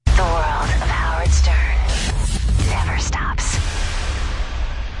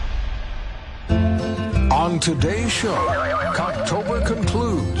On today's show, Cocktober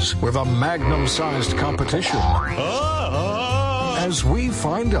concludes with a magnum-sized competition. As we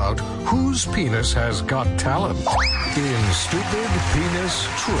find out whose penis has got talent in Stupid Penis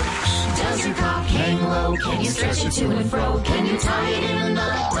Tricks. Does your cock hang low? Can you stretch it to and fro? Can you tie it in a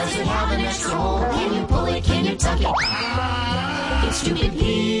knot? Does it have an extra hole? Can you pull it? Can you tuck it? It's Stupid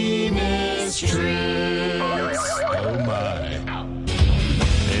Penis Tricks. Oh my.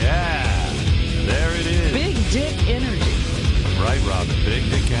 Yeah. There it is. Big dick energy. Right, Robin. Big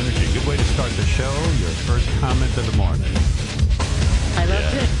dick energy. Good way to start the show. Your first comment of the morning. I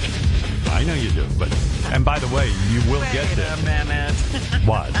love dick. I know you do, and by the way, you will get this. Wait a minute.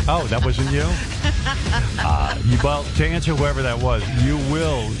 What? Oh, that wasn't you? Well, to answer whoever that was, you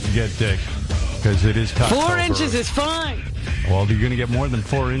will get dick because it is Cocktober. 4 inches is fine. Well, you're going to get more than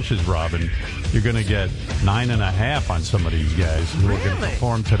 4 inches, Robin. You're going to get 9.5 on some of these guys who are going to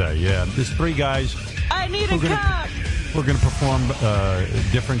perform today. Yeah, there's 3 guys. I need a cock. We're going to perform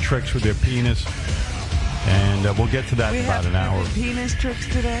different tricks with their penis. And we'll get to that in about an hour. Penis tricks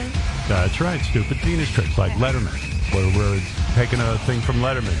today? That's right, stupid penis tricks like Letterman. We're taking a thing from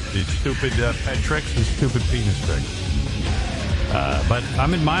Letterman. These stupid pet tricks and stupid penis tricks. But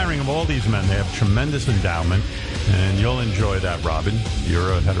I'm admiring of all these men. They have tremendous endowment, and you'll enjoy that, Robin.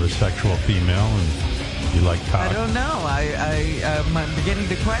 You're a heterosexual female, and you like cock. I don't know. I'm beginning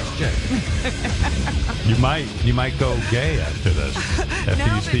to question. You might go gay after this.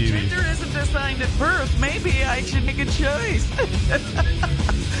 Now that gender isn't assigned at birth, maybe I should make a choice.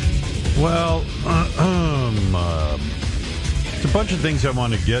 Well, it's a bunch of things I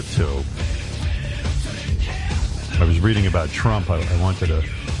want to get to. I was reading about Trump. I wanted to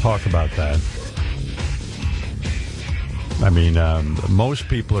talk about that. I mean, most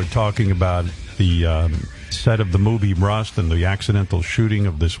people are talking about the set of the movie Rust and the accidental shooting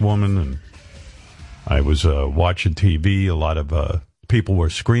of this woman. And I was watching TV. A lot of people were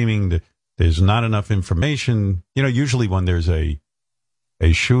screaming that there's not enough information. You know, usually when there's a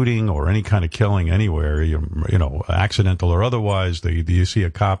shooting or any kind of killing anywhere, you know, accidental or otherwise, you see a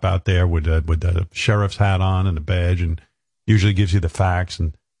cop out there with the sheriff's hat on and a badge, and usually gives you the facts.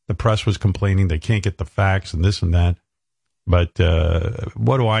 And the press was complaining they can't get the facts and this and that. But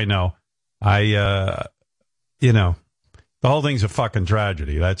what do I know? You know, the whole thing's a fucking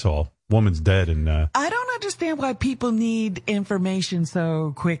tragedy. That's all. Woman's dead. And I don't understand why people need information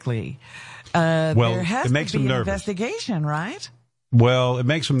so quickly. Well, there has it makes to be them an nervous. investigation, right? Well, it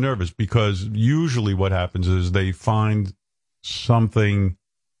makes them nervous because usually what happens is they find something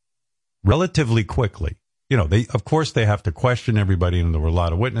relatively quickly. You know, of course they have to question everybody, and there were a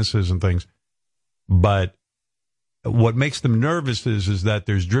lot of witnesses and things. But what makes them nervous is that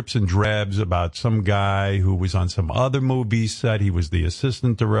there's drips and drabs about some guy who was on some other movie set. He was the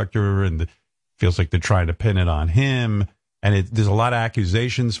assistant director, and it feels like they're trying to pin it on him. And there's a lot of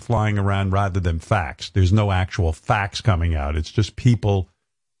accusations flying around rather than facts. There's no actual facts coming out. It's just people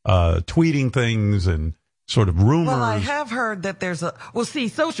tweeting things and sort of rumors. Well, I have heard that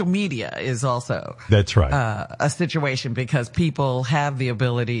social media is also that's right a situation because people have the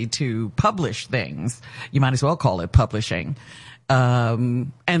ability to publish things. You might as well call it publishing.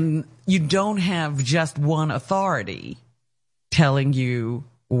 And you don't have just one authority telling you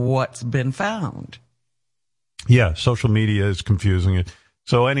what's been found. Yeah, social media is confusing it.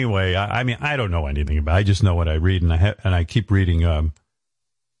 So anyway, I mean, I don't know anything about it. I just know what I read, and I keep reading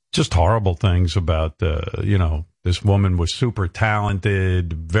just horrible things about, you know, this woman was super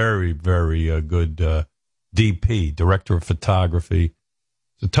talented, very, very good DP, director of photography.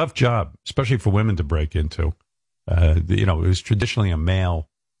 It's a tough job, especially for women to break into. You know, it was traditionally a male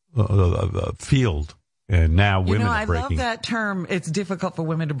field. And now women are breaking. I love that term. It's difficult for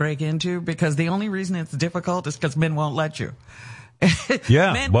women to break into because the only reason it's difficult is because men won't let you.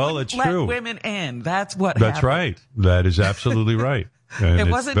 Yeah, men well, it's let true. Women in. That's what That's happened. right. That is absolutely right. And it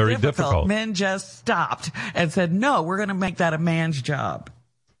it's wasn't very difficult. Men just stopped and said, no, we're going to make that a man's job.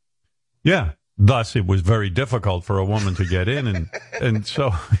 Yeah. Thus, it was very difficult for a woman to get in. And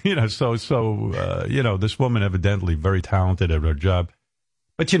so, you know, you know, this woman evidently very talented at her job.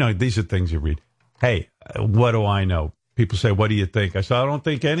 But, you know, these are things you read. Hey, what do I know? People say, what do you think? I said, I don't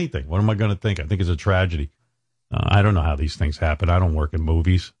think anything. What am I going to think? I think it's a tragedy. I don't know how these things happen. I don't work in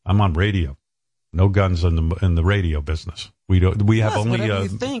movies. I'm on radio. No guns in the radio business. We have only. Whatever you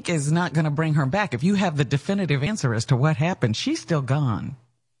think is not going to bring her back. If you have the definitive answer as to what happened, she's still gone.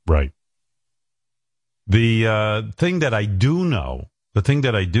 Right. The thing that I do know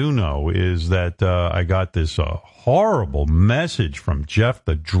is that I got this horrible message from Jeff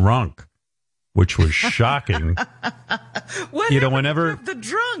the drunk, which was shocking. Whenever Jeff the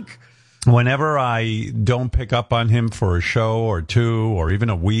drunk. Whenever I don't pick up on him for a show or two or even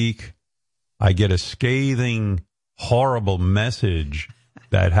a week, I get a scathing, horrible message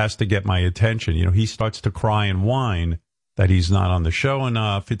that has to get my attention. You know, he starts to cry and whine that he's not on the show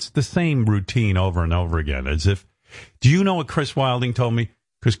enough. It's the same routine over and over again, as if, do you know what Chris Wilding told me?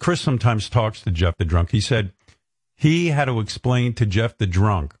 Because Chris sometimes talks to Jeff the Drunk. He said he had to explain to Jeff the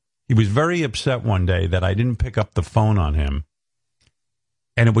Drunk. He was very upset one day that I didn't pick up the phone on him.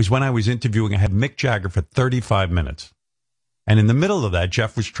 And it was when I was interviewing, I had Mick Jagger for 35 minutes. And in the middle of that,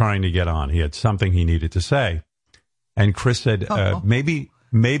 Jeff was trying to get on. He had something he needed to say. And Chris said, maybe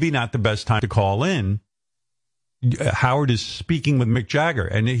not the best time to call in. Howard is speaking with Mick Jagger.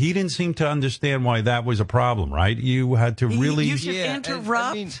 And he didn't seem to understand why that was a problem, right? You had to really... You should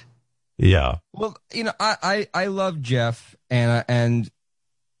interrupt. Yeah. Well, you know, I love Jeff, and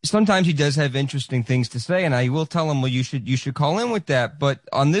sometimes he does have interesting things to say, and I will tell him, well, you should call in with that. But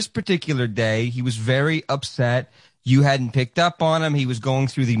on this particular day, he was very upset. You hadn't picked up on him. He was going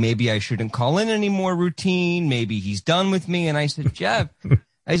through the maybe I shouldn't call in anymore routine. Maybe he's done with me. And I said, Jeff,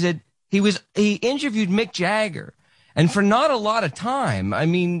 I said, he interviewed Mick Jagger. And for not a lot of time, I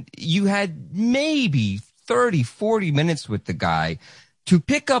mean, you had maybe 30, 40 minutes with the guy. To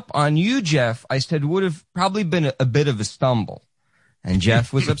pick up on you, Jeff, I said, would have probably been a bit of a stumble. And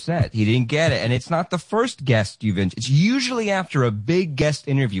Jeff was upset. He didn't get it. And it's not the first guest you've interviewed. It's usually after a big guest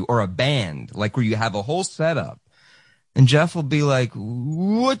interview or a band, like where you have a whole setup. And Jeff will be like,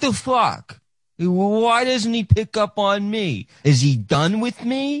 what the fuck? Why doesn't he pick up on me? Is he done with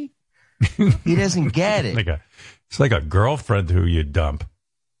me? He doesn't get it. It's like a girlfriend who you dump.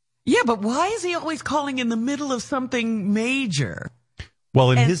 Yeah, but why is he always calling in the middle of something major?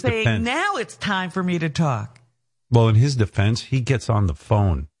 Well, in and his saying, defense, now it's time for me to talk. Well, in his defense, he gets on the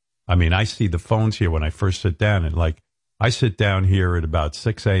phone. I mean, I see the phones here when I first sit down, and like I sit down here at about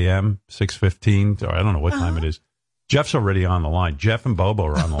 6 a.m., 6:15, or I don't know what time it is. Jeff's already on the line. Jeff and Bobo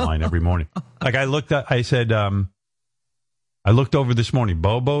are on the line every morning. Like I looked over this morning.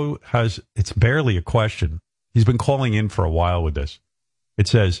 Bobo it's barely a question. He's been calling in for a while with this. It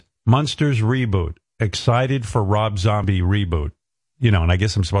says, Munsters reboot. Excited for Rob Zombie reboot. You know, and I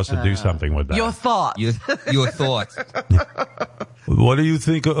guess I'm supposed to do something with that. Your thoughts. Your thoughts. What do you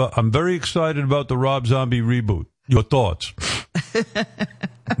think? I'm very excited about the Rob Zombie reboot. Your thoughts.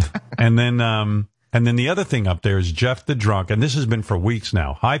 And then the other thing up there is Jeff the Drunk, and this has been for weeks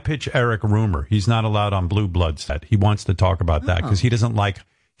now. High Pitch Eric rumor. He's not allowed on Blue Blood set. He wants to talk about that because he doesn't like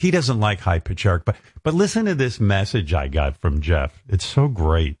High Pitch Eric. But listen to this message I got from Jeff. It's so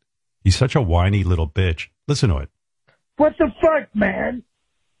great. He's such a whiny little bitch. Listen to it. What the fuck, man?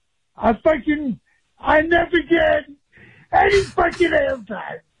 I never get any fucking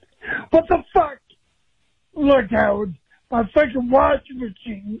airtime. What the fuck? Look, Howard, my fucking washing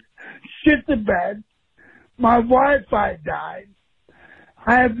machine shit the bed. My Wi-Fi died.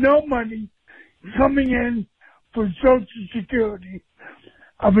 I have no money coming in for Social Security.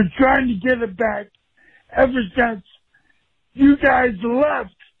 I've been trying to get it back ever since you guys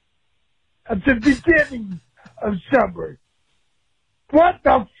left at the beginning of summer. What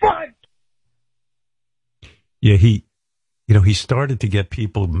the fuck? Yeah, he started to get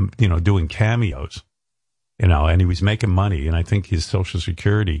people, doing cameos, and he was making money, and I think his Social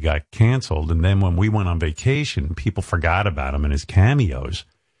Security got canceled, and then when we went on vacation, people forgot about him and his cameos.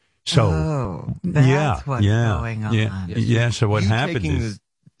 So, that's what's going on. Yeah, so what happened is...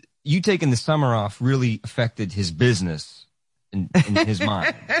 You taking the summer off really affected his business in his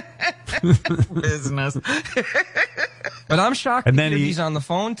mind. Business. But I'm shocked that he's on the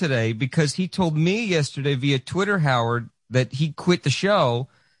phone today because he told me yesterday via Twitter, Howard, that he quit the show.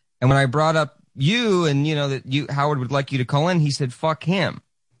 And when I brought up you and, that Howard would like you to call in, he said, fuck him.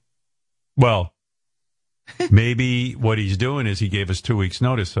 Well, maybe what he's doing is he gave us 2 weeks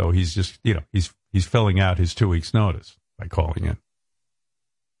notice. So he's just, he's filling out his 2 weeks notice by calling in.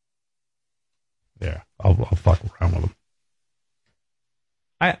 Yeah, I'll fuck around with him.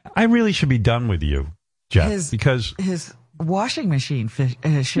 I really should be done with you, Jeff, because his washing machine shit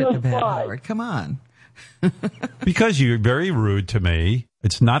the bed, Howard. Come on. Because you're very rude to me.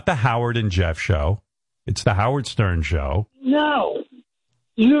 It's not the Howard and Jeff show. It's the Howard Stern show. No.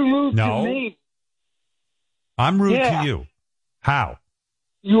 You're rude to me. I'm rude to you. How?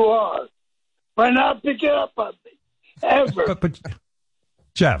 You are. By not picking up on me. Ever. But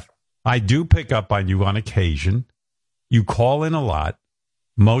Jeff, I do pick up on you on occasion. You call in a lot.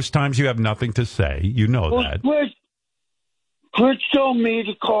 Most times you have nothing to say. You know that. Chris told me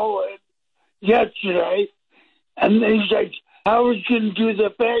to call in yesterday, and he's like, Howard's going to do the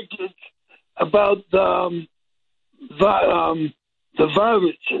package about the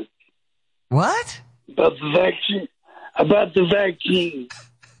viruses. What? About the vaccine. About the vaccine.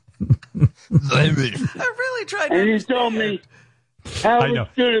 I really tried to And he understand. told me how I know.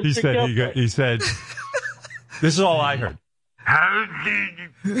 it's going to He pick said, up. he said, this is all I heard.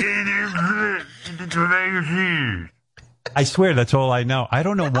 I swear that's all I know. I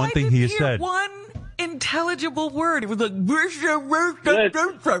don't know one thing he has said. One intelligible word. It was like.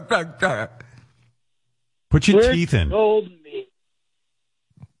 Put your Rick teeth in. told me,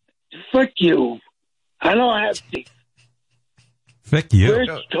 fuck you. I don't have teeth. Fuck you. Rick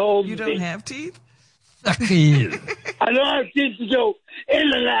told You me. don't have teeth? I don't have teeth to go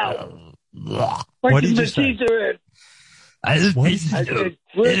in and out. What did you the say? teeth are in. What I said, Rick,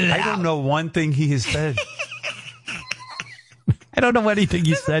 I don't know one thing he has said. I don't know anything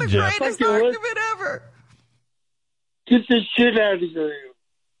he said, The Jeff. greatest Fuck you, Rick. argument ever. get the shit out of here.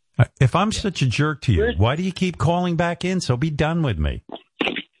 If I'm such a jerk to you, why do you keep calling back in? So be done with me.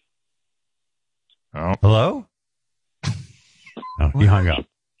 Oh. Hello? Oh, he hung up.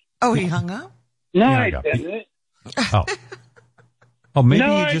 Oh, he hung up? No, Yeah, I I got didn't. Oh. Oh, maybe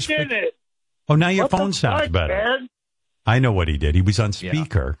No, you I just. didn't. Oh, now your What the phone sounds fuck, better. man? I know what he did. He was on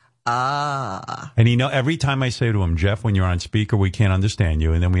speaker. Ah. And every time I say to him, Jeff, when you're on speaker, we can't understand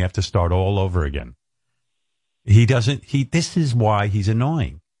you, and then we have to start all over again. This is why he's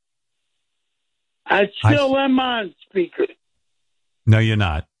annoying. I still am on speaker. No, you're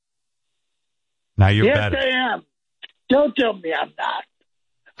not. Now you're Yes, better. I am. Don't tell me I'm not.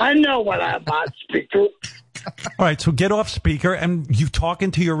 I know when I'm on speaker. All right, so get off speaker and you talking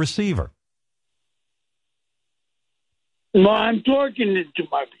to your receiver. Well, I'm talking into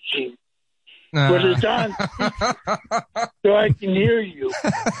my machine. But it's on so I can hear you.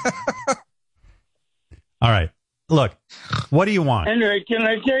 All right. Look, what do you want? Anyway, can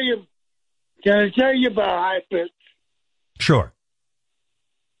I tell you about high pitch? Sure.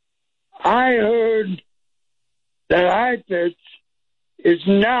 I heard that high pitch is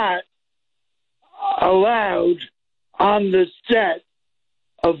not allowed on the set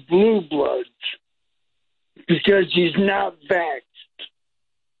of Blue Bloods because he's not vaxxed.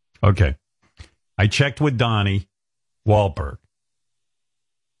 Okay. I checked with Donnie Wahlberg.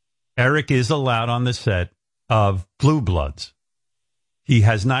 Eric is allowed on the set of Blue Bloods. He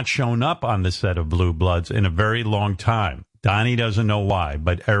has not shown up on the set of Blue Bloods in a very long time. Donnie doesn't know why,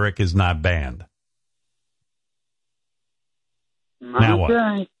 but Eric is not banned. Now what?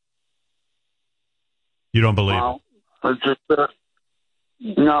 Okay. You don't believe Well, no,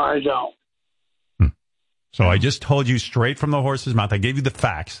 I don't. it? So I just told you straight from the horse's mouth. I gave you the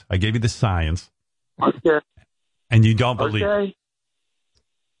facts. I gave you the science. Okay. And you don't believe it. Okay.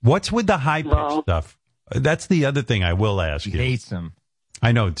 What's with the high pitch Well- stuff? That's the other thing I will ask He you. hates him.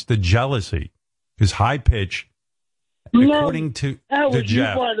 I know it's the jealousy. Because high pitch, No, according to Howard,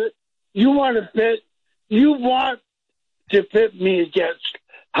 Jeff, you want to pit me against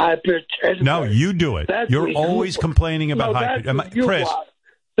high pitch. Anyway. no, you do it. That's You're what always you- complaining about No, high that's pitch. what you Chris, want. am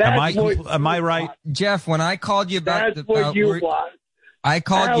That's what am I you right? want. Jeff, when I called you about That's what you want. I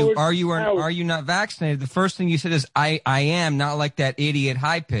called you. Howard. Are you not vaccinated? The first thing you said is I am, not like that idiot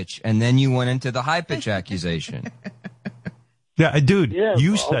high pitch, and then you went into the high pitch accusation. Yeah, dude, Yeah,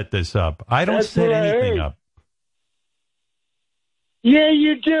 you well, set this up. I don't that's set what I anything heard. up. Yeah,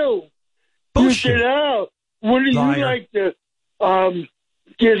 you do. Bullshit. You said, "Oh, wouldn't Liar. you like to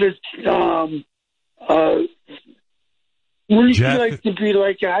get a wouldn't Jeff- you like to be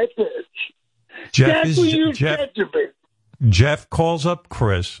like high pitch?" Jeff That's what you is Jeff. said to me. Jeff calls up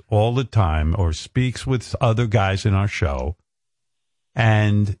Chris all the time or speaks with other guys in our show.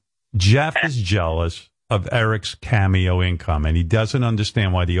 And Jeff is jealous of Eric's cameo income. And he doesn't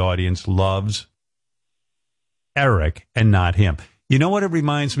understand why the audience loves Eric and not him. You know what it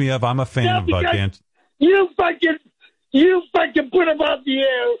reminds me of? I'm a fan Yeah, of because Dan. You fucking put him on the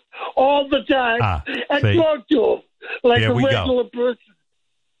air all the time and see? talk to him like There a we go. regular person.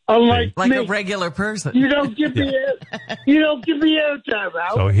 Unlike Like me, a regular person. you don't give me airtime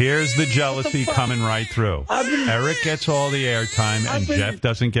out. So here's the jealousy coming right through. I've been- Eric gets all the airtime and I've been- Jeff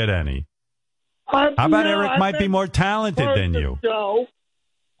doesn't get any. How How about Eric might be more talented than you? No.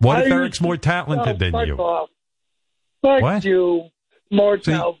 What if I Eric's used more to- talented than fuck you? Off. Fuck What? you, more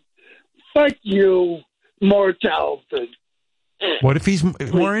See- talented. Fuck you, more talented. What if he's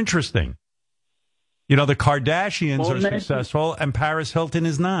more interesting? You know, the Kardashians Well, are maybe. successful and Paris Hilton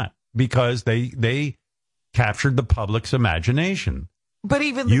is not because they captured the public's imagination. But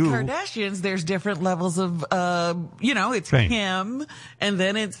even the Kardashians, there's different levels of, it's Fame. Kim, and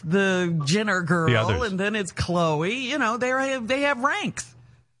then it's the Jenner girl, The others. and then it's Chloe. You know, they have ranks.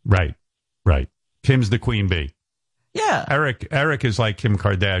 Right. Kim's the queen bee. Yeah. Eric is like Kim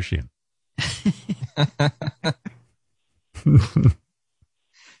Kardashian.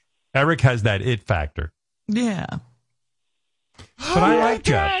 Eric has that it factor. Yeah. But I like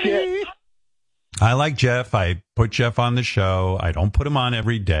Jeff. I like Jeff. I put Jeff on the show. I don't put him on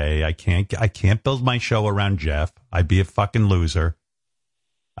every day. I can't build my show around Jeff. I'd be a fucking loser.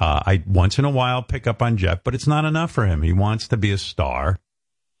 I once in a while pick up on Jeff, but it's not enough for him. He wants to be a star.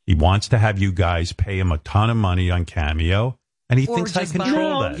 He wants to have you guys pay him a ton of money on Cameo, and he thinks I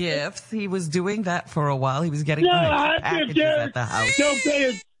control that. Gifts. He was doing that for a while. He was getting packages at the house. Don't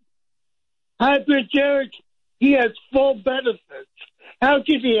pay him. High-pitch Eric, he has full benefits. How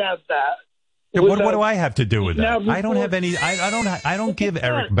can he have that? Yeah, what do I have to do with that? I don't have any. I don't give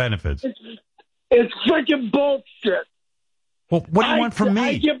Eric benefits. It's freaking bullshit. Well, what do you want from me?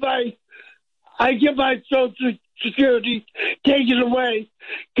 I get my Social Security taken away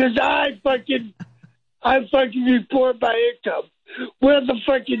because I fucking report my income. Where the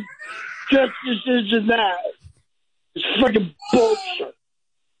fucking justice is in that? It's fucking bullshit.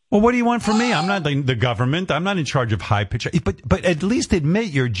 Well, what do you want from me? I'm not the government. I'm not in charge of High Pitch. But at least admit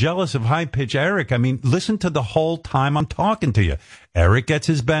you're jealous of High Pitch Eric. I mean, listen to the whole time I'm talking to you. Eric gets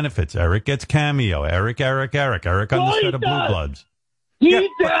his benefits. Eric gets Cameo. Eric on the set of Blue Bloods. He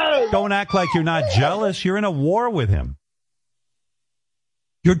does. Don't act like you're not jealous. You're in a war with him.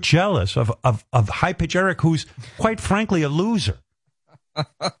 You're jealous of High Pitch Eric, who's quite frankly a loser.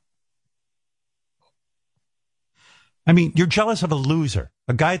 I mean, you're jealous of a loser,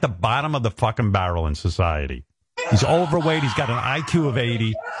 a guy at the bottom of the fucking barrel in society. He's overweight, he's got an IQ of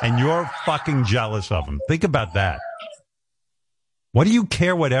 80, and you're fucking jealous of him. Think about that. What do you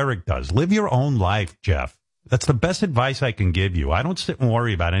care what Eric does? Live your own life, Jeff. That's the best advice I can give you. I don't sit and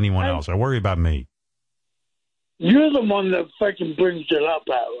worry about anyone else. I worry about me. You're the one that fucking brings it up,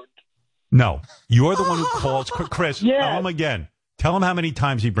 Howard. No, you're the one who calls. Chris, tell him again. Tell him how many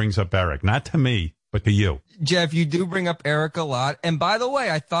times he brings up Eric. Not to me, but to you. Jeff, you do bring up Eric a lot. And by the way,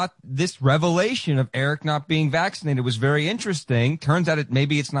 I thought this revelation of Eric not being vaccinated was very interesting. Turns out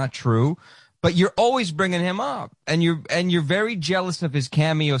maybe it's not true, but you're always bringing him up, and you're very jealous of his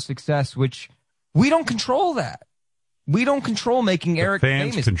Cameo success, which we don't control that. We don't control making Eric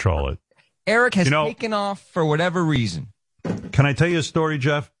famous. Fans control it. Eric has taken off for whatever reason. Can I tell you a story,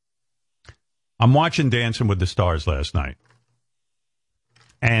 Jeff? I'm watching Dancing with the Stars last night.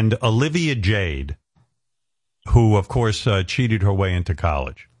 And Olivia Jade, who, of course, cheated her way into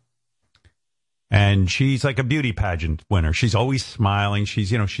college. And she's like a beauty pageant winner. She's always smiling.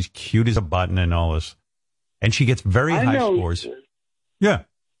 She's cute as a button and all this. And she gets very high scores. Yeah.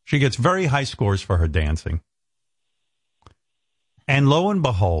 She gets very high scores for her dancing. And lo and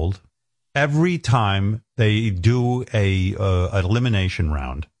behold, every time they do an elimination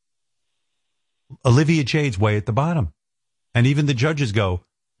round, Olivia Jade's way at the bottom. And even the judges go,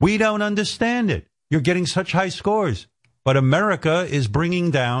 "We don't understand it. You're getting such high scores, but America is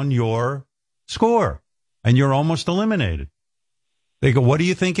bringing down your score, and you're almost eliminated." They go, "What do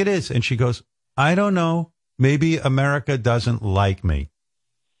you think it is?" And she goes, "I don't know. Maybe America doesn't like me."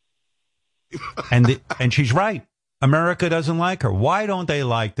 And she's right. America doesn't like her. Why don't they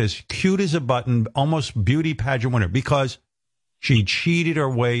like this cute as a button, almost beauty pageant winner? Because she cheated her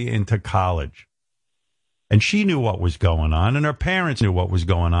way into college. And she knew what was going on, and her parents knew what was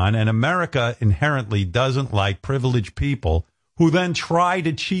going on, and America inherently doesn't like privileged people who then try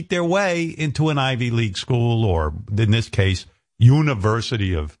to cheat their way into an Ivy League school, or in this case,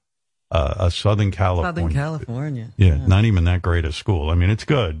 University of Southern California. Southern California. Yeah, not even that great a school. I mean, it's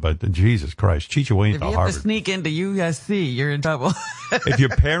good, but Jesus Christ, cheat your way into Harvard. If you have to sneak into USC, you're in trouble. If your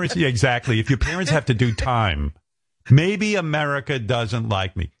parents, exactly. If your parents have to do time, maybe America doesn't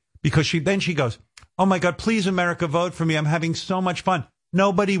like me. Because she goes, "Oh my God, please America, vote for me. I'm having so much fun."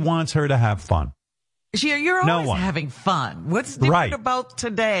 Nobody wants her to have fun. You're always having fun. What's different about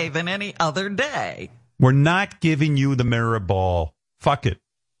today than any other day? We're not giving you the mirror ball. Fuck it.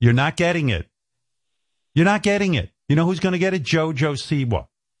 You're not getting it. You're not getting it. You know who's going to get it? JoJo Siwa.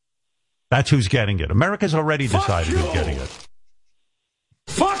 That's who's getting it. America's already decided who's getting it.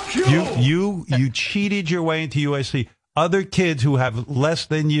 Fuck you! You cheated your way into USC. Other kids who have less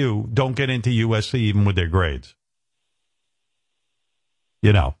than you don't get into USC even with their grades.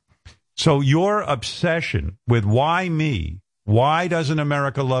 You know. So your obsession with why me? Why doesn't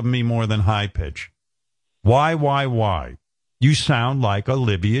America love me more than High Pitch? Why? You sound like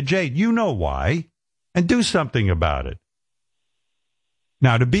Olivia Jade. You know why. And do something about it.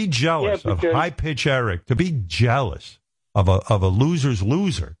 Now, to be jealous of High Pitch Eric, to be jealous of a loser's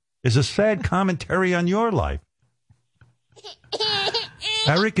loser is a sad commentary on your life.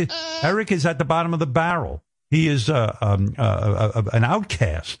 Eric is at the bottom of the barrel. He is an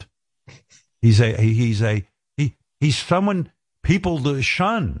outcast. He's someone people to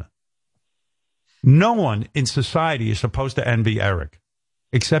shun. No one in society is supposed to envy Eric,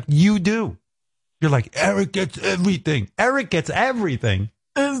 except you do. You're like, Eric gets everything. Eric gets everything.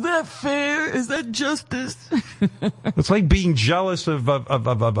 Is that fair? Is that justice? It's like being jealous of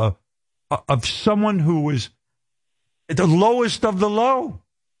someone who is the lowest of the low.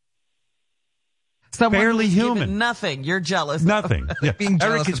 Someone barely who's human. given nothing. You're jealous. Nothing. Yeah. Being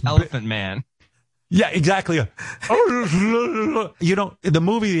jealous Eric is of Elephant Man. Yeah, exactly. You know, the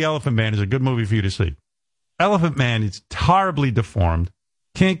movie The Elephant Man is a good movie for you to see. Elephant Man is horribly deformed.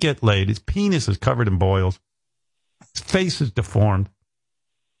 Can't get laid. His penis is covered in boils. His face is deformed.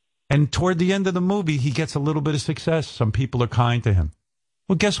 And toward the end of the movie, he gets a little bit of success. Some people are kind to him.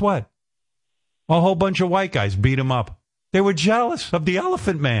 Well, guess what? A whole bunch of white guys beat him up. They were jealous of the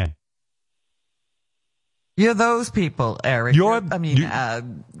Elephant Man. You're those people, Eric.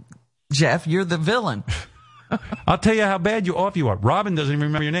 Jeff, you're the villain. I'll tell you how bad you are. Robin doesn't even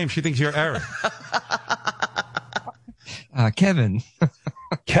remember your name. She thinks you're Eric. Kevin.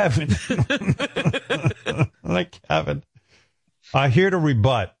 Kevin. Like Kevin. Here to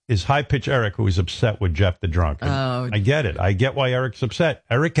rebut is high-pitch Eric, who is upset with Jeff the Drunk. Oh. I get it. I get why Eric's upset.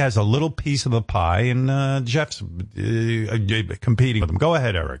 Eric has a little piece of the pie, and Jeff's competing with him. Go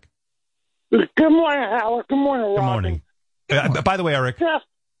ahead, Eric. Good morning, Howard. Good morning, Robin. Good morning. By the way, Eric, Jeff.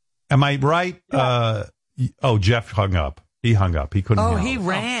 Am I right? Jeff hung up. He hung up. He couldn't. Oh, handle he it.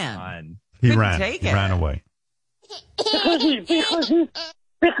 ran. He Couldn't ran. take He it. ran away. Because he's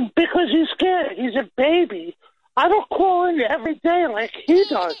scared. He's a baby. I don't call in every day like he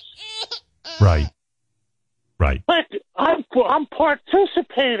does. Right. Like I'm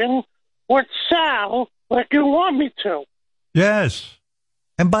participating with Sal like you want me to. Yes.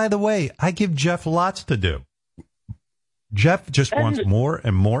 And by the way, I give Jeff lots to do. Jeff just wants more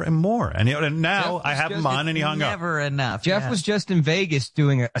and more and more. And now I have him on and he hung up. Never enough. Jeff was just in Vegas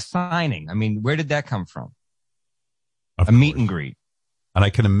doing a signing. I mean, where did that come from? Of a meet course. and greet. And I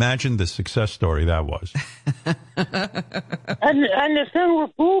can imagine the success story that was. And the thing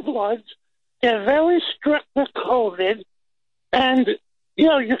with Blue Bloods, they're very strict with COVID. And,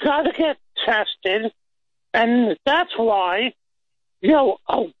 you got to get tested. And that's why,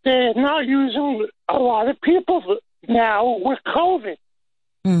 they're not using a lot of people now with COVID.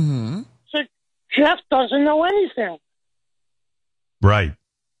 Mm-hmm. So Jeff doesn't know anything. Right.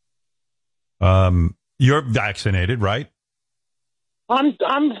 You're vaccinated, right? I'm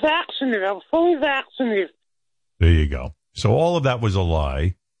vaccinated. I'm fully vaccinated. There you go. So all of that was a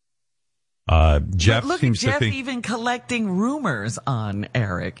lie. Jeff Look seems at Jeff to think even collecting rumors on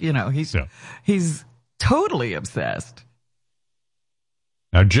Eric. He's totally obsessed.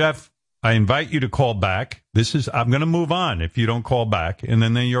 Now, Jeff, I invite you to call back. I'm going to move on if you don't call back, and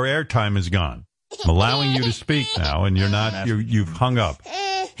then your airtime is gone. I'm allowing you to speak now, and you've hung up.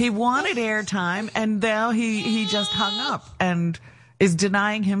 He wanted airtime, and now he just hung up and is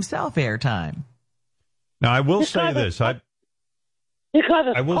denying himself airtime. Now, I will say this. He got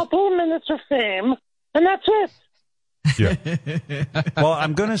a couple of minutes of fame, and that's it. Yeah. Well,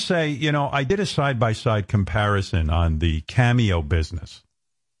 I'm going to say, I did a side-by-side comparison on the cameo business.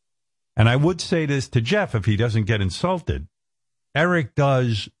 And I would say this to Jeff if he doesn't get insulted. Eric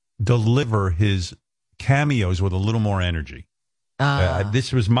does deliver his cameos with a little more energy.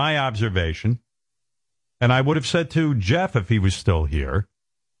 This was my observation. And I would have said to Jeff, if he was still here,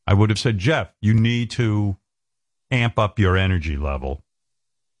 I would have said, Jeff, you need to amp up your energy level.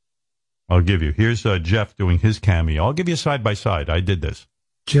 I'll give you. Here's Jeff doing his cameo. I'll give you side-by-side. I did this.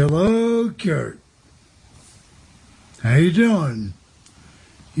 Hello, Kurt. How you doing?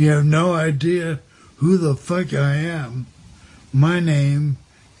 You have no idea who the fuck I am. My name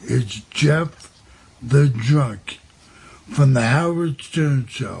is Jeff the Drunk from the Howard Stern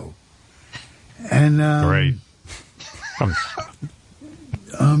Show. And Great.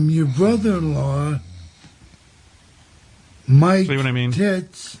 Your brother-in-law, Mike See what I mean?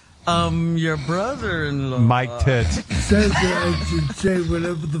 Tits, Your brother-in-law. Mike Tits. says that I should say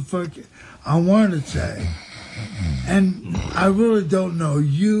whatever the fuck I want to say. And I really don't know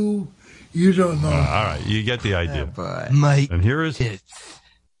you. You don't know. All right, you get the idea. Boy. Mike And here is Tits.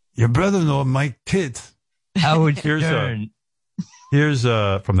 your brother-in-law, Mike Tits. Howard Here's Stern. Here's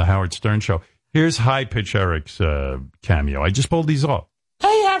from the Howard Stern Show. Here's High Pitch Eric's cameo. I just pulled these off.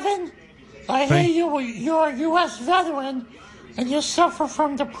 Hey, Evan. I hear you're a U.S. veteran, and you suffer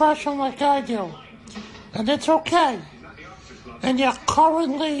from depression like I do. And it's okay. And you're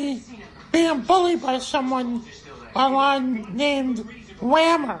currently being bullied by someone online named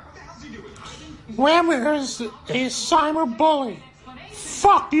Whammer. Whammer is a cyber bully.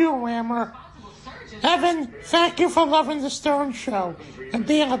 Fuck you, Whammer. Evan, thank you for loving the Stern Show and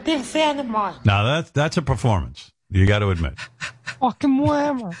being a big fan of mine. Now, that's a performance. You got to admit. Fucking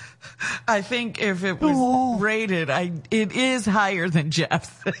whammer. I think if it was rated, it is higher than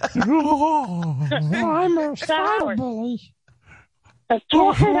Jeff's. Whammer, cyberbully.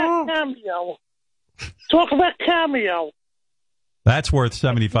 Talk about Cameo. Talk about Cameo. That's worth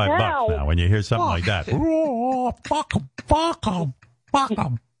 $75 now when you hear something like that. Oh, fuck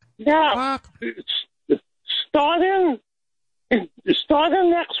 'em. Now, starting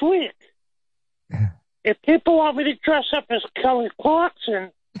next week, if people want me to dress up as Kelly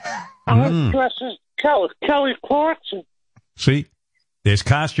Clarkson, I'm going to dress as Kelly Clarkson. See, there's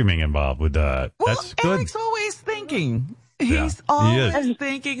costuming involved with that. Well, That's good. Eric's always thinking. Yeah, He's he always is.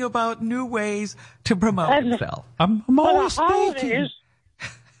 thinking about new ways to promote himself. I'm always thinking.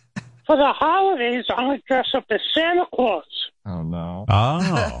 For the holidays, I'm going to dress up as Santa Claus. Oh, no.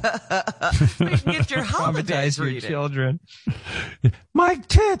 Oh. You can get your holidays Traumatize your reading. children. My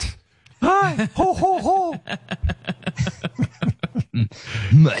tit. Hi. Ho, ho, ho.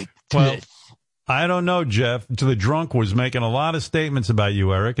 My Well, I don't know, Jeff. The drunk was making a lot of statements about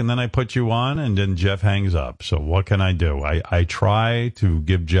you, Eric, and then I put you on, and then Jeff hangs up. So what can I do? I try to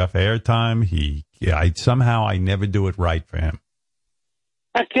give Jeff airtime. Somehow I never do it right for him.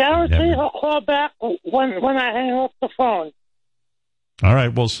 I guarantee he'll call back when I hang up the phone. All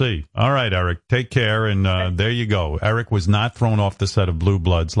right, we'll see. All right, Eric, take care, and there you go. Eric was not thrown off the set of Blue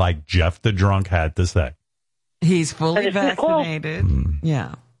Bloods like Jeff the drunk had to say. He's fully vaccinated.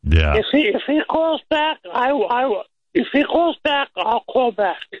 Yeah. Yeah. If he calls back, if he calls back, I'll call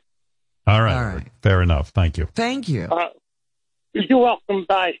back. All right. Eric, fair enough. Thank you. Thank you. You're welcome.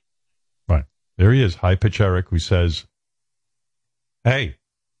 Bye. Right. There he is, high pitch Eric, who says, "Hey,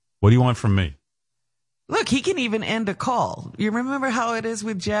 what do you want from me?" Look, he can even end a call. You remember how it is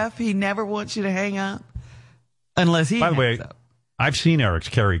with Jeff? He never wants you to hang up unless he. By the way, up. I've seen Eric's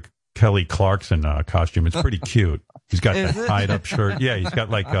Kelly Clarkson costume. It's pretty cute. He's got that tied-up shirt. Yeah, he's got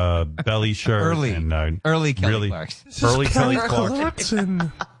like a belly shirt. Early Kelly Clarkson. Early Kelly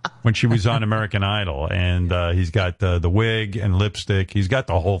Clarkson. When she was on American Idol. And he's got the wig and lipstick. He's got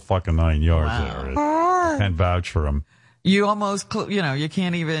the whole fucking 9 yards there. I can't vouch for him. You almost, you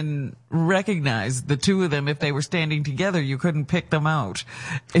can't even recognize the two of them. If they were standing together, you couldn't pick them out.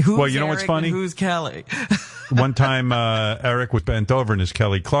 Who's well, you know Eric what's funny? And who's Kelly? One time, Eric was bent over in his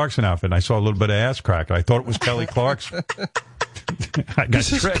Kelly Clarkson outfit, and I saw a little bit of ass crack. I thought it was Kelly Clarkson. I got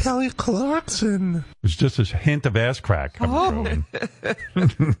This is tricked. Kelly Clarkson. It was just a hint of ass crack coming through.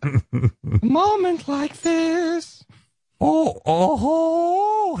 A moment like this.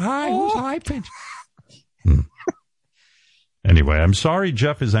 Hi, who's high pitch? Anyway, I'm sorry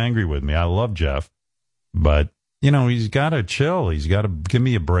Jeff is angry with me. I love Jeff. But, he's got to chill. He's got to give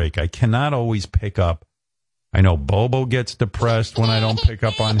me a break. I cannot always pick up. I know Bobo gets depressed when I don't pick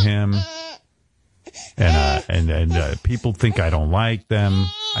up on him. And people think I don't like them.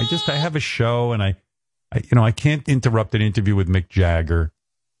 I have a show, and I can't interrupt an interview with Mick Jagger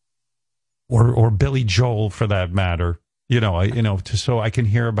or Billy Joel for that matter. So I can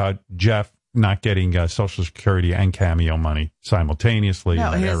hear about Jeff not getting Social Security and Cameo money simultaneously.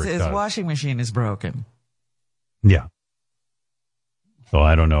 No, his washing machine is broken. Yeah. So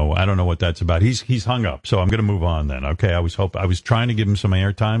I don't know what that's about. He's hung up. So I'm going to move on then. Okay. I was trying to give him some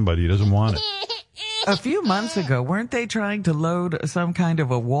airtime, but he doesn't want it. A few months ago, weren't they trying to load some kind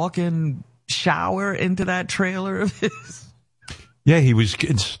of a walk-in shower into that trailer of his? Yeah, he was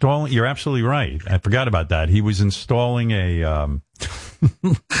installing. You're absolutely right. I forgot about that. He was installing a.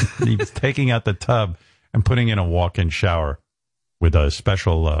 He was taking out the tub and putting in a walk-in shower with a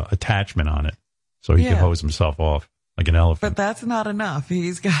special attachment on it, so he could hose himself off like an elephant. But that's not enough.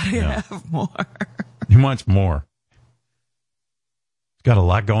 He's got to have more. He wants more. He's got a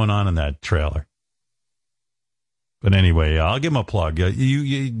lot going on in that trailer. But anyway, I'll give him a plug.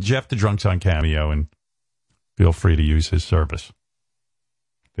 You Jeff the Drunk's on Cameo, and feel free to use his service.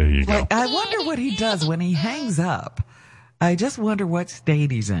 There you go. I wonder what he does when he hangs up. I just wonder what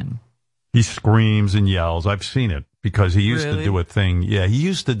state he's in. He screams and yells. I've seen it because he used to do a thing. Yeah, he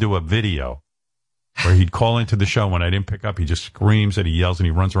used to do a video where he'd call into the show. When I didn't pick up, he just screams and he yells and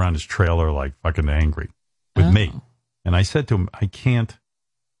he runs around his trailer like fucking angry with me. And I said to him, I can't.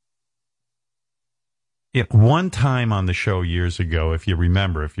 At one time on the show years ago, if you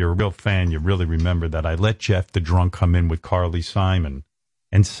remember, if you're a real fan, you really remember that I let Jeff the Drunk come in with Carly Simon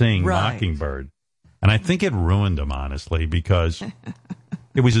and sing Mockingbird. And I think it ruined him, honestly, because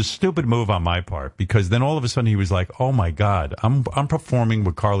it was a stupid move on my part. Because then all of a sudden he was like, oh, my God, I'm performing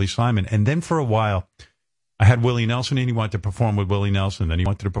with Carly Simon. And then for a while, I had Willie Nelson in. He wanted to perform with Willie Nelson. Then he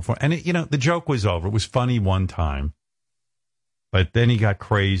wanted to perform. And, the joke was over. It was funny one time. But then he got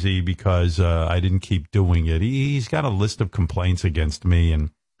crazy because I didn't keep doing it. He's got a list of complaints against me. And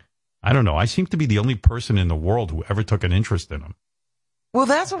I don't know. I seem to be the only person in the world who ever took an interest in him. Well,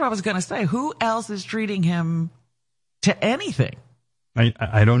 that's what I was going to say. Who else is treating him to anything?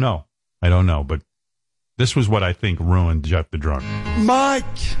 I don't know. I don't know. But this was what I think ruined Jeff the Drunk. Mike.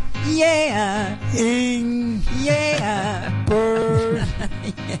 Yeah. Ing. Yeah. Bird.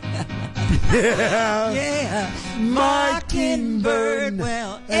 Yeah. Yeah. Mockingbird.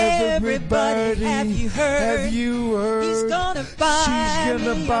 Well, everybody, have you heard? He's gonna buy She's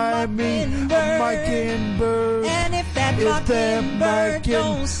gonna me buy a me a mockingbird. mockingbird. And if that mockingbird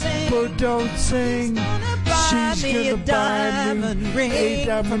don't sing, she's me gonna a diamond ring. A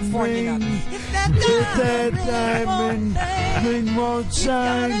diamond ring. If that diamond ring won't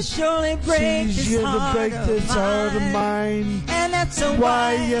shine, gonna surely break she's this gonna heart break this heart of mine. And that's a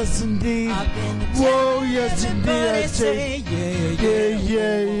Why, yes indeed. Whoa, yes indeed. I say,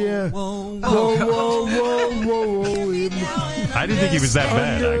 yeah. Whoa, whoa. I didn't think he was that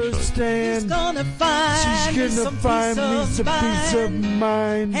bad, actually. Understand. She's gonna find She's gonna find me some peace of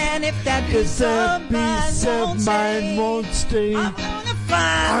mind. And if that If that peace of mind won't stay, I'm gonna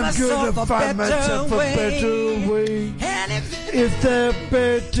find myself a better way. And if that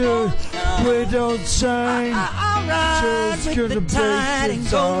better way don't shine, I'll ride she's with gonna the tide break and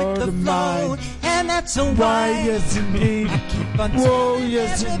this go heart with the of flow. mine. And that's a Why, yes indeed. keep on Whoa, telling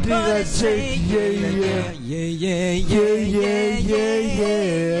yes indeed. I everybody say,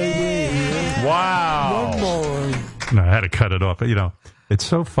 yeah. Wow. One more. No, I had to cut it off. It's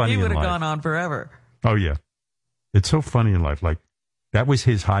so funny He in would have life. gone on forever. Oh, yeah. It's so funny in life. Like, that was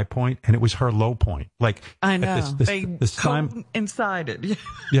his high point, and it was her low point. Like, I know. at this time, coincided.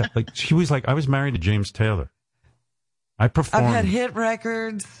 yeah, like, she was like, I was married to James Taylor. I performed. I've had hit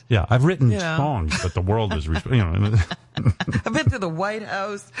records. Yeah, I've written Yeah. songs, but the world is, I've been to the White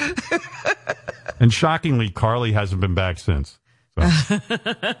House. And shockingly, Carly hasn't been back since. So.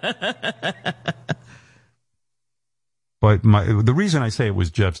 But the reason I say it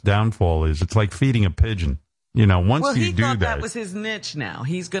was Jeff's downfall is it's like feeding a pigeon. Once Well, you he do thought that was his niche now.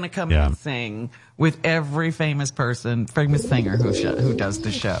 He's going to come in Yeah. and sing with every famous singer who does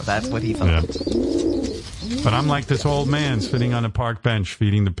the show. That's what he thought. Yeah. But I'm like this old man sitting on a park bench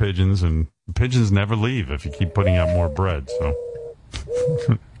feeding the pigeons, and the pigeons never leave if you keep putting out more bread. So,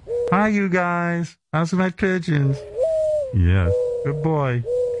 hi, you guys. How's my pigeons? Yes. Good boy.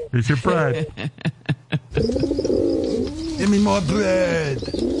 Here's your bread. Give me more bread.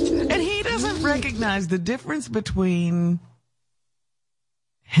 And he doesn't recognize the difference between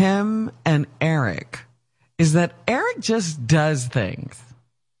him and Eric is that Eric just does things.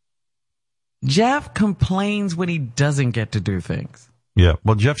 Jeff complains when he doesn't get to do things. Yeah.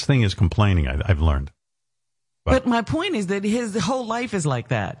 Well, Jeff's thing is complaining, I've learned. But my point is that his whole life is like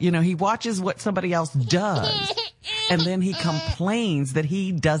that. He watches what somebody else does, and then he complains that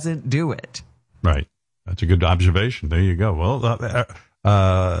he doesn't do it. Right. That's a good observation. There you go. Well,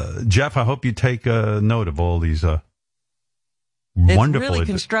 Jeff, I hope you take note of all these wonderful... It's really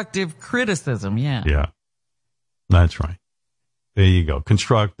constructive criticism, yeah. Yeah. That's right. There you go.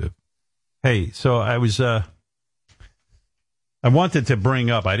 Constructive. Hey, so I wanted to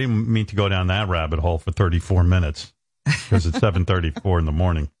bring up, I didn't mean to go down that rabbit hole for 34 minutes because it's 7:34 in the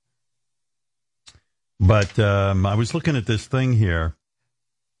morning. But I was looking at this thing here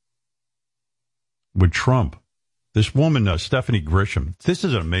with Trump. This woman, Stephanie Grisham, this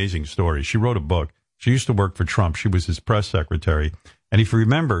is an amazing story. She wrote a book. She used to work for Trump. She was his press secretary. And if you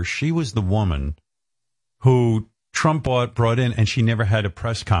remember, she was the woman who Trump brought in, and she never had a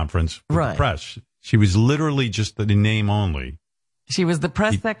press conference with the press. She was literally just the name only. She was the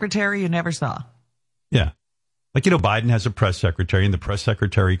press secretary you never saw. Yeah. Like, Biden has a press secretary, and the press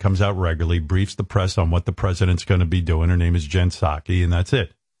secretary comes out regularly, briefs the press on what the president's going to be doing. Her name is Jen Psaki, and that's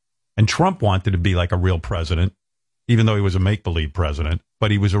it. And Trump wanted to be like a real president, even though he was a make-believe president.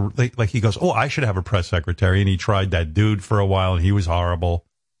 But he was he goes, oh, I should have a press secretary. And he tried that dude for a while, and he was horrible.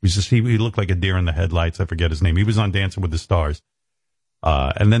 He looked like a deer in the headlights. I forget his name. He was on Dancing with the Stars.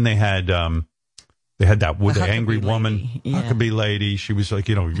 And then they had that with the angry woman, Huckabee lady. She was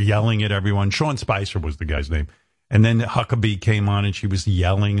yelling at everyone. Sean Spicer was the guy's name. And then Huckabee came on, and she was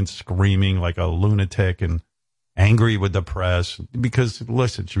yelling and screaming like a lunatic and angry with the press because,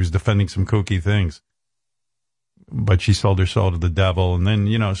 listen, she was defending some kooky things. But she sold her soul to the devil. And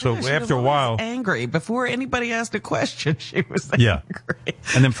then, so after a while... angry. Before anybody asked a question, she was angry. Yeah.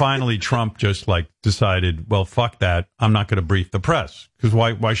 And then finally Trump just decided, well, fuck that. I'm not going to brief the press. Because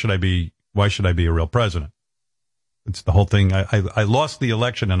why should I be a real president? It's the whole thing. I lost the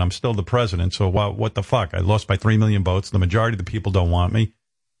election and I'm still the president. So what the fuck? I lost by 3 million votes. The majority of the people don't want me.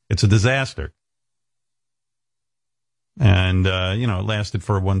 It's a disaster. And, it lasted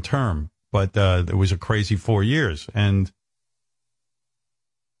for one term, but, it was a crazy 4 years. And,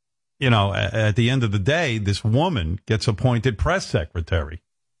 at the end of the day, this woman gets appointed press secretary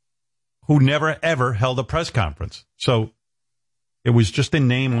who never ever held a press conference. So it was just in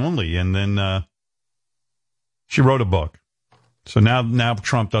name only. And then, she wrote a book. So now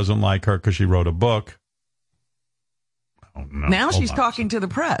Trump doesn't like her because she wrote a book. Oh, no. Now she's talking to the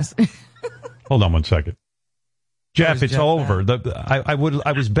press. Hold on one second. Jeff, it's over. I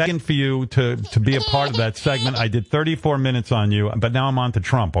was begging for you to be a part of that segment. I did 34 minutes on you, but now I'm on to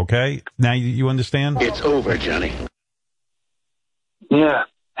Trump, okay? Now you understand? It's over, Johnny. Yeah.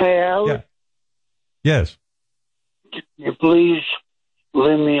 Hey, Alex, Yes. can you please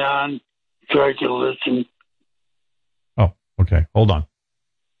leave me on so I can listen? Oh, okay. Hold on.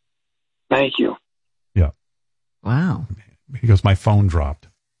 Thank you. Yeah. Wow. Because my phone dropped.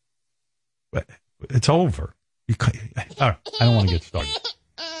 But it's over. All right. I don't want to get started.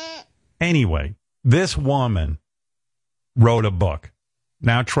 Anyway, this woman wrote a book.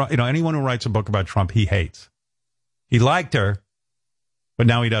 Now, Trump, anyone who writes a book about Trump, he hates. He liked her, but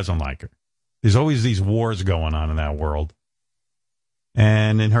now he doesn't like her. There's always these wars going on in that world.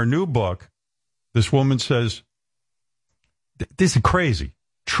 And in her new book, this woman says, this is crazy.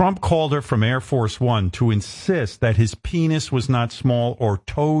 Trump called her from Air Force One to insist that his penis was not small or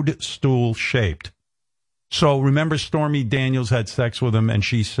toadstool shaped. So remember Stormy Daniels had sex with him and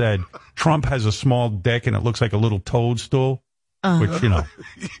she said, Trump has a small dick and it looks like a little toadstool, which,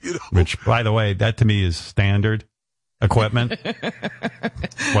 which, by the way, that to me is standard equipment,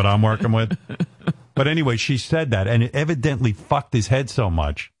 what I'm working with. But anyway, she said that and it evidently fucked his head so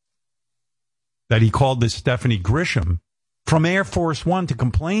much that he called this Stephanie Grisham from Air Force One to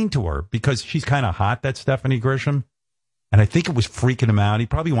complain to her because she's kind of hot, that Stephanie Grisham. And I think it was freaking him out. He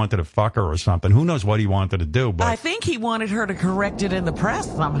probably wanted to fuck her or something. Who knows what he wanted to do? But I think he wanted her to correct it in the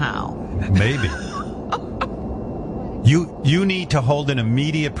press somehow. Maybe. You need to hold an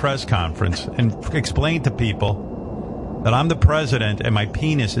immediate press conference and explain to people that I'm the president and my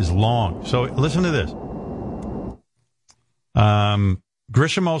penis is long. So listen to this.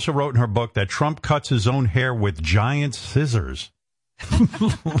 Grisham also wrote in her book that Trump cuts his own hair with giant scissors.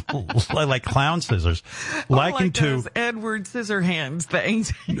 Like clown scissors. Like those Edward Scissorhands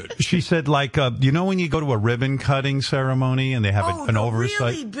things. She said, when you go to a ribbon cutting ceremony and they have an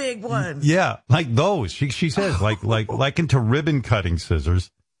oversight. Really big ones. Yeah, like those. She says, like into ribbon cutting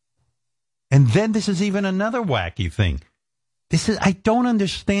scissors. And then this is even another wacky thing. I don't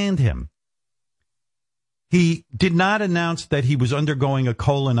understand him. He did not announce that he was undergoing a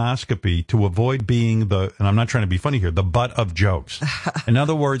colonoscopy to avoid being and I'm not trying to be funny here, the butt of jokes. In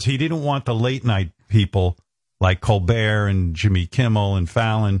other words, he didn't want the late night people like Colbert and Jimmy Kimmel and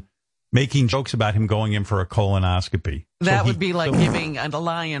Fallon making jokes about him going in for a colonoscopy. That would be like giving a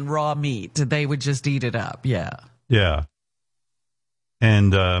lion raw meat. They would just eat it up. Yeah. Yeah.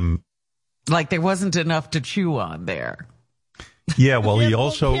 And, like there wasn't enough to chew on there. Yeah. Well, he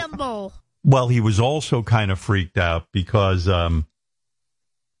also, he was also kind of freaked out because, I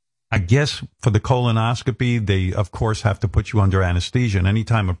guess for the colonoscopy, they, of course, have to put you under anesthesia. And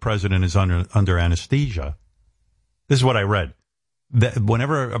anytime a president is under anesthesia, this is what I read. That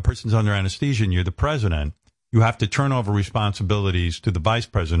whenever a person's under anesthesia and you're the president, you have to turn over responsibilities to the vice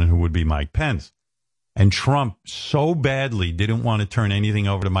president, who would be Mike Pence. And Trump so badly didn't want to turn anything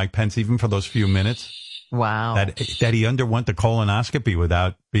over to Mike Pence, even for those few minutes. Wow. That he underwent the colonoscopy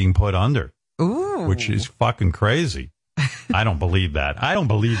without being put under. Ooh. Which is fucking crazy. I don't believe that. I don't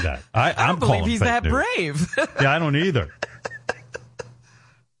believe that. I don't believe he's that brave. Yeah, I don't either.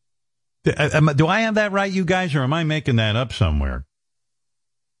 Do I have that right, you guys, or am I making that up somewhere?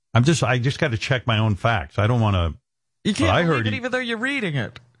 I just got to check my own facts. I don't want to. You can't believe it even though you're reading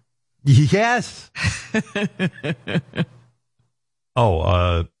it. Yes.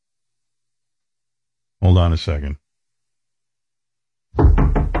 Hold on a second.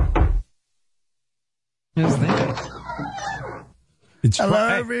 Who's that? Hello,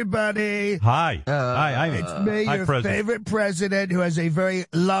 everybody. Hi. Hi. It's me, your favorite president, who has a very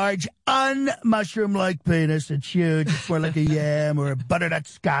large, un-mushroom-like penis. It's huge. It's more like a yam or a butternut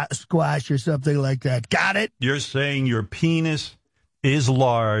squash or something like that. Got it? You're saying your penis is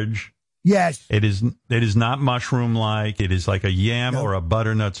large. Yes. It is not mushroom-like. It is like a yam or a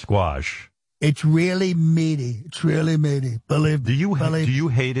butternut squash. It's really meaty. It's really meaty. Believe me. Do you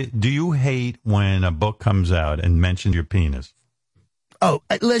hate it? Do you hate when a book comes out and mentions your penis?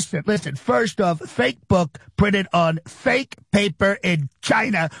 Listen. First off, fake book printed on fake paper in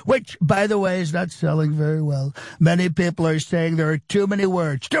China, which, by the way, is not selling very well. Many people are saying there are too many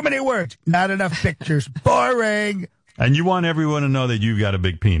words, not enough pictures. Boring. And you want everyone to know that you've got a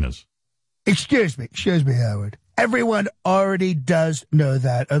big penis. Excuse me, Howard. Everyone already does know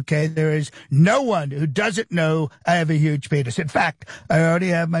that, okay? There is no one who doesn't know I have a huge penis. In fact, I already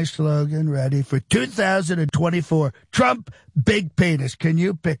have my slogan ready for 2024. Trump, big penis. Can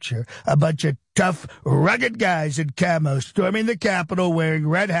you picture a bunch of tough, rugged guys in camo storming the Capitol wearing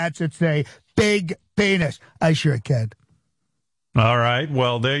red hats that say, big penis? I sure can. All right.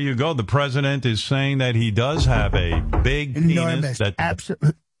 Well, there you go. The president is saying that he does have a big Enormous. penis.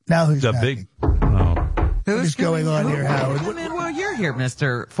 Absolutely. Now who's the big? What is going on here, Howard? Well, you're here,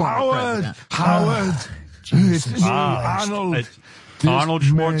 Mr. Former President. Arnold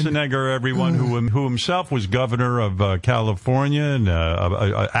Schwarzenegger, everyone who himself was governor of California and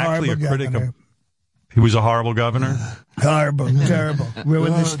actually a critic of. He was a horrible governor. Horrible, terrible.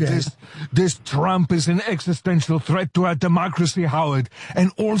 Ruined the state. This Trump is an existential threat to our democracy, Howard.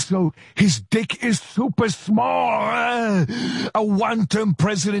 And also, his dick is super small. A one-term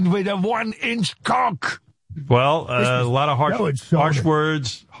president with a 1-inch cock. Well, a lot of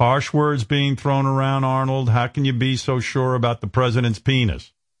harsh words being thrown around, Arnold. How can you be so sure about the president's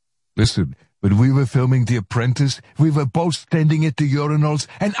penis? Listen, when we were filming The Apprentice, we were both standing at the urinals,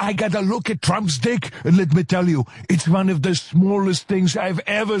 and I got a look at Trump's dick, and let me tell you, it's one of the smallest things I've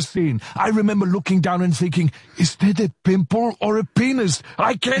ever seen. I remember looking down and thinking, is that a pimple or a penis?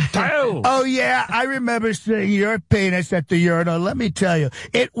 I can't tell. Oh, yeah, I remember seeing your penis at the urinal. Let me tell you,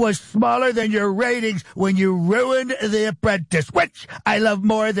 it was smaller than your ratings when you ruined The Apprentice, which I love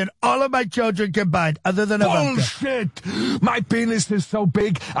more than all of my children combined, other than Ivanka. Bullshit! My penis is so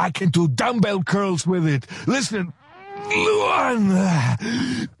big, I can do dumbbell curls with it. Listen.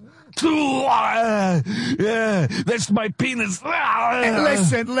 1, 2, yeah, that's my penis.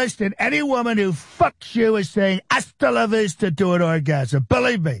 Listen. Any woman who fucks you is saying hasta la vista to an orgasm.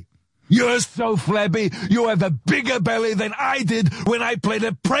 Believe me. You're so flabby. You have a bigger belly than I did when I played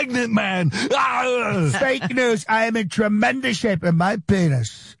a pregnant man. Fake news. I am in tremendous shape, and my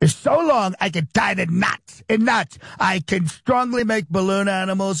penis is so long I can tie it in knots. I can strongly make balloon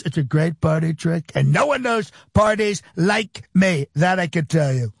animals. It's a great party trick, and no one knows parties like me. That I can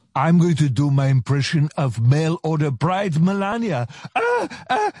tell you. I'm going to do my impression of mail-order bride Melania.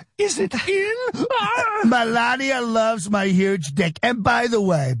 Is it in? Melania loves my huge dick. And by the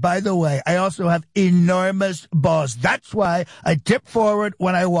way, I also have enormous balls. That's why I tip forward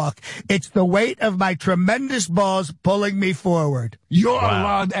when I walk. It's the weight of my tremendous balls pulling me forward. You're a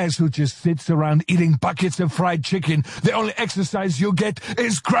loud ass who just sits around eating buckets of fried chicken. The only exercise you get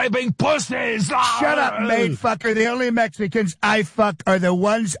is grabbing pussies. Shut up, maid fucker. The only Mexicans I fuck are the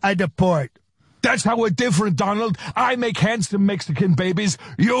ones I deport. That's how we're different, Donald. I make handsome Mexican babies.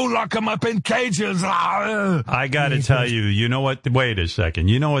 You lock them up in cages. I got to tell you, you know what? Wait a second.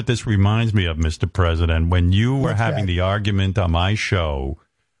 You know what this reminds me of, Mr. President? When you were having the argument on my show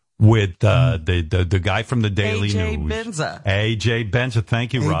with the guy from the Daily News. AJ Benza.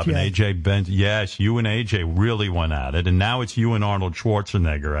 Thank you, Robin. AJ Benza. Yes, you and AJ really went at it, and now it's you and Arnold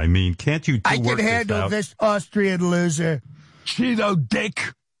Schwarzenegger. I mean, can't you I can handle this Austrian loser. Cheeto dick.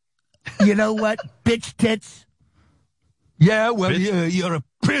 You know what? Bitch tits. Yeah, well, you're a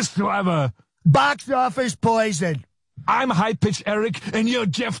piss lover. Box office poison. I'm high-pitch Eric, and you're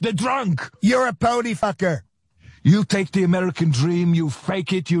Jeff the drunk. You're a pony fucker. You take the American dream, you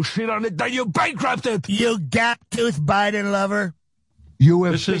fake it, you shit on it, then you bankrupt it. You gap-toothed Biden lover. You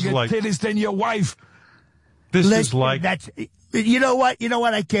have bigger titties than your wife. You know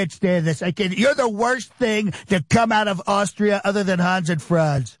what? I can't stand this. You're the worst thing to come out of Austria other than Hans and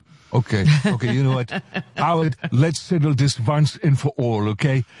Franz. Okay, you know what? Howard, let's settle this once and for all,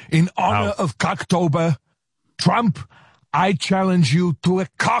 okay? In honor of Cocktober, Trump, I challenge you to a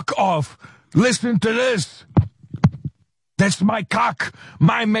cock-off. Listen to this. That's my cock.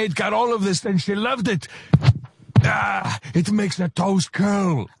 My maid got all of this and she loved it. It makes her toes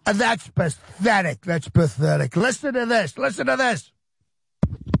curl. That's pathetic. Listen to this.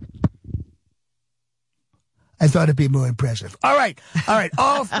 I thought it'd be more impressive. All right.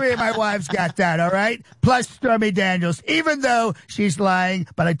 All three of my wives got that, all right? Plus Stormy Daniels, even though she's lying,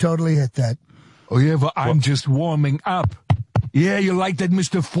 but I totally hit that. Oh, yeah, well, I'm just warming up. Yeah, you like that,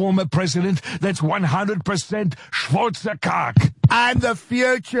 Mr. Former President? That's 100% Schwarzenegger. I'm the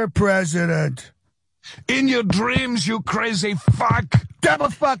future president. In your dreams, you crazy fuck.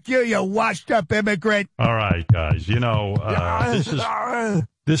 Double fuck you, you washed-up immigrant. All right, guys. You know,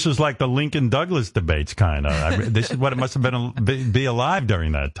 This is like the Lincoln Douglas debates, kind of. This is what it must have been be alive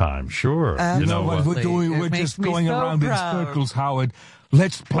during that time. Sure. You know what we're doing? We're just going around in circles, Howard.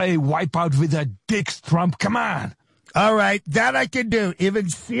 Let's play Wipeout with our dicks, Trump. Come on. All right, that I can do. Even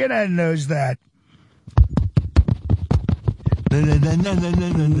CNN knows that. Tremendous.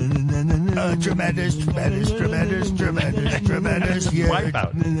 Yeah.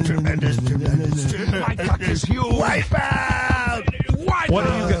 Wipeout. Tremendous. My cock is huge. Wipeout.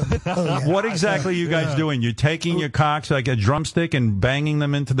 What exactly are you guys doing? You're taking your cocks like a drumstick and banging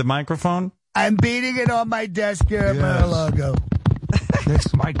them into the microphone? I'm beating it on my desk here at Mar-a-Lago.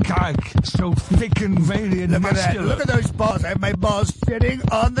 That's my cock, so thick and veiny and Look at that. muscular. Look at those balls. I have my balls sitting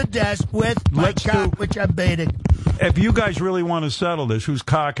on the desk with my cock, which I'm beating. If you guys really want to settle this, whose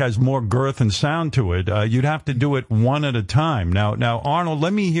cock has more girth and sound to it, you'd have to do it one at a time. Now, Arnold,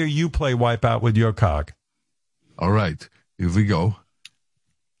 let me hear you play Wipeout with your cock. All right, here we go.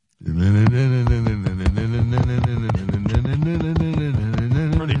 Pretty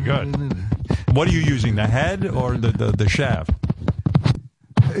good. What are you using, the head or the shaft?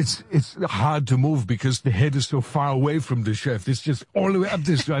 It's hard to move because the head is so far away from the shaft. It's just all the way up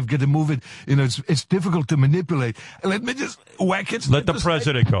this, so I've got to move it. You know, it's difficult to manipulate. Let me just whack it. Let the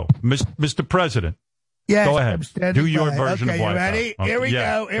president go. Mr. President. Yes, go ahead. Do your version of Wipeout. You ready? Okay. Here we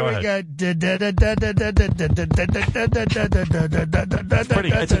go. Here we go.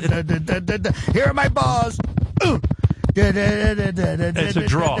 Here are my balls. It's a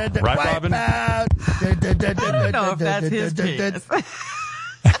draw, right, Robin? I don't know if that's his penis.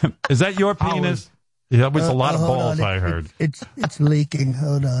 Is that your penis? Yeah, that was a lot of balls, I heard. It's leaking.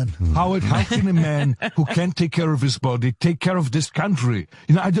 Hold on. Howard, how can a man who can't take care of his body take care of this country?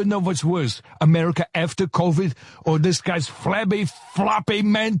 You know, I don't know what's worse, America after COVID or this guy's flabby, floppy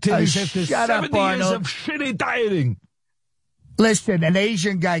man titties after 70 years of shitty dieting. Listen, an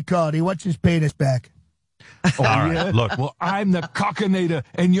Asian guy called. He wants his penis back. Oh, all right, yeah? Look. Well, I'm the cockinator,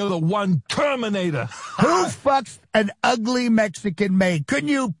 and you're the one Terminator. Who fucks an ugly Mexican maid? Couldn't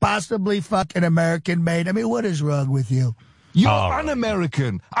you possibly fuck an American maid? I mean, what is wrong with you? You're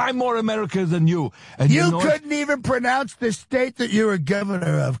un-American. I'm more American than you. And you couldn't even pronounce the state that you were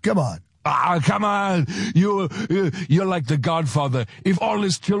governor of. Come on. Come on. You're like the Godfather. If all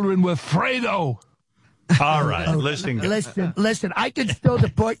his children were Fredo. All right, listen. I can still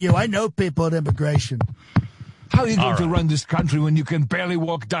deport you. I know people at immigration. How are you going to run this country when you can barely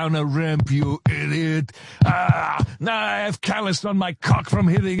walk down a ramp, you idiot? Now I have callus on my cock from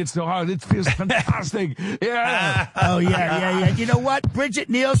hitting it so hard. It feels fantastic. Yeah. Oh, yeah. You know what? Bridget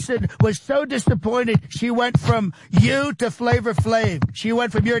Nielsen was so disappointed. She went from you to Flavor Flav. She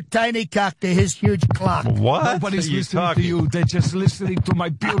went from your tiny cock to his huge clock. What? Nobody's listening to you. They're just listening to my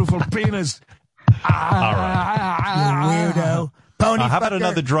beautiful penis. All right. You weirdo. Pony how about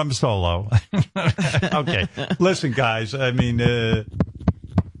another drum solo? Okay. Listen, guys, I mean,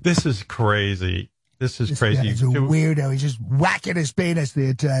 this is crazy. This crazy. He's a weirdo. He's just whacking his penis the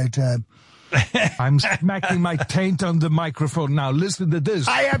entire time. I'm smacking my taint on the microphone now. Listen to this.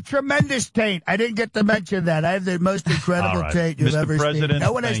 I have tremendous taint. I didn't get to mention that. I have the most incredible taint you've ever seen.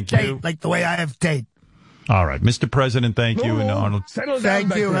 No one has taint like the way I have taint. All right. Mr. President, thank you. And Arnold.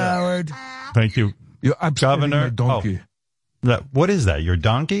 Thank you, Howard. Thank you. You're Governor. My donkey. What is that? Your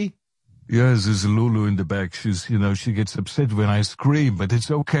donkey? Yes, there's Lulu in the back. She gets upset when I scream, but it's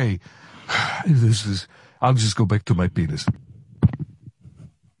okay. I'll just go back to my penis.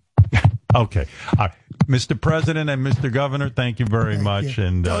 Okay. Mr. President and Mr. Governor, thank you very much.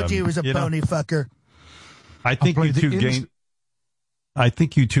 And told you he was a pony fucker. I think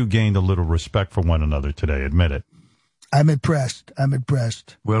you two gained a little respect for one another today. Admit it. I'm impressed.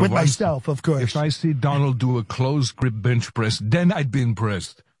 Well, with myself, of course. If I see Donald do a close grip bench press, then I'd be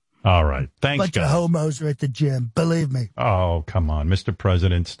impressed. All right. Thanks, Bunch guys. of homos are at the gym. Believe me. Oh, come on. Mr.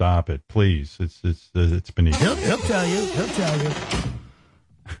 President, stop it. Please. It's beneath. He'll tell you.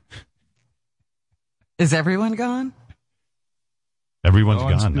 Is everyone gone? Everyone's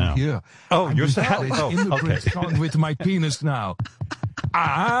gone now. Here. Oh, I'm you're okay. okay. Song with my penis now.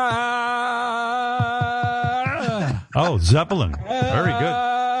 Oh, Zeppelin. Very good.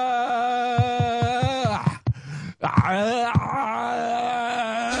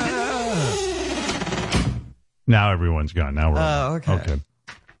 Now everyone's gone. Now we're okay.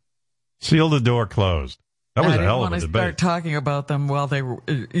 Seal the door closed. That was a hell of a debate. I didn't want to start talking about them while they were,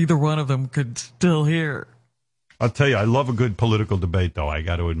 either one of them could still hear. I'll tell you, I love a good political debate, though. I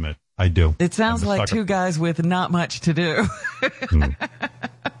got to admit, I do. It sounds like two guys with not much to do.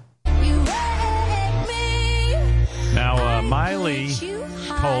 Now, Miley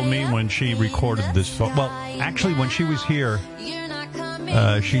told me when she recorded this song, well, actually, when she was here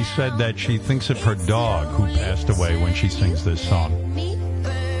She said that she thinks of her dog who passed away when she sings this song.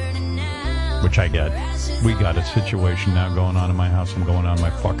 Which I get. We got a situation now going on in my house. I'm going on my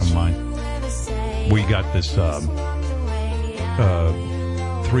fucking mind. We got this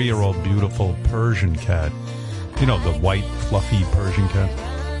 3-year-old beautiful Persian cat. You know, the white, fluffy Persian cat.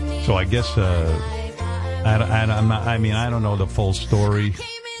 So I guess, I don't know the full story.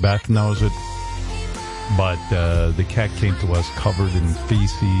 Beth knows it. But the cat came to us covered in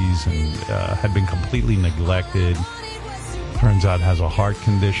feces and had been completely neglected. Turns out has a heart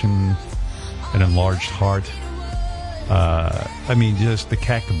condition, an enlarged heart. Just the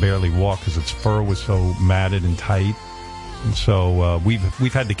cat could barely walk because its fur was so matted and tight. And so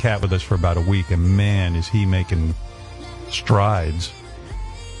we've had the cat with us for about a week, and man, is he making strides.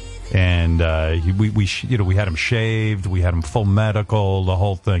 And we had him shaved, we had him full medical, the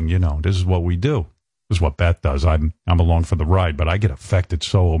whole thing. This is what we do. This is what Beth does. I'm along for the ride, but I get affected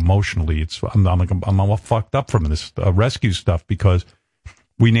so emotionally. I'm all fucked up from this rescue stuff because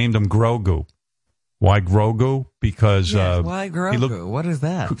we named him Grogu. Why Grogu? Because why Grogu? What is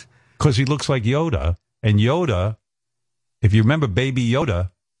that? Because he looks like Yoda, and Yoda, if you remember, Baby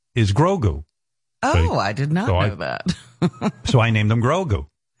Yoda is Grogu. Oh, I did not know that. So I named him Grogu.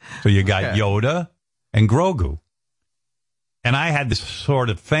 So you got Yoda and Grogu. And I had this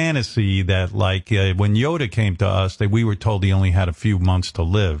sort of fantasy that, like, when Yoda came to us, that we were told he only had a few months to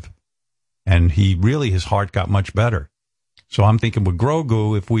live. And his heart got much better. So I'm thinking with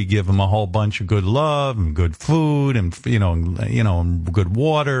Grogu, if we give him a whole bunch of good love and good food and, and good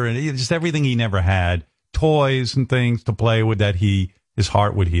water and just everything he never had, toys and things to play with, that his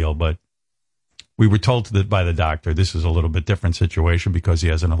heart would heal. But we were told by the doctor, this is a little bit different situation because he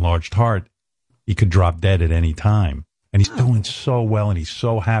has an enlarged heart. He could drop dead at any time. And he's doing so well, and he's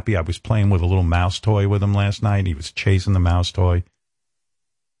so happy. I was playing with a little mouse toy with him last night. He was chasing the mouse toy.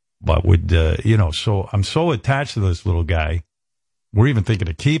 But so I'm so attached to this little guy. We're even thinking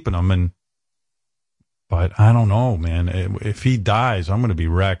of keeping him. But I don't know, man. If he dies, I'm going to be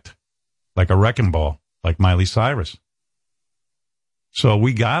wrecked like a wrecking ball, like Miley Cyrus. So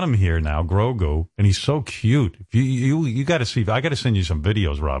we got him here now, Grogu, and he's so cute. You got to see. I got to send you some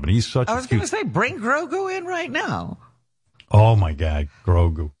videos, Robin. He's such. I was going to say, bring Grogu in right now. Oh my God,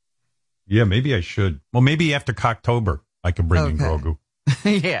 Grogu. Yeah, maybe I should. Well, maybe after Cocktober, I can bring in Grogu.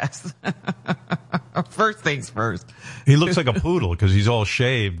 Yes. First things first. He looks like a poodle because he's all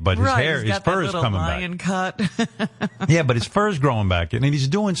shaved, but his his fur is coming lion back. Cut. Yeah, but his fur's growing back, and he's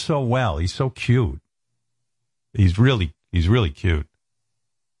doing so well. He's so cute. He's really cute.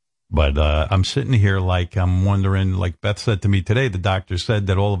 But I'm sitting here like I'm wondering, like Beth said to me today, the doctor said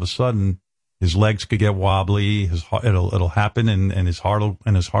that all of a sudden his legs could get wobbly, it'll happen, and his heart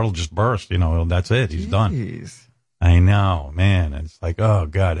will just burst. That's it. He's done. I know, man. It's like, oh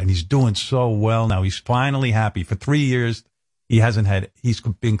God, and he's doing so well now. He's finally happy. For 3 years, he's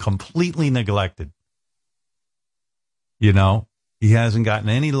been completely neglected. He hasn't gotten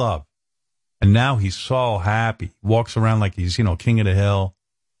any love, and now he's so happy. Walks around like he's king of the hill.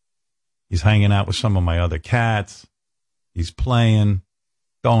 He's hanging out with some of my other cats. He's playing.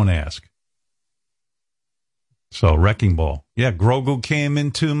 Don't ask. So, wrecking ball. Yeah, Grogu came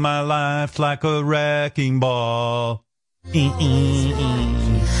into my life like a wrecking ball. I came in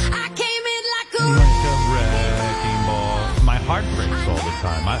like a wrecking ball. My heart breaks all the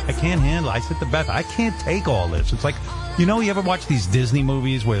time. I can't handle it. I said to Beth, I can't take all this. It's like, you ever watch these Disney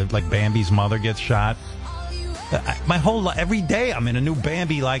movies where, like, Bambi's mother gets shot? My whole life, every day, I'm in a new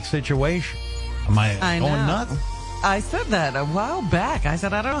Bambi-like situation. Am I going nuts? I said that a while back. I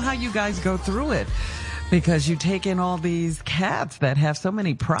said, I don't know how you guys go through it because you take in all these cats that have so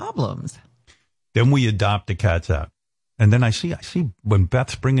many problems. Then we adopt the cats out. And then I see when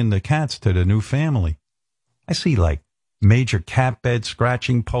Beth's bringing the cats to the new family, I see like major cat bed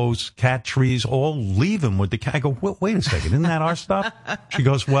scratching posts, cat trees, all leaving with the cat. I go, wait a second, isn't that our stuff? She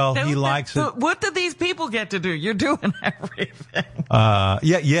goes, well, he likes it. What do these people get to do? You're doing everything.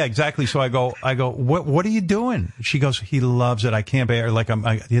 Yeah, exactly. So I go, what are you doing? She goes, he loves it. I can't bear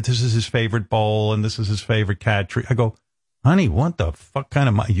it. This is his favorite bowl and this is his favorite cat tree. I go, honey, what the fuck kind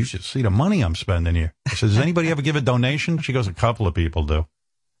of money? You should see the money I'm spending here. I said, does anybody ever give a donation? She goes, a couple of people do.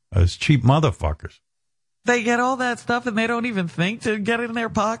 It's cheap motherfuckers. They get all that stuff and they don't even think to get it in their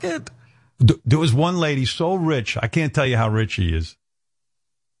pocket? There was one lady so rich, I can't tell you how rich she is.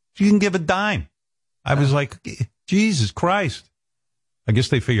 She didn't give a dime. I was like, Jesus Christ. I guess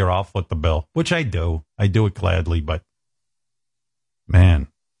they figure I'll foot the bill, which I do. I do it gladly, but man,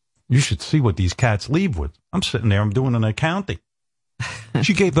 you should see what these cats leave with. I'm sitting there, I'm doing an accounting.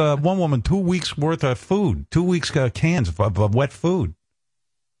 She gave one woman 2 weeks worth of food, 2 weeks cans of wet food.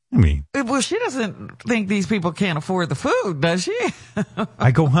 I mean, well, she doesn't think these people can't afford the food, does she?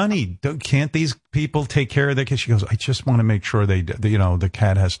 I go, honey, can't these people take care of their kids? She goes, I just want to make sure the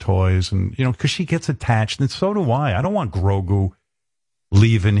cat has toys and, because she gets attached, and so do I. I don't want Grogu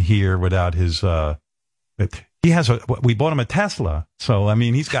leaving here without his, we bought him a Tesla. So, I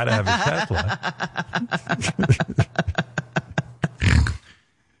mean, he's got to have his Tesla.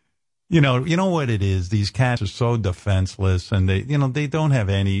 You know what it is? These cats are so defenseless, and they don't have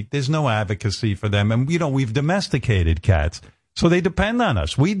there's no advocacy for them. And, we've domesticated cats, so they depend on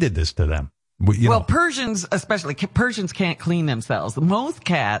us. We did this to them. Persians, especially Persians, can't clean themselves. Most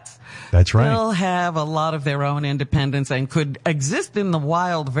cats, that's right, still have a lot of their own independence and could exist in the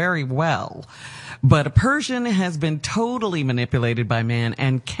wild very well. But a Persian has been totally manipulated by man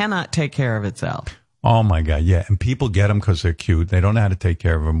and cannot take care of itself. Oh, my God, yeah. And people get them because they're cute. They don't know how to take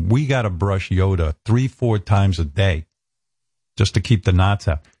care of them. We got to brush Yoda 3-4 times a day just to keep the knots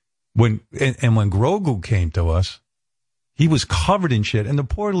out. When Grogu came to us, he was covered in shit. And the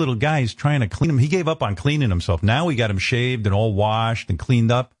poor little guy is trying to clean him. He gave up on cleaning himself. Now we got him shaved and all washed and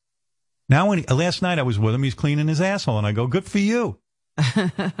cleaned up. Now, last night I was with him, he's cleaning his asshole. And I go, good for you.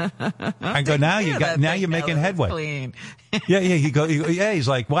 I go, now you're making headway. Clean. Yeah. He's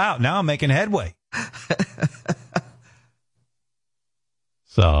like, wow, now I'm making headway.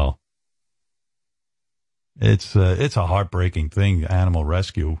 So it's a heartbreaking thing, animal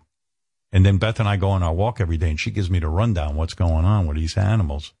rescue. And then Beth and I go on our walk every day, and she gives me the rundown what's going on with these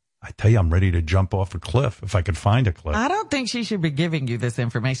animals. I tell you, I'm ready to jump off a cliff if I could find a cliff. I don't think she should be giving you this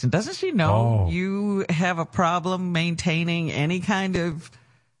information. Doesn't she know you have a problem maintaining any kind of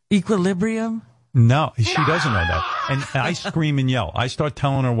equilibrium? No, she doesn't know that. And I scream and yell. I start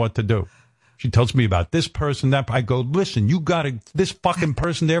telling her what to do. She tells me about this person, that. I go, listen, this fucking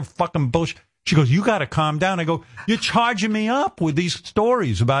person, they're fucking bullshit. She goes, you got to calm down. I go, you're charging me up with these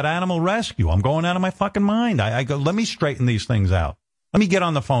stories about animal rescue. I'm going out of my fucking mind. I go, let me straighten these things out. Let me get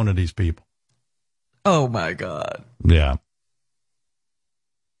on the phone to these people. Oh, my God. Yeah.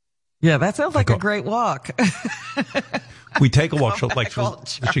 Yeah, that sounds like a great walk. We take a walk.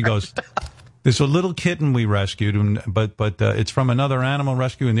 She goes, there's a little kitten we rescued, but it's from another animal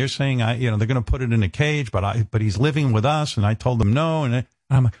rescue, and they're saying, they're going to put it in a cage, but he's living with us, and I told them no, and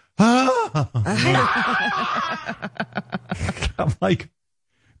I'm like, I'm like,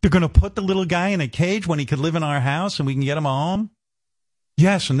 they're going to put the little guy in a cage when he could live in our house, and we can get him a home?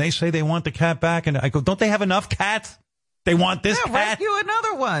 Yes, and they say they want the cat back, and I go, don't they have enough cats? They want this cat? Rescue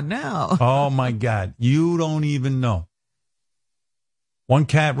another one now. Oh, my God. You don't even know. One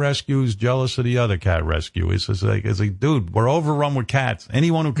cat rescue is jealous of the other cat rescue. It's like, dude, we're overrun with cats.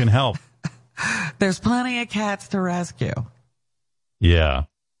 Anyone who can help. There's plenty of cats to rescue. Yeah.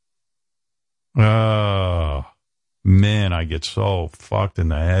 Oh, man, I get so fucked in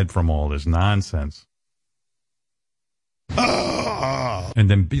the head from all this nonsense. And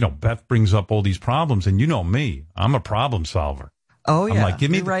then, Beth brings up all these problems, and you know me. I'm a problem solver. Oh, yeah. I'm like,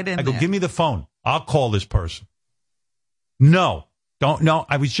 give me the phone. I'll call this person. No. Don't, no,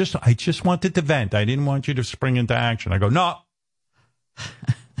 I just wanted to vent. I didn't want you to spring into action. I go, no.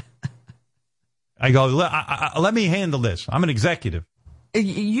 I go, let me handle this. I'm an executive.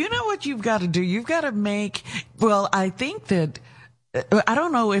 You know what you've got to do? You've got to I think that, I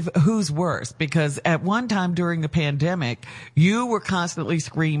don't know who's worse, because at one time during the pandemic, you were constantly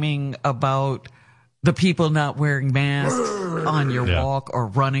screaming about the people not wearing masks on your walk or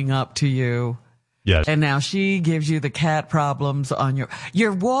running up to you. Yes. And now she gives you the cat problems on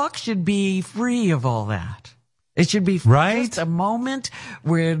your walk should be free of all that. It should be just a moment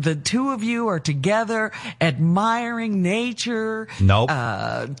where the two of you are together, admiring nature,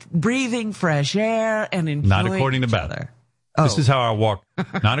 breathing fresh air, and enjoying Not according to each Beth. other. This is how our walk,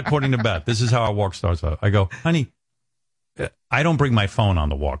 not according to Beth. This is how our walk starts out. I go, honey, I don't bring my phone on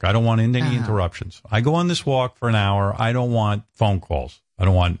the walk. I don't want any interruptions. I go on this walk for an hour. I don't want phone calls. I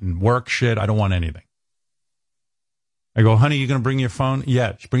don't want work shit. I don't want anything. I go, honey, you going to bring your phone?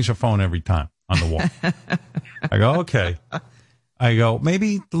 Yeah, she brings her phone every time on the walk. I go, okay. I go,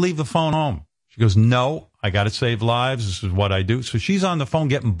 maybe leave the phone home. She goes, no, I got to save lives. This is what I do. So she's on the phone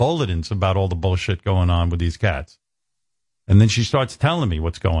getting bulletins about all the bullshit going on with these cats. And then she starts telling me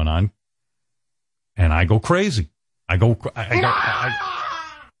what's going on. And I go crazy. What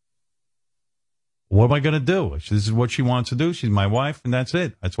am I going to do? This is what she wants to do. She's my wife, and that's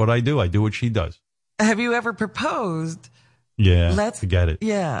it. That's what I do. I do what she does. Have you ever proposed? Yeah, forget it.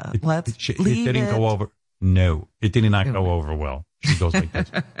 Yeah, it didn't go over. No, it did not go over well. She goes like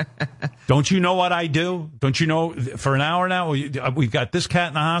this. Don't you know what I do? Don't you know for an hour now, we've got this cat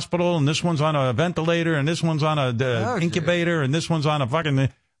in the hospital, and this one's on a ventilator, and this one's on a incubator, and this one's on a fucking...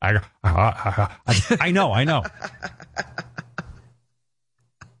 I know.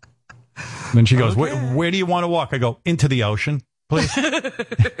 Then she goes, where do you want to walk? I go, into the ocean, please.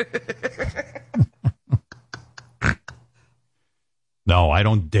 No, I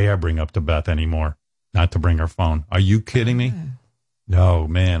don't dare bring up to Beth anymore. Not to bring her phone. Are you kidding me? No,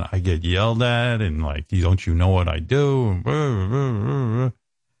 man, I get yelled at and like, don't you know what I do?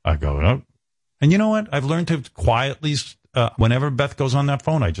 I go, oh. And you know what? I've learned to quietly, whenever Beth goes on that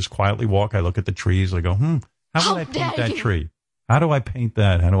phone, I just quietly walk. I look at the trees. I go, how would I paint that tree? How do I paint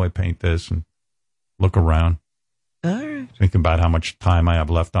that? How do I paint this? And look around. All right. Think about how much time I have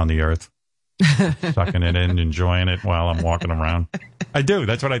left on the earth. Sucking it in, enjoying it while I'm walking around. I do.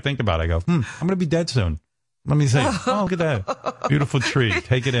 That's what I think about. I go, I'm going to be dead soon. Let me think. Oh, look at that. Beautiful tree.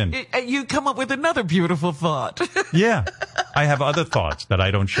 Take it in. You come up with another beautiful thought. Yeah. I have other thoughts that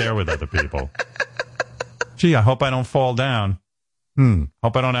I don't share with other people. Gee, I hope I don't fall down.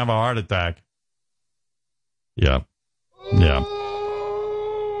 Hope I don't have a heart attack. Yeah. Yeah.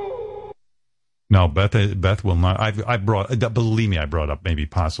 No, Beth will not. Believe me, I brought up maybe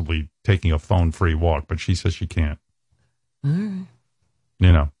possibly taking a phone-free walk, but she says she can't. All right.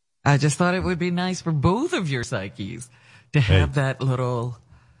 You know. I just thought it would be nice for both of your psyches to have that little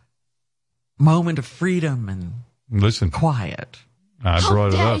moment of freedom and quiet. I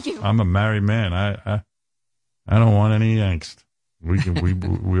brought it up. You. I'm a married man. I don't want any angst.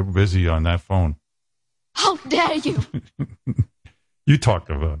 We're busy on that phone. How dare you? You talk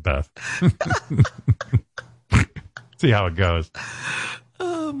to Beth. See how it goes.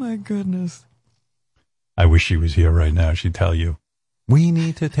 Oh, my goodness. I wish she was here right now. She'd tell you, we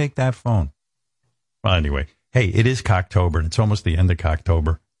need to take that phone. Well, anyway, hey, it is Cocktober, and it's almost the end of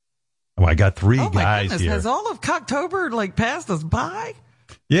Cocktober. Oh, I got three guys goodness. here. Has all of Cocktober, passed us by?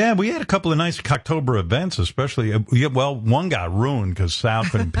 Yeah, we had a couple of nice Cocktober events, especially. Well, one got ruined because Sal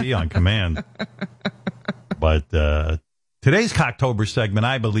couldn't pee on command. But today's Cocktober segment,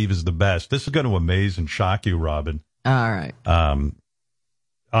 I believe, is the best. This is going to amaze and shock you, Robin. All right.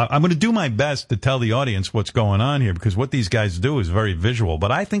 I'm going to do my best to tell the audience what's going on here because what these guys do is very visual,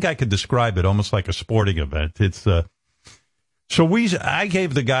 but I think I could describe it almost like a sporting event. It's I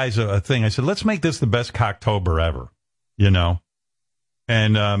gave the guys a thing. I said, let's make this the best Cocktober ever, you know?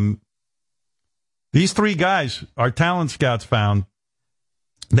 And these three guys, our talent scouts found,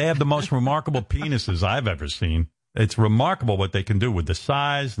 they have the most remarkable penises I've ever seen. It's remarkable what they can do with the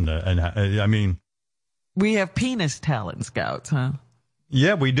size and I mean. We have penis talent scouts, huh?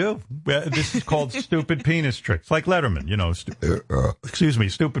 Yeah, we do. This is called stupid penis tricks, like Letterman, you know.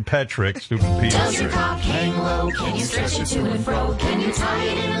 Stupid pet trick, stupid penis trick. Does your cock hang low? Can you stretch it to and fro? Can you tie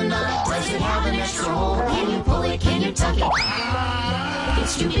it in a knot? Does it have an extra hole? Can you pull it? Can you tuck it?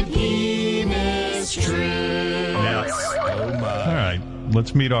 It's stupid penis tricks. Yes. Oh my. All right,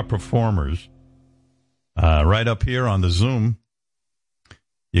 let's meet our performers. Right up here on the Zoom,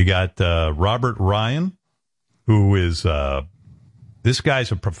 you got Robert Ryan, who is... This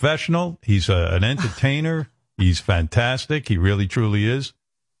guy's a professional. He's an entertainer. He's fantastic. He really, truly is.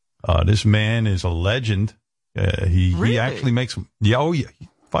 This man is a legend. He actually makes... Yeah, oh, yeah.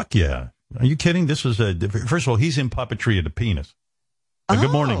 Fuck yeah. Are you kidding? This is first of all, he's in puppetry of the penis.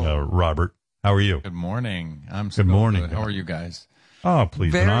 Good morning, Robert. How are you? Good morning. Good morning. Good. How are you guys? Oh,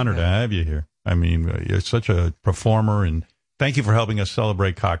 please. An honor to have you here. I mean, you're such a performer, and thank you for helping us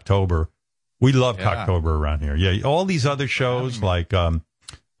celebrate Cocktober. We love Cocktober around here. Yeah, all these other shows like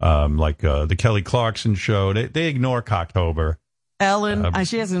the Kelly Clarkson show, they ignore Cocktober. Ellen,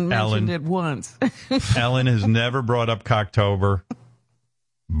 she hasn't mentioned it once. Ellen has never brought up Cocktober.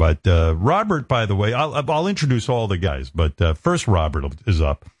 But Robert, by the way, I'll introduce all the guys. But first, Robert is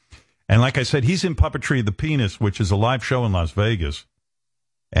up, and like I said, he's in Puppetry of the Penis, which is a live show in Las Vegas.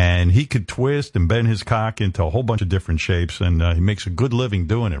 And he could twist and bend his cock into a whole bunch of different shapes, and he makes a good living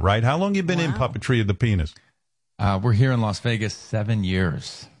doing it, right? How long you been in Puppetry of the Penis? We're here in Las Vegas 7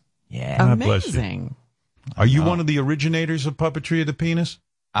 years. Yeah. Amazing. Are you one of the originators of Puppetry of the Penis?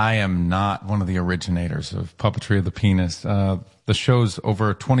 I am not one of the originators of Puppetry of the Penis. The show's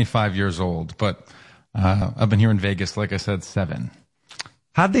over 25 years old, but I've been here in Vegas, like I said, 7.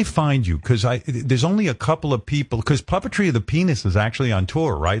 How'd they find you? Because there's only a couple of people. Because Puppetry of the Penis is actually on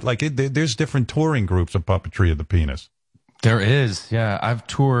tour, right? Like there's different touring groups of Puppetry of the Penis. There is, yeah. I've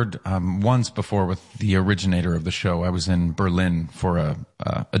toured once before with the originator of the show. I was in Berlin for a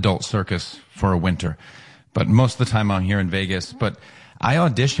adult circus for a winter, but most of the time I'm here in Vegas. But I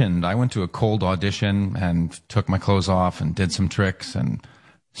auditioned. I went to a cold audition and took my clothes off and did some tricks and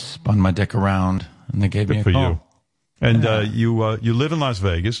spun my dick around, and they gave me a call. You. And you live in Las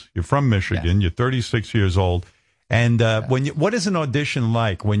Vegas. You're from Michigan. Yeah. You're 36 years old. And what is an audition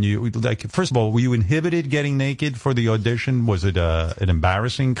like? When you like, first of all, were you inhibited getting naked for the audition? Was it an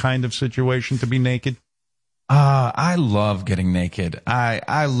embarrassing kind of situation to be naked? I love getting naked.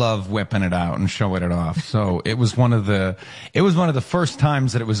 I love whipping it out and showing it off. So it was one of the first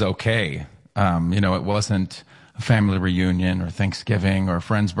times that it was okay. It wasn't a family reunion or Thanksgiving or a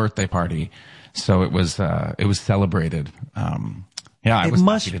friend's birthday party. So it was celebrated. It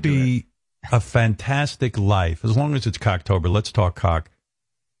must be a fantastic life as long as it's Cocktober. Let's talk cock.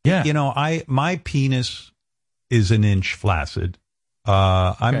 Yeah. My penis is an inch flaccid.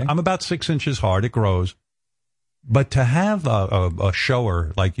 I'm about 6 inches hard. It grows. But to have a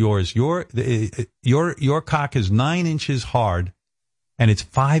shower like yours, your cock is 9 inches hard, and it's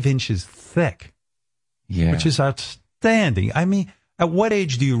 5 inches thick. Yeah, which is outstanding. I mean, at what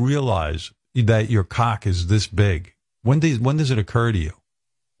age do you realize that your cock is this big? When does it occur to you?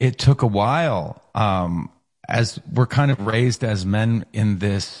 It took a while. As we're kind of raised as men in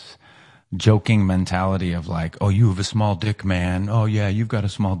this joking mentality of like, oh, you have a small dick, man. Oh yeah, you've got a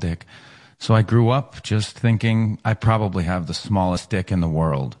small dick. So I grew up just thinking I probably have the smallest dick in the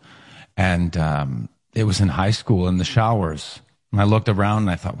world. And it was in high school in the showers. And I looked around and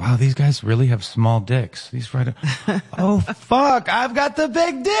I thought, wow, these guys really have small dicks. Oh, fuck, I've got the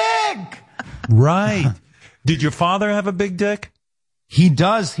big dick. Right. Did your father have a big dick? He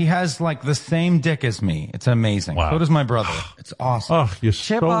does. He has like the same dick as me. It's amazing. Wow. So does my brother. It's awesome. Oh, you're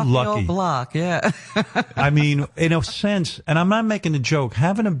Chip so off lucky. the old block, yeah. I mean, in a sense, and I'm not making a joke,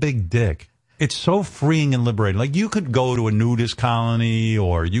 having a big dick, it's so freeing and liberating. Like, you could go to a nudist colony,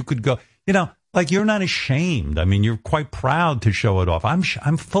 or you could go, like, you're not ashamed. I mean, you're quite proud to show it off. I'm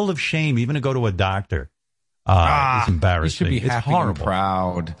full of shame, even to go to a doctor. It's embarrassing. You should be it's happy horrible. and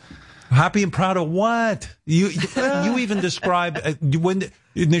proud. Happy and proud of what? You even describe when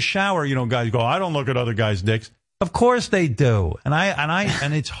in the shower, guys go, I don't look at other guys' dicks. Of course they do.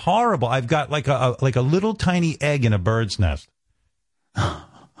 And it's horrible. I've got like a little tiny egg in a bird's nest.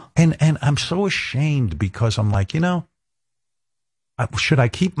 And I'm so ashamed because I'm like, should I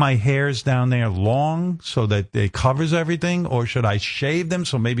keep my hairs down there long so that it covers everything, or should I shave them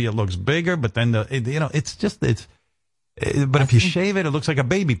so maybe it looks bigger? But then but if you shave it, it looks like a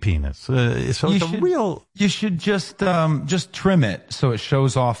baby penis. So you should just trim it so it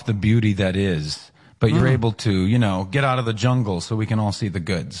shows off the beauty that is. But you're able to, get out of the jungle so we can all see the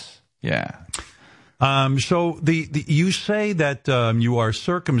goods. Yeah. So you say that you are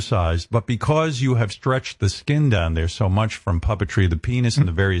circumcised, but because you have stretched the skin down there so much from puppetry of the penis and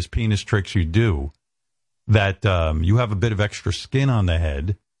the various penis tricks you do, that you have a bit of extra skin on the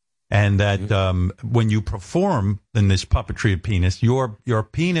head, and that when you perform in this puppetry of penis, your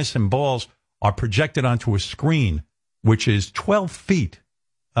penis and balls are projected onto a screen, which is 12 feet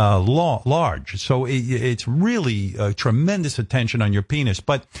large. So it's really tremendous attention on your penis.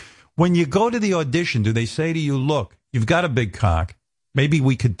 But when you go to the audition, do they say to you, look, you've got a big cock, maybe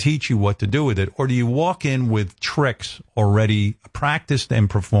we could teach you what to do with it? Or do you walk in with tricks already practiced and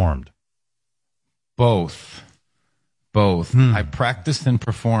performed? Both. I practiced and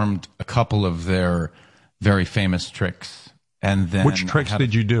performed a couple of their very famous tricks. And then which tricks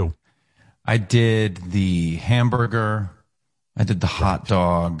did you do? I did the hamburger, I did the hot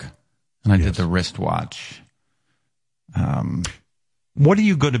dog, and I did the wristwatch. What are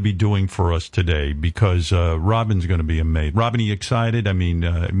you going to be doing for us today? Because Robin's going to be amazed. Robin, are you excited? I mean,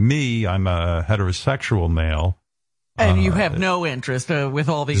 I'm a heterosexual male. And you have no interest with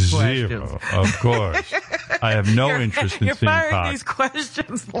all these questions. Of course. I have no interest in you're seeing firing cock. these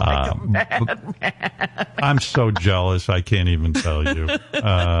questions like a madman. I'm so jealous, I can't even tell you.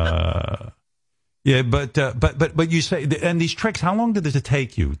 Yeah, but you say, and these tricks, how long does it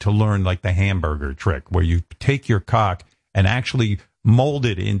take you to learn, like the hamburger trick, where you take your cock and actually mold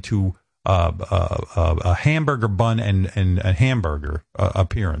it into a hamburger bun and a hamburger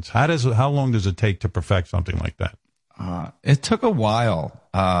appearance? How long does it take to perfect something like that? It took a while.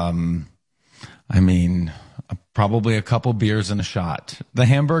 I mean, probably a couple beers and a shot. The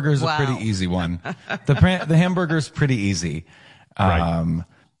hamburger's a pretty easy one. The hamburger's pretty easy. Right.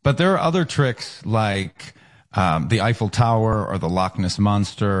 But there are other tricks like the Eiffel Tower or the Loch Ness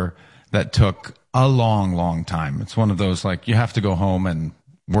Monster that took a long, long time. It's one of those, like, you have to go home and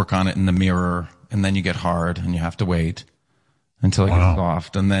work on it in the mirror, and then you get hard and you have to wait until it gets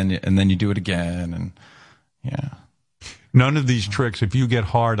soft, and then you do it again, and yeah. None of these tricks, if you get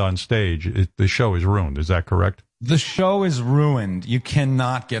hard on stage, the show is ruined. Is that correct? The show is ruined. You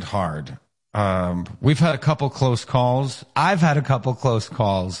cannot get hard. We've had a couple close calls. I've had a couple close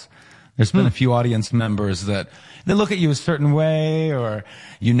calls. There's been a few audience members that they look at you a certain way, or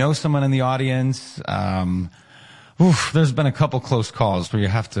someone in the audience. There's been a couple close calls where you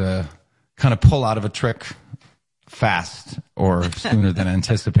have to kind of pull out of a trick fast or sooner than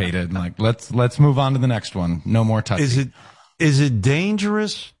anticipated. Like, let's move on to the next one. No more touching. Is it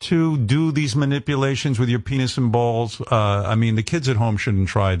dangerous to do these manipulations with your penis and balls? I mean, the kids at home shouldn't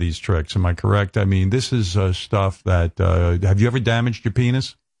try these tricks. Am I correct? I mean, this is stuff that, have you ever damaged your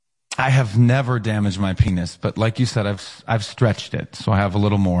penis? I have never damaged my penis, but like you said, I've stretched it. So I have a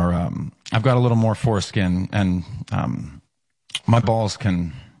little more, I've got a little more foreskin, and my balls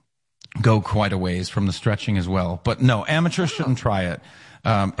can go quite a ways from the stretching as well. But no, amateurs shouldn't try it.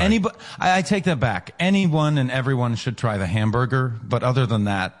 Anybody, I take that back. Anyone and everyone should try the hamburger, but other than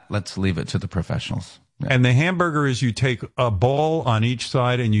that, let's leave it to the professionals. Yeah. And the hamburger is you take a ball on each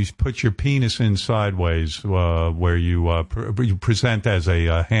side and you put your penis in sideways, where you present as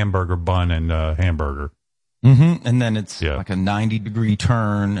a hamburger bun and hamburger. Mm-hmm. And then it's like a 90-degree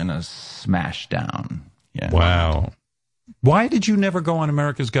turn and a smash down. Yeah. Wow. Why did you never go on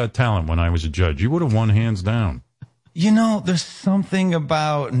America's Got Talent when I was a judge? You would have won hands down. You know, there's something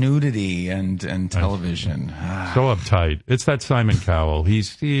about nudity and television. So uptight. It's that Simon Cowell.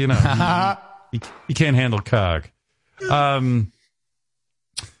 He's, he can't handle cock.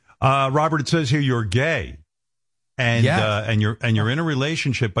 Robert, it says here you're gay, and you're in a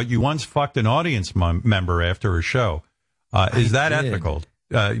relationship, but you once fucked an audience member after a show. Is that ethical?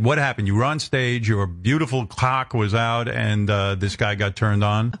 What happened? You were on stage, your beautiful cock was out, and this guy got turned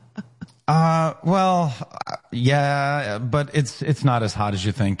on. Well, yeah, but it's not as hot as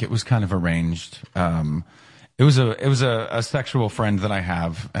you think. It was kind of arranged. It was a sexual friend that I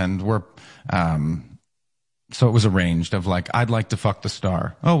have, and so it was arranged of like, I'd like to fuck the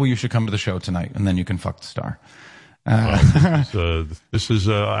star. Oh, well, you should come to the show tonight, and then you can fuck the star. This is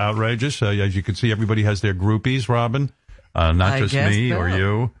outrageous. As you can see, everybody has their groupies, Robin. Not just me or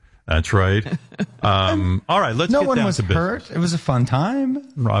you. That's right. All right, let's get down to business. No one was hurt. It was a fun time.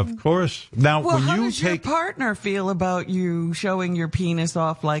 Of course. Now, well, when how you does your partner feel about you showing your penis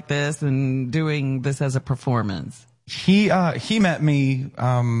off like this and doing this as a performance? He met me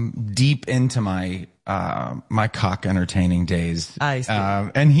deep into my my cock entertaining days. I see.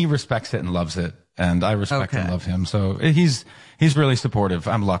 And he respects it and loves it, and I respect and love him. So he's really supportive.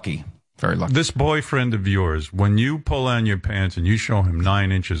 I'm lucky. Very lucky. This boyfriend of yours, when you pull down your pants and you show him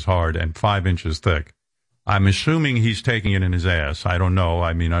 9 inches hard and 5 inches thick, I'm assuming he's taking it in his ass. I don't know.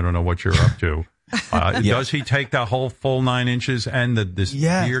 I mean, I don't know what you're up to. Does he take that whole full 9 inches and this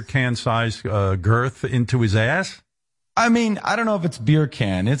beer can size girth into his ass? I mean, I don't know if it's beer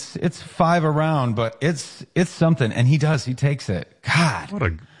can. It's 5 around, but it's something. And he does. He takes it.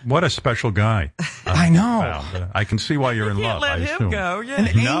 God. What a special guy. I know. Well, I can see why you're in love. Let him go. Yeah. An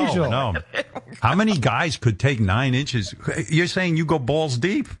angel. No. How many guys could take 9 inches? You're saying you go balls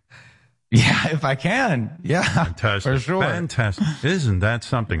deep? Yeah, if I can. Yeah. Fantastic. For sure. Fantastic. Isn't that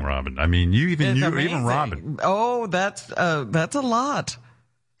something, Robin? I mean, even Robin. Oh, that's a lot.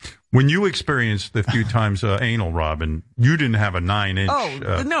 When you experienced a few times anal, Robin, you didn't have a 9 inch.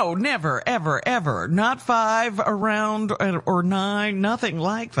 Oh, no, never, ever, ever. Not 5 around or 9, nothing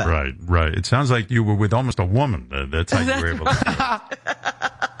like that. Right. It sounds like you were with almost a woman. That's how you were able to do it.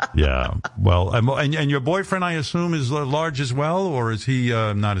 Yeah. Well, and your boyfriend, I assume, is large as well, or is he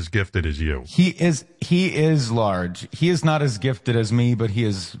not as gifted as you? He is large. He is not as gifted as me, but he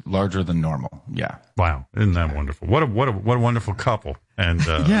is larger than normal. Yeah. Wow. Isn't that wonderful? What a wonderful couple. And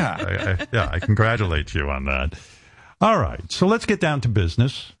I congratulate you on that. All right, so let's get down to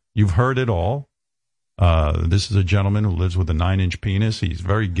business. You've heard it all. This is a gentleman who lives with a 9-inch penis. He's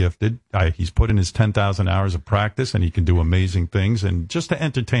very gifted. He's put in his 10,000 hours of practice, and he can do amazing things. And just to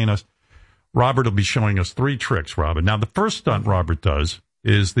entertain us, Robert will be showing us 3 tricks, Robert. Now, the first stunt Robert does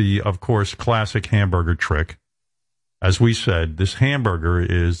is the, of course, classic hamburger trick. As we said, this hamburger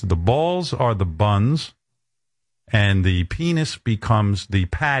is the balls are the buns, and the penis becomes the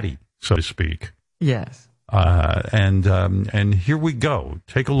patty, so to speak. Yes. And here we go.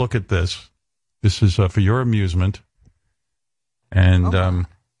 Take a look at this. This is for your amusement. And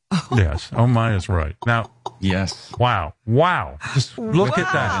yes, oh my is right. Now, yes. Wow. Just look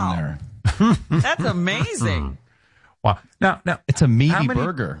at that in there. That's amazing. Wow. Now it's a meaty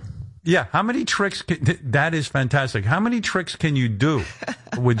burger. Yeah, how many tricks that is fantastic. How many tricks can you do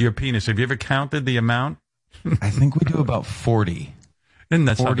with your penis? Have you ever counted the amount? I think we do about 40. Isn't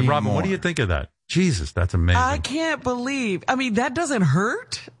that 40 something? Robin, more. what do you think of that? Jesus, that's amazing. I can't believe. I mean, that doesn't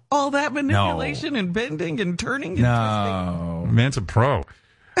hurt? All that manipulation and bending and turning and twisting? Man's a pro.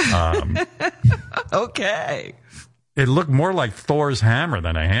 Okay. It looked more like Thor's hammer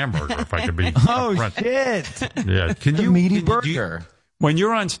than a hamburger, if I could be upfront. Shit. Yeah. Meaty burger. When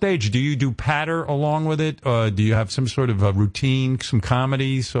you're on stage, do you do patter along with it? Do you have some sort of a routine, some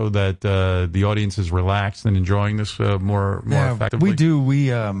comedy, so that the audience is relaxed and enjoying this more effectively? We do.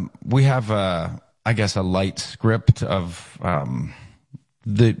 We have I guess a light script of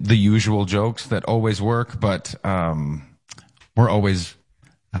the usual jokes that always work, but we're always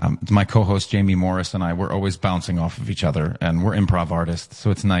my co-host Jamie Morris and I, we're always bouncing off of each other, and we're improv artists, so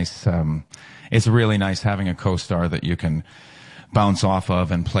it's nice. It's really nice having a co-star that you can bounce off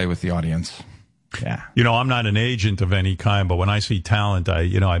of and play with the audience. Yeah. I'm not an agent of any kind, but when I see talent,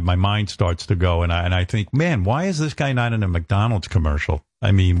 my mind starts to go, and I think, man, why is this guy not in a McDonald's commercial?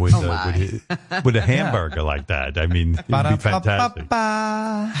 I mean, with a hamburger like that. I mean, it'd be fantastic.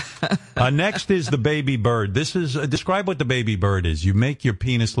 Next is the baby bird. This is describe what the baby bird is. You make your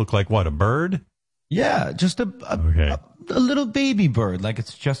penis look like what? A bird? Yeah, just a little baby bird. Like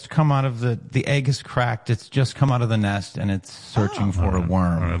it's just come out of the egg is cracked. It's just come out of the nest and it's searching for a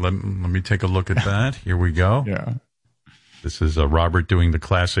worm. All right, let me take a look at that. Here we go. Yeah. This is Robert doing the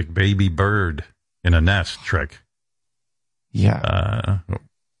classic baby bird in a nest trick. Yeah.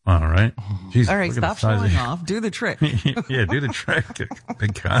 All right. Jesus, all right, stop showing off. Do the trick. Yeah, do the trick.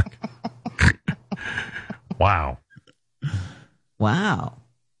 Big cock. Wow.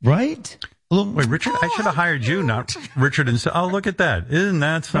 Right? Wait, Richard, I should have hired you, not Richard and Sal. Oh, look at that. Isn't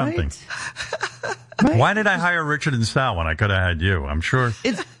that something? Right? Why did I hire Richard and Sal when I could have had you? I'm sure.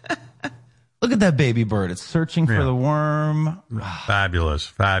 Look at that baby bird. It's searching for the worm. Fabulous.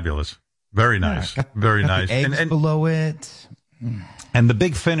 Very nice. Very nice. The eggs below it. And the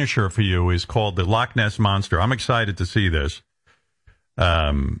big finisher for you is called the Loch Ness Monster. I'm excited to see this.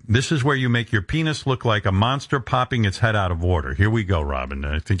 This is where you make your penis look like a monster popping its head out of water. Here we go, Robin.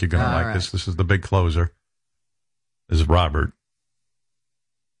 I think you're going to like this. This is the big closer. This is Robert.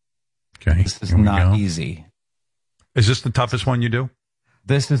 Okay. This is not easy. Is this the toughest one you do?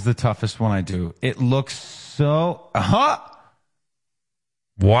 This is the toughest one I do. It looks so...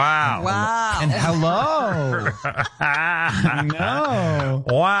 Wow. And hello. No.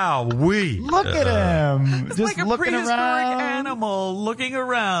 Wow. Look at him. It's just like a looking prehistoric around. animal looking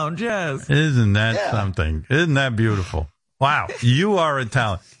around. Yes. Isn't that something? Isn't that beautiful? Wow. You are a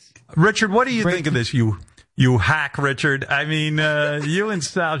talent. Richard, what do you think of this? You hack, Richard. I mean, you and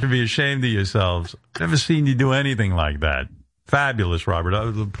Sal should be ashamed of yourselves. Never seen you do anything like that. Fabulous,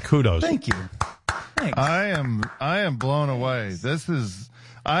 Robert. Kudos. Thank you. Thanks. I am blown away.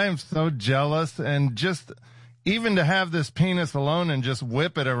 I am so jealous, and just even to have this penis alone and just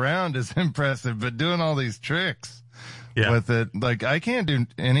whip it around is impressive, but doing all these tricks with it, like I can't do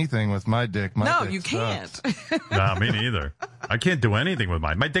anything with my dick. No, dick you sucks. can't. No, me neither. I can't do anything with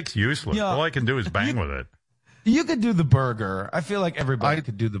mine. My dick's useless. Yeah. All I can do is bang with it. You could do the burger. I feel like everybody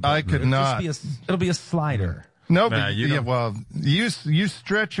could do the burger. I could not. It'll be a slider. No, Nah, you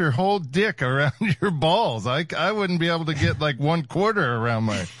stretch your whole dick around your balls. I wouldn't be able to get like 1/4 around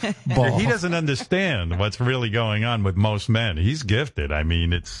my balls. He doesn't understand what's really going on with most men. He's gifted. I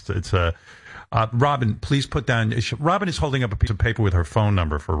mean, it's Robin, please put down. Robin is holding up a piece of paper with her phone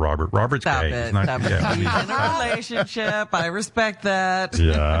number for Robert. Robert's Stop gay. it. He's not Stop gay. it. He's in a relationship. I respect that.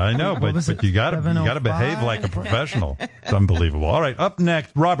 Yeah, I know, but you gotta behave like a professional. It's unbelievable. All right, up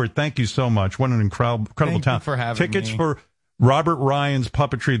next, Robert. Thank you so much. What an incredible Thank talent. you for having Tickets me. for Robert Ryan's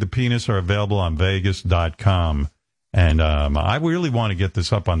Puppetry the Penis are available on Vegas.com. And I really want to get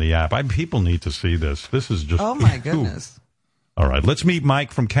this up on the app. People need to see this. This is just Oh my goodness. All right, let's meet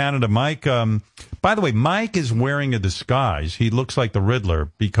Mike from Canada. Mike, by the way, Mike is wearing a disguise. He looks like the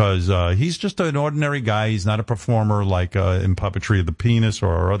Riddler because he's just an ordinary guy. He's not a performer like in Puppetry of the Penis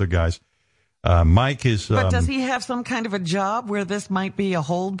or our other guys. Mike is... But does he have some kind of a job where this might be a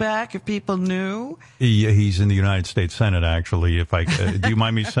holdback if people knew? He's in the United States Senate, actually. If I do you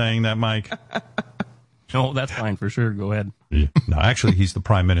mind me saying that, Mike? No, that's fine for sure. Go ahead. Yeah. No, actually, he's the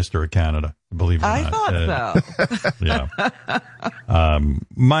Prime Minister of Canada. Believe it or I not. thought so. Yeah.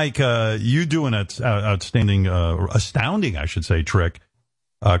 Mike, you do an astounding, I should say, trick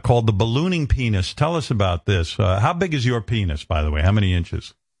called the ballooning penis. Tell us about this. How big is your penis, by the way? How many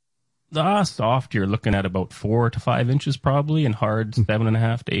inches? Soft, you're looking at about 4 to 5 inches probably, and hard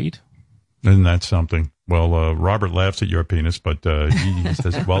 7.5 to 8. Isn't that something? Well, Robert laughs at your penis, but he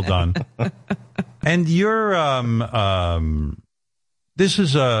says, well done. And you're, this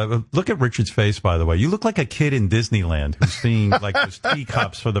is, look at Richard's face, by the way. You look like a kid in Disneyland who's seeing like those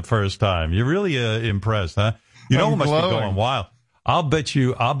teacups for the first time. You're really impressed, huh? You know who must be going wild. I'll bet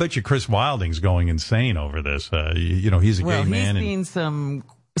you Chris Wilding's going insane over this. He's a gay man. He's seen some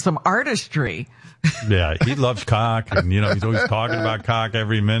some artistry. Yeah, he loves cock, and he's always talking about cock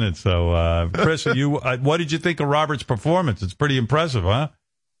every minute. So, Chris, what did you think of Robert's performance? It's pretty impressive, huh?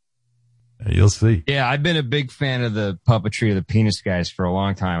 You'll see. Yeah, I've been a big fan of the puppetry of the penis guys for a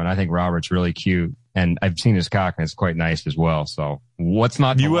long time, and I think Robert's really cute. And I've seen his cock, and it's quite nice as well. So, what's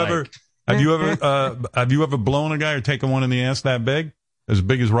not to like? Have you ever blown a guy or taken one in the ass that big, as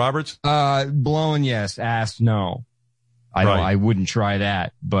big as Robert's? Blowing, yes. Ass, no. I wouldn't try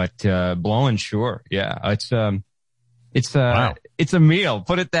that, but blowing, sure. Yeah, it's a meal.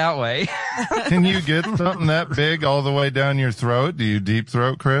 Put it that way. Can you get something that big all the way down your throat? Do you deep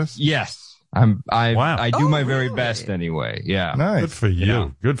throat, Chris? Yes. I do my very really? best anyway. Yeah. Nice. Good for you. Yeah.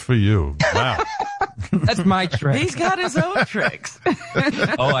 Good for you. Wow. That's my trick. He's got his own tricks.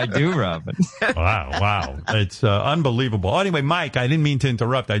 Oh, I do, Robin. Wow. It's unbelievable. Anyway, Mike, I didn't mean to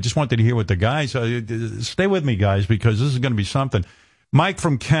interrupt. I just wanted to hear what the guys, stay with me, guys, because this is going to be something. Mike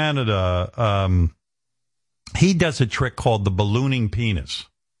from Canada, he does a trick called the ballooning penis.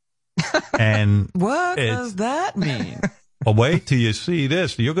 And what does that mean? Well, wait till you see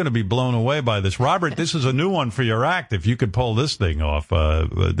this. You're going to be blown away by this. Robert, this is a new one for your act. If you could pull this thing off,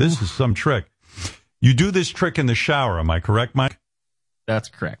 this is some trick. You do this trick in the shower. Am I correct, Mike? That's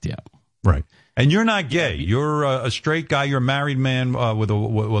correct. Yeah. Right. And you're not gay. You're a straight guy. You're a married man with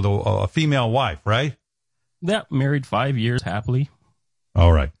a female wife, right? Yeah. Married 5 years happily.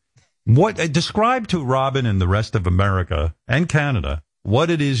 All right. What describe to Robin and the rest of America and Canada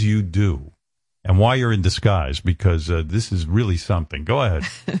what it is you do and why you're in disguise, because this is really something. Go ahead.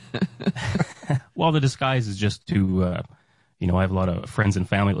 Well, the disguise is just to, I have a lot of friends and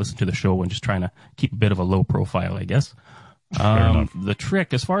family that listen to the show and just trying to keep a bit of a low profile, I guess. The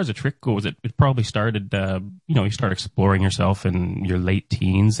trick, as far as the trick goes, it probably started, you start exploring yourself in your late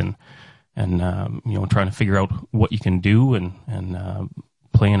teens and trying to figure out what you can do and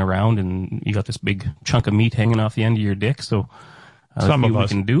playing around, and you got this big chunk of meat hanging off the end of your dick. So some of us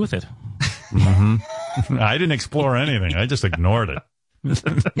can do with it. Mm-hmm. I didn't explore anything. I just ignored it.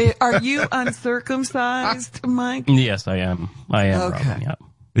 Are you uncircumcised, Mike? Yes, I am. Okay. Robin, yeah.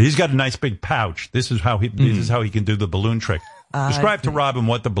 He's got a nice big pouch. This is how he can do the balloon trick. Describe to Robin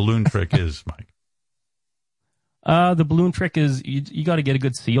what the balloon trick is, Mike. The balloon trick is you got to get a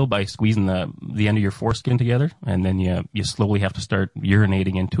good seal by squeezing the end of your foreskin together, and then you slowly have to start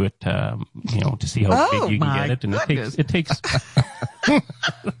urinating into it, to see how big you can get it. And it takes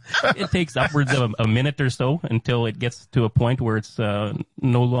it takes upwards of a minute or so until it gets to a point where it's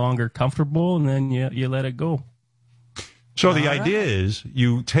no longer comfortable, and then you let it go. So the idea is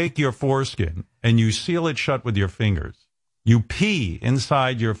you take your foreskin and you seal it shut with your fingers. You pee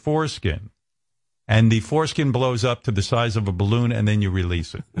inside your foreskin. And the foreskin blows up to the size of a balloon, and then you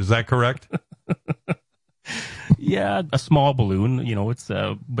release it. Is that correct? Yeah, a small balloon,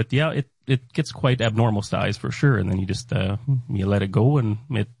 but yeah, it gets quite abnormal size for sure. And then you just, you let it go and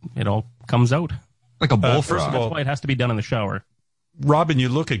it all comes out. Like a bullfrog. First of all, that's why it has to be done in the shower. Robin, you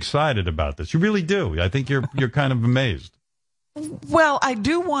look excited about this. You really do. I think you're kind of amazed. Well, I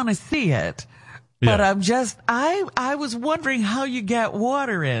do want to see it, but I was wondering how you get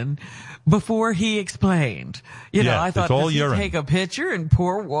water in. Before he explained, I thought, does he take a pitcher and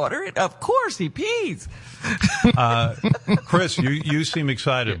pour water in? Of course he pees. Chris, you seem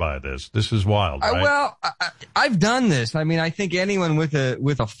excited by this. This is wild, right? Well, I've done this. I mean, I think anyone with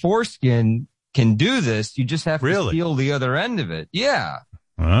a foreskin can do this. You just have to seal the other end of it. Yeah.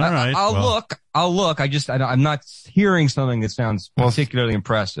 All right. I'll look. I'm not hearing something that sounds particularly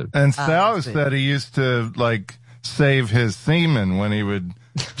impressive. And Sal said he used to save his semen when he would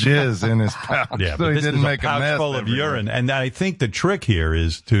jizz in his pouch, so he didn't make a mess full of urine. And I think the trick here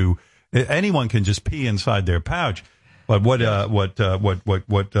is anyone can just pee inside their pouch. But what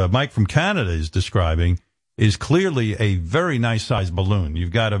Mike from Canada is describing is clearly a very nice sized balloon.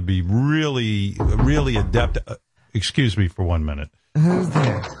 You've got to be really, really adept. Excuse me for 1 minute. Who's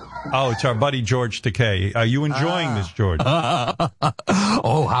there? Oh, it's our buddy George Takei. Are you enjoying this, George?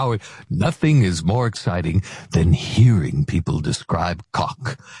 Oh, Howard, nothing is more exciting than hearing people describe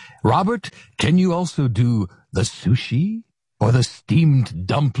cock. Robert, can you also do the sushi or the steamed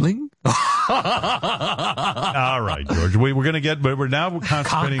dumpling? All right, George. We're now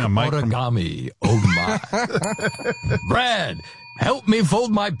concentrating on Mike. Origami. Oh, my. Brad, help me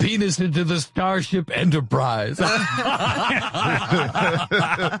fold my penis into the Starship Enterprise. That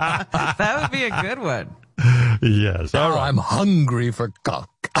would be a good one. Yes. Now I'm hungry for cock.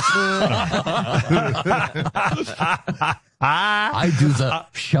 I do the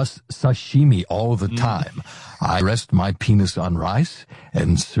sashimi all the time. I rest my penis on rice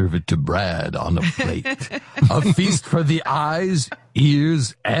and serve it to Brad on a plate. A feast for the eyes,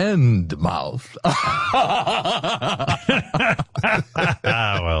 ears, and mouth.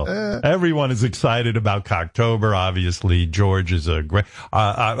 Well, everyone is excited about Cocktober. Obviously, George is a great...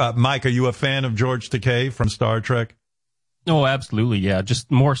 Mike, are you a fan of George Takei from Star Trek? Oh, absolutely, yeah. Just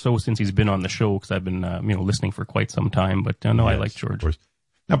more so since he's been on the show, because I've been, listening for quite some time. But no, yes, I like George.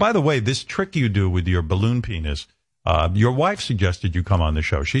 Now, by the way, this trick you do with your balloon penis, your wife suggested you come on the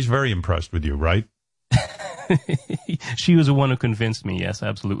show. She's very impressed with you, right? She was the one who convinced me. Yes,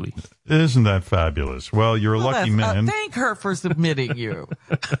 absolutely. Isn't that fabulous? Well, you're a lucky man. Thank her for submitting you.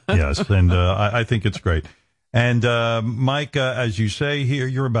 Yes, and I think it's great. And Mike, as you say here,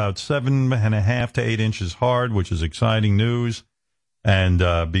 you're about 7.5 to 8 inches hard, which is exciting news.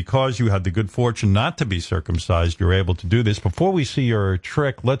 And because you had the good fortune not to be circumcised, you're able to do this. Before we see your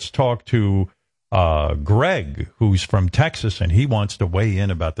trick, let's talk to Greg, who's from Texas, and he wants to weigh in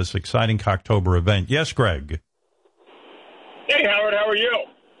about this exciting Cocktober event. Yes, Greg. Hey, Howard, how are you?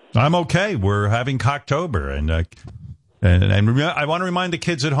 I'm okay. We're having Cocktober, and I want to remind the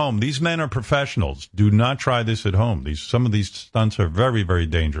kids at home, these men are professionals. Do not try this at home. Some of these stunts are very, very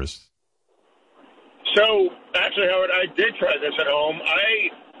dangerous. So, actually, Howard, I did try this at home. I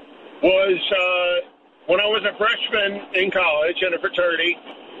was, when I was a freshman in college in a fraternity,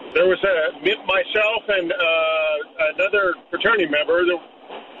 there was myself and another fraternity member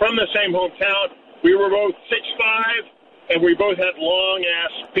from the same hometown. We were both 6'5", and we both had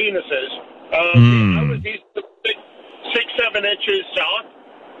long-ass penises. I was 6-7 inches soft,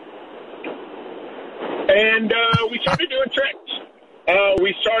 and we started doing tricks.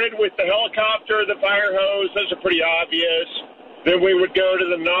 We started with the helicopter, the fire hose. Those are pretty obvious. Then we would go to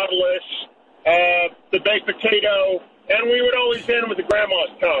the Nautilus, the baked potato, and we would always end with the grandma's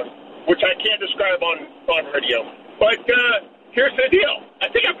tongue, which I can't describe on radio. But here's the deal. I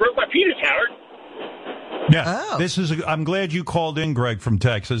think I broke my penis, Howard. Yeah, I'm glad you called in, Greg, from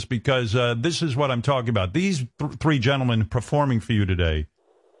Texas, because this is what I'm talking about. These three gentlemen performing for you today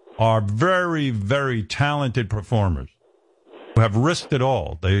are very, very talented performers who have risked it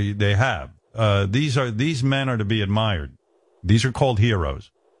all. They have. These men are to be admired. These are called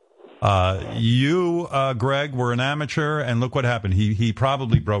heroes. You, Greg, were an amateur, and look what happened. He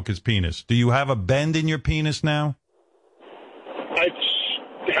probably broke his penis. Do you have a bend in your penis now?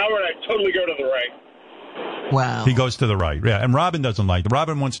 Howard, I totally go to the right. Wow. He goes to the right. Yeah, and Robin doesn't like it.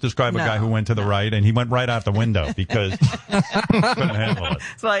 Robin once described a guy who went to the right, and he went right out the window because he couldn't handle it.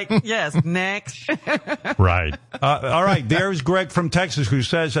 It's like, yes, next. Right. All right, there's Greg from Texas, who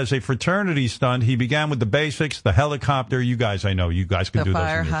says as a fraternity stunt, he began with the basics, the helicopter. You guys, I know, you guys can do those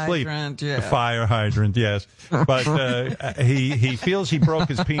in your sleep. Yeah. The fire hydrant, yes. But he feels he broke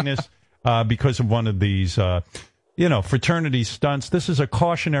his penis because of one of these... fraternity stunts. This is a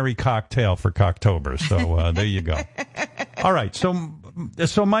cautionary cocktail for Cocktober. So there you go. All right.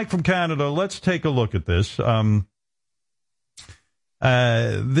 So Mike from Canada, let's take a look at this.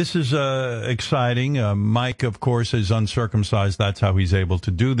 This is exciting. Mike, of course, is uncircumcised. That's how he's able to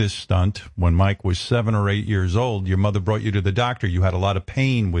do this stunt. When Mike was 7 or 8 years old, your mother brought you to the doctor. You had a lot of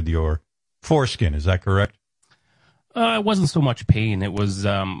pain with your foreskin. Is that correct? It wasn't so much pain. It was...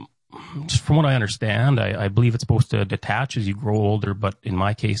 just from what I understand, I believe it's supposed to detach as you grow older, but in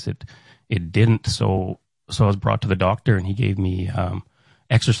my case, it didn't. So I was brought to the doctor, and he gave me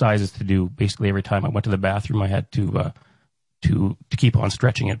exercises to do. Basically, every time I went to the bathroom, I had to keep on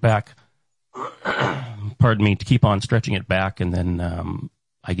stretching it back. Pardon me, to keep on stretching it back, and then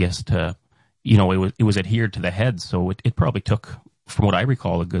I guess it was adhered to the head, so it probably took, from what I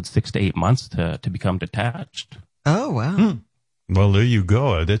recall, a good 6 to 8 months to become detached. Oh wow. Well, there you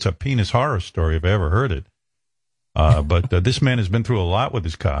go. It's a penis horror story if I ever heard it. But this man has been through a lot with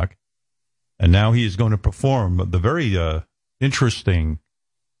his cock, and now he is going to perform the very interesting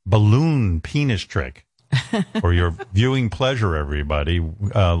balloon penis trick for your viewing pleasure, everybody.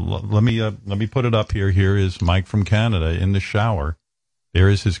 Let me put it up here. Here is Mike from Canada in the shower. There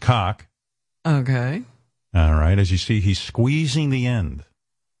is his cock. Okay. All right. As you see, he's squeezing the end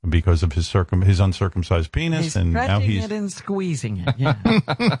because of his uncircumcised penis, he's and now he's it and squeezing it.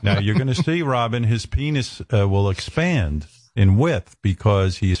 Yeah. Now you're going to see, Robin, his penis will expand in width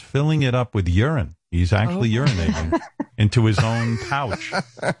because he is filling it up with urine. He's actually urinating into his own pouch.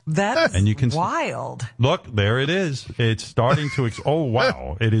 That's and you can wild. Look, there it is. It's starting to. Oh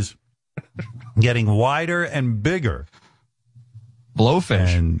wow! It is getting wider and bigger.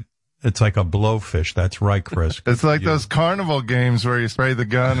 Blowfish. And it's like a blowfish. That's right, Chris. It's like those carnival games where you spray the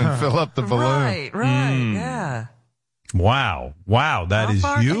gun and fill up the balloon. Right, yeah. Wow. That is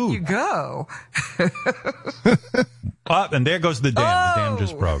How far huge. can you go? And there goes the dam. The dam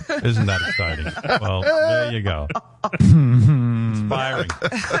just broke. Isn't that exciting? Well, there you go. Inspiring.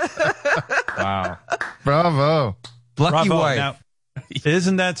 Wow. Bravo. Lucky Bravo. wife. Now,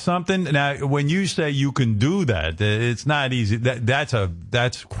 isn't that something? Now, when you say you can do that, it's not easy.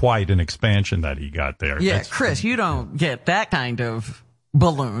 That's quite an expansion that he got there. Yeah, That's- Chris, you don't get that kind of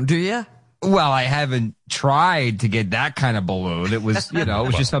balloon, do you? Well, I haven't tried to get that kind of balloon. It was, it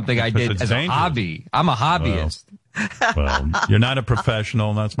was just something I because did it's as dangerous. a hobby. I'm a hobbyist. Well, you're not a professional,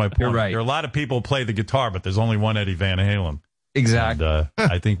 and that's my point. You're right. There are a lot of people who play the guitar, but there's only one Eddie Van Halen. Exactly. And,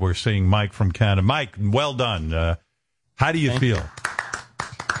 I think we're seeing Mike from Canada. Mike, well done. How do you feel?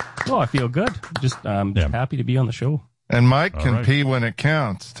 Well, I feel good. Just happy to be on the show. And Mike All can right. pee when it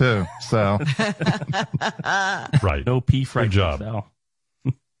counts, too. So, Right. No pee fright. Good job.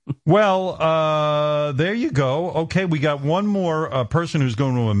 Well, there you go. Okay, we got one more person who's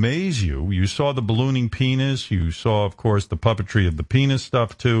going to amaze you. You saw the ballooning penis. You saw, of course, the puppetry of the penis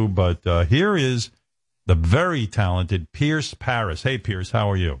stuff, too. But here is the very talented Pierce Paris. Hey, Pierce, how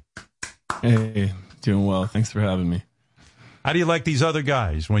are you? Hey, doing well. Thanks for having me. How do you like these other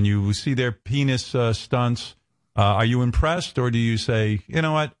guys when you see their penis stunts? Are you impressed, or do you say, you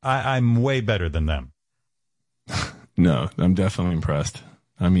know what, I'm way better than them? No, I'm definitely impressed.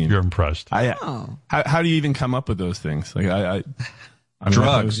 I mean, You're impressed. Oh. How do you even come up with those things? Like I mean, Drugs.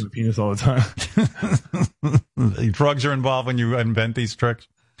 I use my penis all the time. Drugs are involved when you invent these tricks.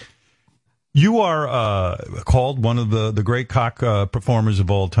 You are called one of the great cock performers of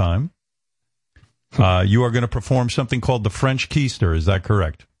all time. You are going to perform something called the French Keister. Is that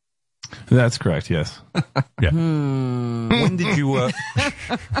correct? That's correct. Yes. Yeah. When did you?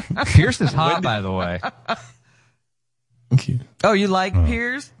 Pierce is hot, by the way. Thank you. Oh, you like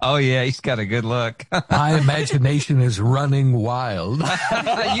Piers? Oh, yeah, he's got a good look. My imagination is running wild.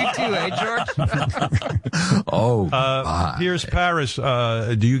 You too, George? Oh, Pierce Paris,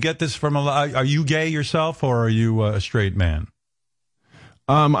 do you get this from are you gay yourself, or are you a straight man?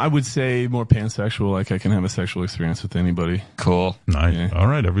 I would say more pansexual. Like I can have a sexual experience with anybody. Cool. Nice. Yeah. All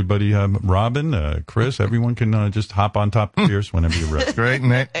right, everybody. Robin, Chris, everyone can just hop on top of Pierce whenever you're ready. great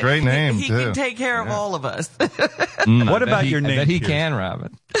name, He too. can take care of all of us. What about your name? I bet he Pierce? can,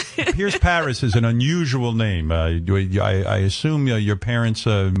 Robin. Pierce Paris is an unusual name. I assume your parents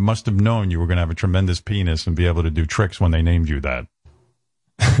must have known you were going to have a tremendous penis and be able to do tricks when they named you that.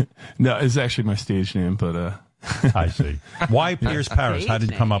 No, it's actually my stage name, but I see. Why Pierce Paris? How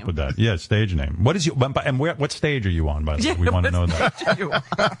did you come up with that? Yeah, stage name. What is you? And what stage are you on? By the way, we want to know that.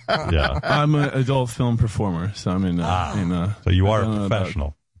 Yeah. I'm an adult film performer, so I'm in. So you are I've a done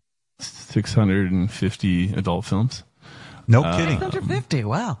professional. 650 adult films. No kidding. 150,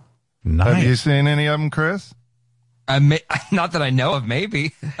 wow. Nice. Have you seen any of them, Chris? Not that I know of,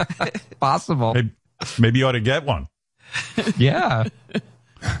 maybe. Possible. Maybe you ought to get one. Yeah.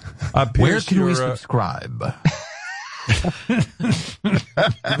 where Pierce, can we you're, subscribe?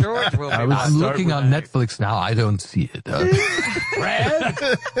 George will be I was looking on Netflix now. I don't see it. Brad,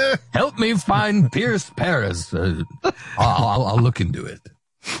 help me find Pierce Paris. I'll look into it.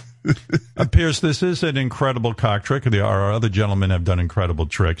 Pierce, this is an incredible cock trick. Our other gentlemen have done incredible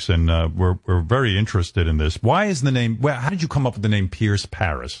tricks, and we're very interested in this. Why is the name? Well, how did you come up with the name Pierce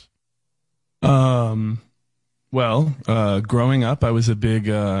Paris? Well, growing up, I was a big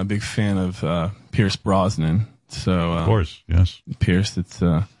fan of Pierce Brosnan. So, Of course, yes. Pierce, it's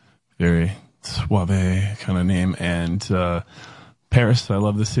a very suave kind of name. And Paris, I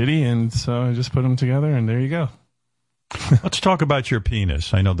love the city, and so I just put them together, and there you go. Let's talk about your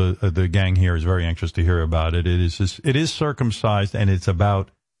penis. I know the gang here is very anxious to hear about it. It is circumcised, and it's about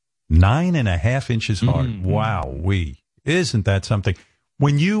 9.5 inches hard. Mm-hmm. Wowee! Isn't that something?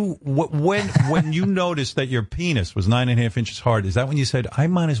 When you noticed that your penis was 9.5 inches hard, is that when you said, I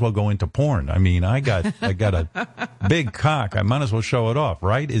might as well go into porn? I mean, I got a big cock. I might as well show it off,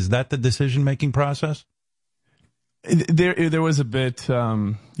 right? Is that the decision-making process? There was a bit,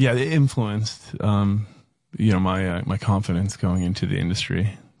 it influenced, my confidence going into the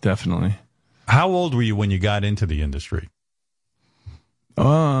industry. Definitely. How old were you when you got into the industry?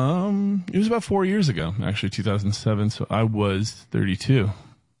 It was about 4 years ago, actually, 2007. So I was 32.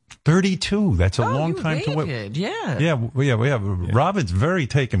 32. That's a long time to wait. Yeah. Yeah. Robin's very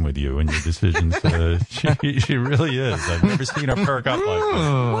taken with you and your decisions. She really is. I've never seen her perk up like this.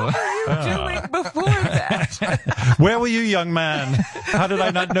 What were you doing before that? Where were you, young man? How did I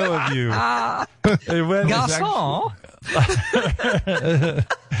not know of you? Garçon.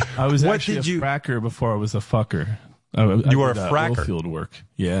 I was actually a fracker before I was a fucker. You were a did, fracker. oil field work.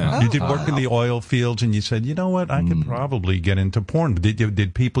 Yeah. You did work in the oil fields, and you said, you know what, I could probably get into porn.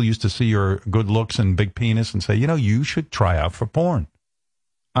 Did people used to see your good looks and big penis and say, you should try out for porn?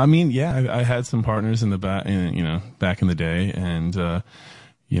 I mean, yeah, I had some partners in the back, back in the day, and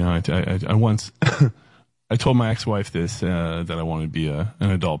I once I told my ex-wife this that I wanted to be an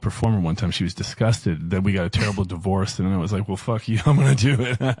adult performer. One time, she was disgusted that we got a terrible divorce, and I was like, "Well, fuck you, I'm gonna do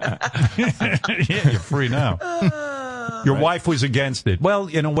it." Yeah, you're free now. Your wife was against it. Well,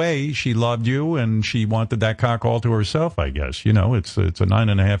 in a way, she loved you, and she wanted that cock all to herself. I guess it's a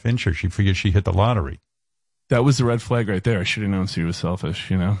 9.5 incher. She figured she hit the lottery. That was the red flag right there. I should have known she was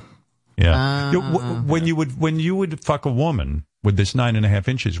selfish. Yeah. When you would fuck a woman with this 9.5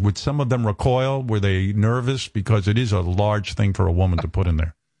 inches, would some of them recoil? Were they nervous? Because it is a large thing for a woman to put in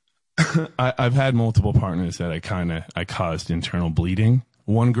there. I've had multiple partners that I caused internal bleeding.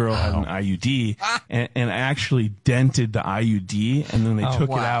 One girl had an IUD and actually dented the IUD, and then they took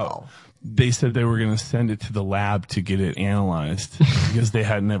it out. They said they were going to send it to the lab to get it analyzed because they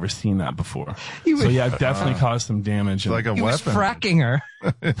had never seen that before. I've definitely caused some damage. Like a He was weapon. fracking her.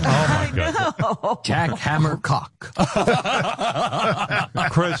 Oh my God. Jackhammer cock.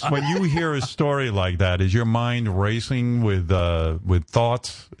 Chris, when you hear a story like that, is your mind racing with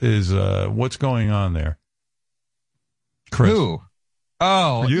thoughts? What's going on there? Chris. Who?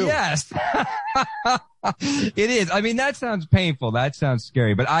 Oh, You. yes. It is. I mean, that sounds painful. That sounds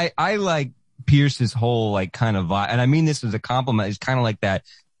scary. But I like Pierce's whole kind of vibe, and I mean this as a compliment. It's kind of like that,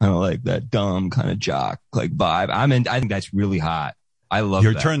 dumb kind of jock vibe. I think that's really hot. I love.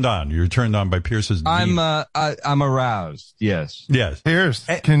 You're that. turned on. You're turned on by Pierce's. I'm aroused. Yes. Yes. Pierce,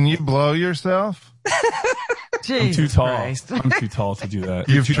 can you blow yourself? I'm too tall. Christ. I'm too tall to do that.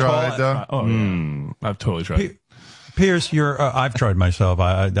 You've tried, though? Oh, yeah. I've totally tried. Pierce, I've tried myself.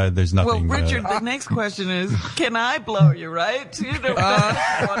 There's nothing. Well, Richard, the next question is, can I blow you, right? You know what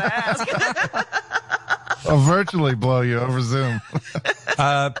I want to ask. I'll virtually blow you over Zoom.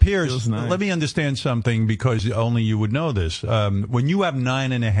 Pierce, nice. let me understand something because only you would know this. When you have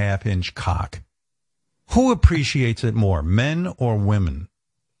 9.5 inch cock, who appreciates it more, men or women?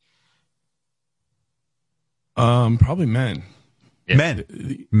 Probably men.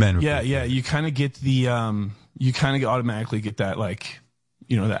 Men. Yeah. You kind of get you kind of automatically get that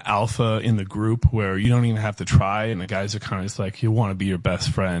that alpha in the group where you don't even have to try, and the guys are kind of just like, you want to be your best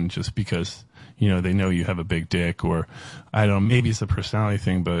friend just because they know you have a big dick, or I don't know, maybe it's a personality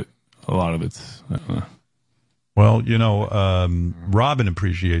thing, but a lot of it's I don't know. Well, Robin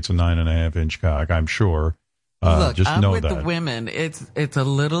appreciates a 9.5 inch cock, I'm sure. Look, just I'm know with that. the women. It's a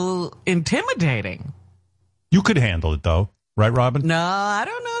little intimidating. You could handle it though, right, Robin? No, I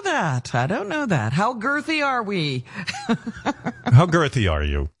don't know that. How girthy are we? How girthy are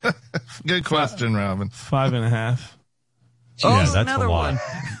you? Good question, Robin. 5.5. Yeah, that's another a lot.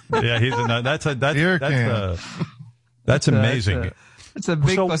 Yeah, that's amazing. It's a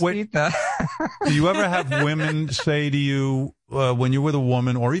big So cosita. Do you ever have women say to you when you're with a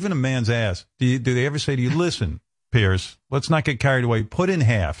woman or even a man's ass? Do they ever say to you, "Listen, Pierce, let's not get carried away. Put in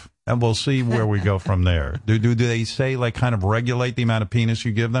half, and we'll see where we go from there." Do they say kind of regulate the amount of penis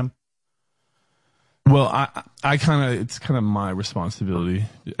you give them? Well, I it's kind of my responsibility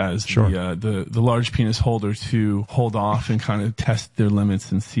as the large penis holder to hold off and kind of test their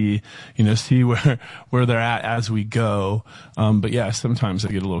limits and see where they're at as we go. But yeah, sometimes I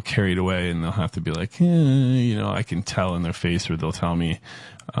get a little carried away and they'll have to be like, I can tell in their face, or they'll tell me,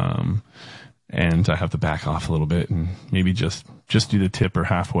 and I have to back off a little bit and maybe just do the tip or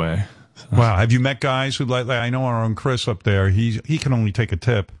halfway. So. Wow. Have you met guys who I know our own Chris up there, he can only take a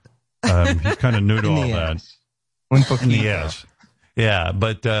tip. He's kind of new to all that. Yes. Yeah,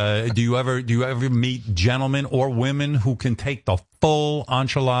 but do you ever meet gentlemen or women who can take the full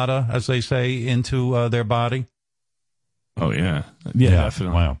enchilada, as they say, into their body? Oh yeah,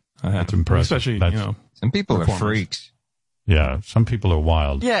 definitely. Wow, that's impressive. Especially some people are freaks. Yeah, some people are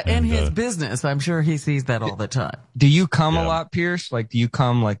wild. Yeah, in his business, I'm sure he sees that all the time. Do you come a lot, Pierce? Do you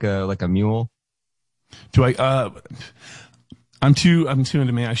come like a mule? Do I? I'm too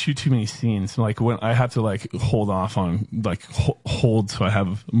into me. I shoot too many scenes. When I have to hold off on hold, so I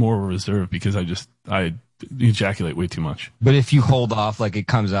have more reserve because I ejaculate way too much. But if you hold off, it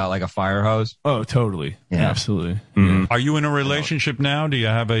comes out like a fire hose. Oh, totally. Yeah. Absolutely. Mm-hmm. Are you in a relationship now? Do you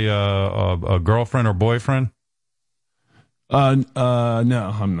have a girlfriend or boyfriend? No,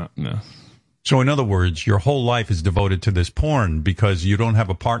 I'm not. No. So in other words, your whole life is devoted to this porn because you don't have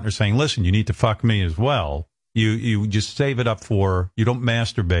a partner saying, "Listen, you need to fuck me as well." You just save it up you don't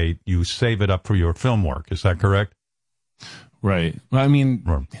masturbate, you save it up for your film work. Is that correct? Right. Well, I mean,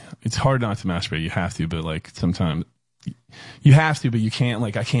 it's hard not to masturbate. You have to, but sometimes you have to, but you can't.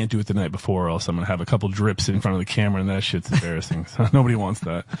 Like, I can't do it the night before, or else I'm gonna have a couple drips in front of the camera, and that shit's embarrassing. So nobody wants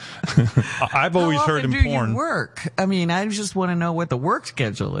that. I've always heard in do porn. You work? I mean, I just want to know what the work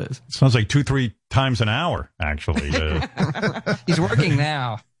schedule is. Sounds like 2-3 times an hour, actually. He's working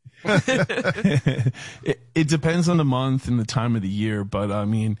now. It depends on the month and the time of the year, but I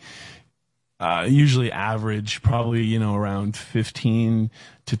mean, usually average, probably, you know, around 15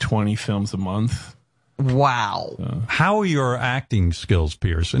 to 20 films a month. Wow. How are your acting skills,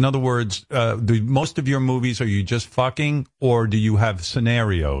 Pierce? In other words, do most of your movies, are you just fucking, or do you have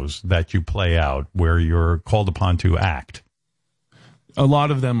scenarios that you play out where you're called upon to act? A lot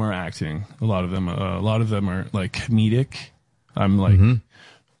of them are acting. A lot of them are like comedic. I'm like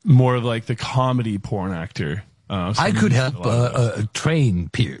more of like the comedy porn actor. So I could help train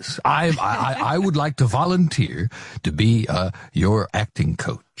Pierce. I would like to volunteer to be your acting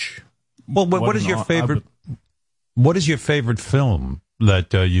coach. Well, what is your favorite? What is your favorite film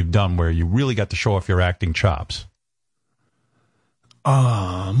that you've done where you really got to show off your acting chops?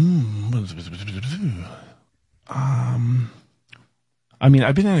 I mean,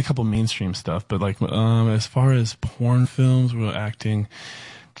 I've been in a couple mainstream stuff, but like as far as porn films, we're acting.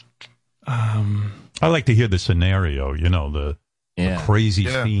 I like to hear the scenario. You know, the crazy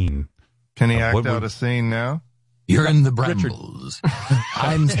scene. Can he act out a scene now? You're in the brambles.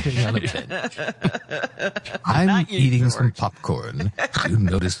 I'm sitting on a bench. I'm eating some popcorn. You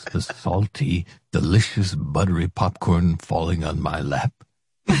notice the salty, delicious, buttery popcorn falling on my lap.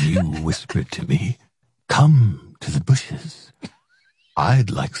 You whisper to me, "Come to the bushes. I'd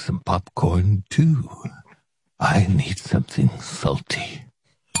like some popcorn, too. I need something salty."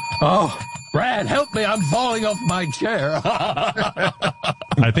 Oh, Brad, help me. I'm falling off my chair.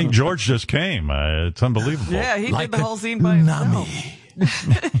 I think George just came. It's unbelievable. Yeah, he did the whole scene by himself.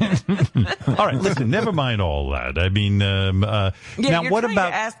 All right, listen, never mind all that. I mean, now what about...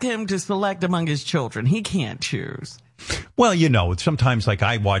 to ask him to select among his children. He can't choose. Well, you know, sometimes like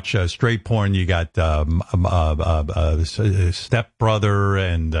I watch straight porn. You got stepbrother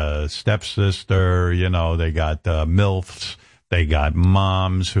and stepsister. You know, they got MILFs. They got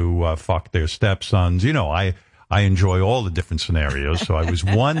moms who fuck their stepsons. You know, I enjoy all the different scenarios. So I was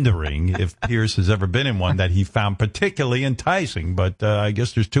wondering if Pierce has ever been in one that he found particularly enticing. But I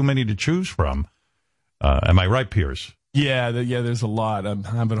guess there's too many to choose from. Am I right, Pierce? Yeah, there's a lot. I'm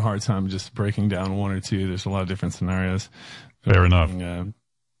having a hard time just breaking down one or two. There's a lot of different scenarios. Fair enough.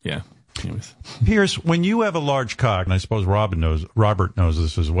 Yeah. Anyways. Pierce, when you have a large cock, and I suppose Robert knows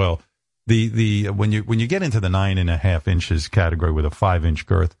this as well. When you get into the 9.5 inches category with a 5-inch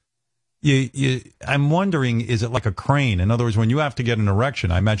girth, I'm wondering, is it like a crane? In other words, when you have to get an erection,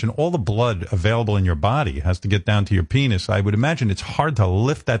 I imagine all the blood available in your body has to get down to your penis. I would imagine it's hard to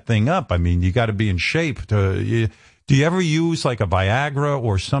lift that thing up. I mean, you got to be in shape. Do you ever use like a Viagra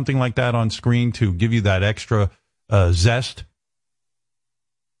or something like that on screen to give you that extra zest?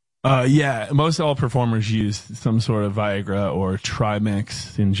 Yeah, most all performers use some sort of Viagra or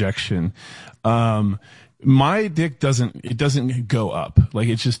Trimix injection. My dick doesn't go up. Like,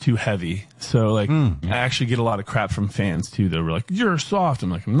 it's just too heavy. So, like, I actually get a lot of crap from fans, too. They're like, "You're soft." I'm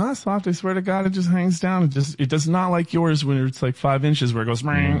like, "I'm not soft. I swear to God, it just hangs down. It does not like yours when it's like 5 inches where it goes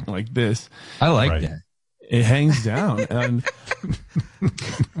like this." I like that. It hangs down. And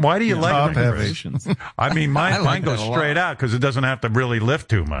why do you like heavy? I mean, mine goes straight out because it doesn't have to really lift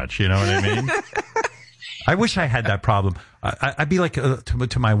too much. You know what I mean? I wish I had that problem. I'd be like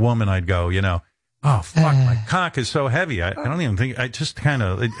to my woman, I'd go, you know, "Oh, fuck, my cock is so heavy. I don't even think, I just kind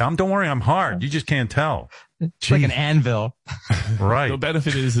of, don't worry, I'm hard. You just can't tell." It's like an anvil. Right. The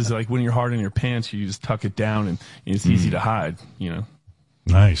benefit is like when you're hard in your pants, you just tuck it down and it's easy to hide, you know.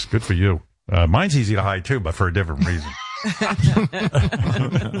 Nice. Good for you. Mine's easy to hide too, but for a different reason.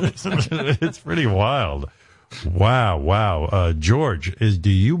 It's pretty wild. Wow. George, do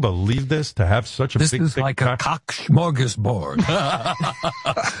you believe this, to have such a this big is thick like cock? a cock smorgasbord.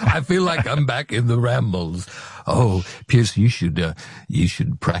 I feel like I'm back in the rambles. Oh, Pierce, you should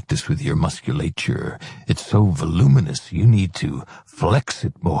practice with your musculature. It's so voluminous. You need to flex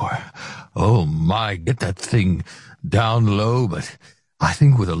it more. Oh my, get that thing down low, but I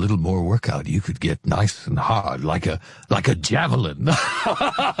think with a little more workout, you could get nice and hard, like a javelin.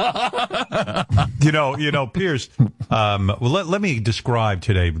 You know, Pierce, well, let me describe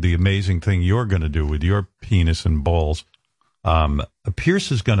today the amazing thing you're going to do with your penis and balls.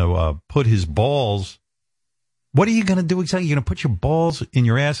 Pierce is going to put his balls. What are you going to do exactly? You're going to put your balls in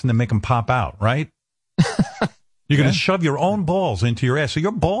your ass and then make them pop out, right? You're going to shove your own balls into your ass. So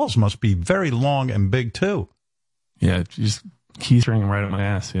your balls must be very long and big too. Yeah, just keystring right on my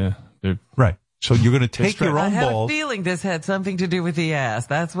ass. Yeah. Right. So you're going to take your I own have balls. a feeling this had something to do with the ass.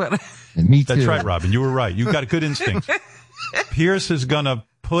 That's what. Me too. That's right, Robin. You were right. You got good instincts. Pierce is going to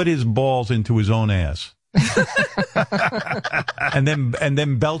put his balls into his own ass. and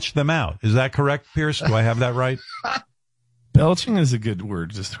then belch them out. Is that correct, Pierce? Do I have that right? Belching is a good word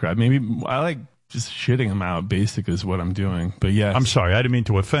to describe. Maybe I like just shitting them out, basically, is what I'm doing. But yeah. I'm sorry. I didn't mean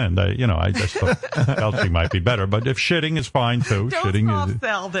to offend. I just thought belching might be better. But if shitting is fine, too. Don't Shitting is.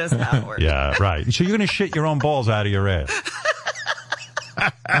 sell this, Howard. Yeah, right. So you're going to shit your own balls out of your ass.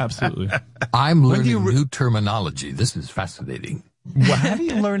 Absolutely. I'm learning new terminology. This is fascinating. Well, how do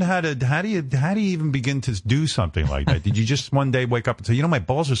you learn how do you even begin to do something like that? Did you just one day wake up and say, my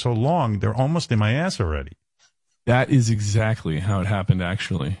balls are so long, they're almost in my ass already? That is exactly how it happened,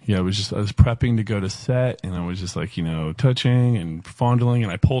 actually. Yeah, I was prepping to go to set, and I was just like, touching and fondling,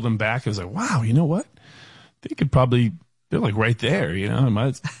 and I pulled them back. I was like, wow, you know what? They're like right there, I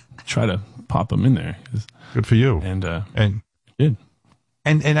might try to pop them in there. Good for you. And did.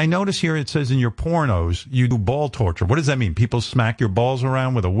 And I notice here it says in your pornos, you do ball torture. What does that mean? People smack your balls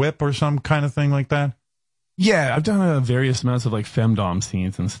around with a whip or some kind of thing like that? Yeah, I've done various amounts of like femdom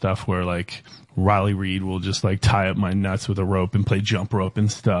scenes and stuff where like Riley Reid will just like tie up my nuts with a rope and play jump rope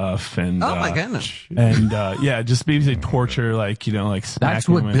and stuff. And oh my goodness! And yeah, just basically torture, like like smacking. That's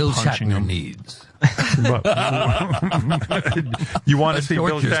what him Bill and punching Shatner him. needs. You want to see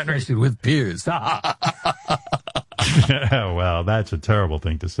Bill Shatner especially with Pierce? Well, that's a terrible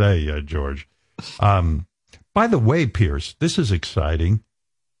thing to say, George. By the way, Pierce, this is exciting.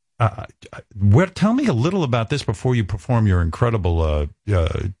 Tell me a little about this before you perform your incredible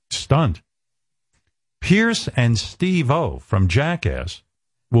stunt. Pierce and Steve-O from Jackass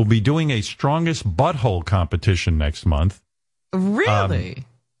will be doing a strongest butthole competition next month. Really?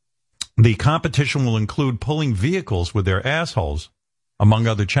 The competition will include pulling vehicles with their assholes, among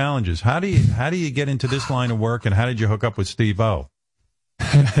other challenges. How do you get into this line of work, and how did you hook up with Steve-O?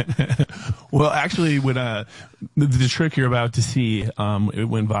 Well, actually, when the trick you're about to see, it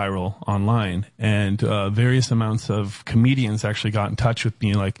went viral online, and various amounts of comedians actually got in touch with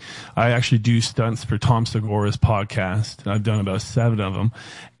me. Like, I actually do stunts for Tom Segura's podcast. I've done about 7 of them,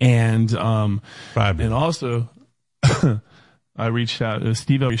 and also. I reached out,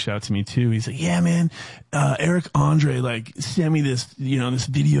 Steve reached out to me too. He's like, yeah, man, Eric Andre, like, sent me this, this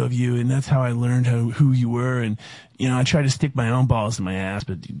video of you, and that's how I learned who you were. And, I tried to stick my own balls in my ass,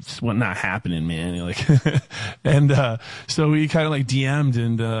 but it's not happening, man. Like, and, so we kind of like DM'd,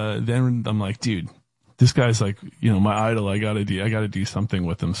 and, then I'm like, dude, this guy's like, my idol. I gotta do something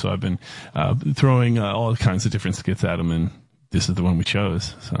with him. So I've been, throwing, all kinds of different skits at him, and this is the one we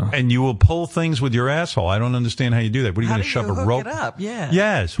chose. So. And you will pull things with your asshole. I don't understand how you do that. What are you going to shove a rope? It up? Yeah.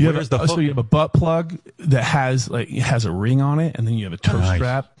 Yes. So you have a butt plug that has a ring on it, and then you have a toe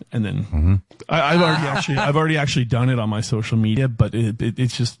strap, and then I've already actually done it on my social media, but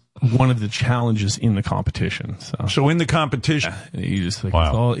it's just one of the challenges in the competition. So in the competition, you just it's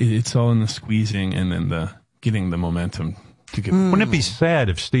all in the squeezing and then the getting the momentum. Wouldn't it be sad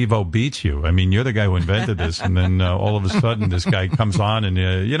if Steve-O beats you? I mean, you're the guy who invented this, and then all of a sudden this guy comes on, and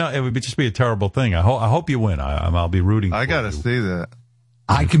it would just be a terrible thing. I hope you win. I'll be rooting. I got to see that.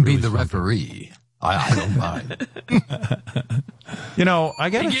 I can be the referee. I don't mind. I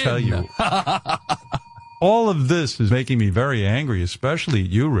got to tell you, all of this is making me very angry, especially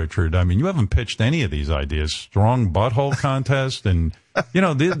you, Richard. I mean, you haven't pitched any of these ideas. Strong butthole contest, and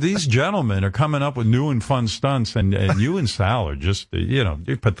these gentlemen are coming up with new and fun stunts, and you and Sal are just, you're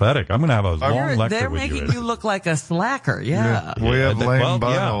pathetic. I'm going to have a long lecture They're with you. They're making you look like a slacker. Yeah. We have lame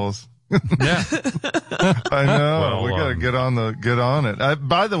buttholes. Yeah. I know. Well, we got to get on it.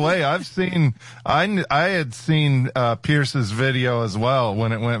 By the way, I had seen Pierce's video as well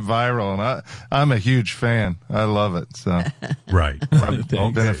when it went viral, and I'm a huge fan. I love it. So right. I've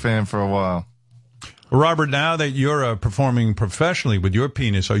been a fan for a while. Robert, now that you're performing professionally with your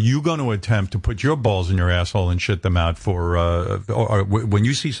penis, are you going to attempt to put your balls in your asshole and shit them out or when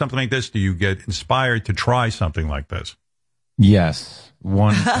you see something like this, do you get inspired to try something like this? Yes,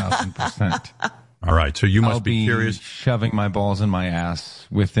 1,000%. All right, so you must I'll be curious. Shoving my balls in my ass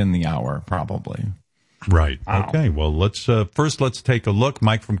within the hour, probably. Right. Wow. Okay. Well, let's take a look.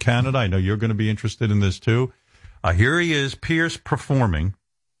 Mike from Canada, I know you're going to be interested in this too. Here he is, Pierce, performing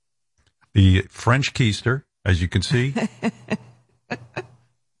the French keister, as you can see.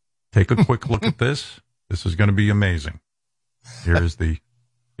 Take a quick look at this. This is going to be amazing. Here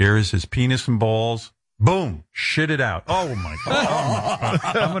is his penis and balls. Boom! Shit it out. Oh my God. Oh my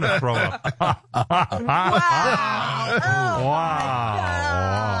God. I'm going to throw up. Wow.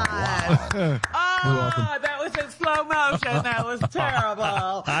 Wow. Oh, that was a slow motion. That was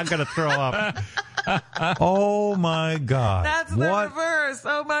terrible. I'm going to throw up. Oh, my God. That's the reverse.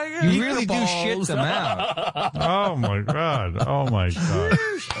 Oh, my God. You really do shit them out. Oh, my God. Oh, my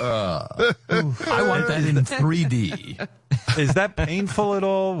God. I want that in 3D. Is that painful at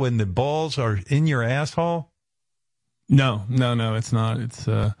all when the balls are in your asshole? No, it's not. It's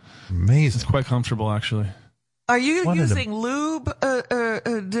amazing. It's quite comfortable, actually. Are you using lube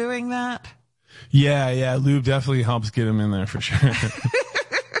doing that? Yeah. Lube definitely helps get him in there for sure.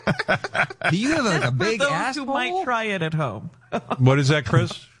 Do you have like a big For those asshole? who might try it at home. What is that,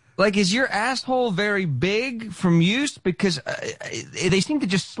 Chris? Like, is your asshole very big from use? Because they seem to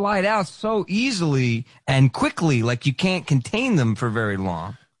just slide out so easily and quickly, like you can't contain them for very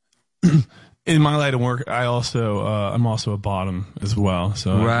long. In my line of work, I'm also a bottom as well.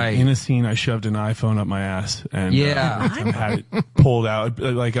 So Right. in a scene, I shoved an iPhone up my ass and Yeah. had it pulled out.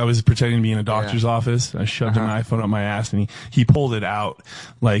 Like I was pretending to be in a doctor's office. I shoved an iPhone up my ass and he pulled it out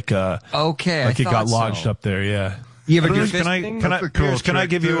like Okay, like I it got thought lodged so. up there. Yeah. You ever do Pierce, can I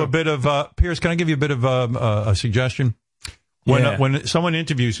give you a bit of a suggestion? When someone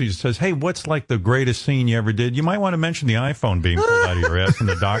interviews you, says, "Hey, what's like the greatest scene you ever did?" You might want to mention the iPhone being pulled out of your ass in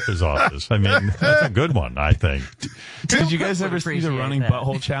the doctor's office. I mean, that's a good one, I think. Did you guys ever see the running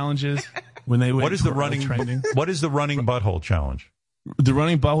butthole challenges when they would? What is the running butthole challenge? The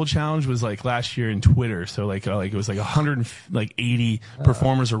running butthole challenge was like last year in Twitter. So like it was like 180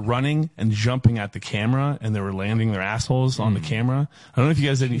 performers are running and jumping at the camera, and they were landing their assholes on the camera. I don't know if you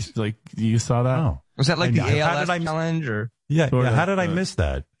guys you saw that. Oh. Was that like the ALS challenge or? Yeah. How did I miss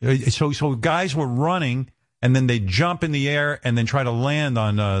that? So guys were running and then they jump in the air and then try to land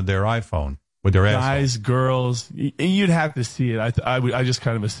on their iPhone with their asshole. Guys, girls, you'd have to see it. I just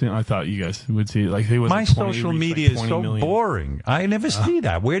kind of assumed. I thought you guys would see it. Like my social media is so boring. I never see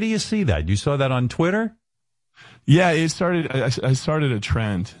that. Where do you see that? You saw that on Twitter? Yeah, it started. I started a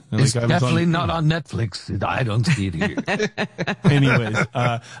trend. It's definitely not on Netflix. I don't see it here. Anyways,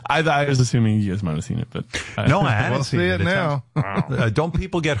 I was assuming you guys might have seen it, but no, I haven't We'll seen see it now. Don't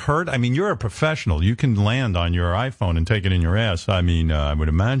people get hurt? I mean, you're a professional. You can land on your iPhone and take it in your ass. I mean, I would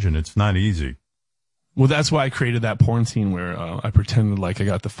imagine it's not easy. Well, that's why I created that porn scene where I pretended like I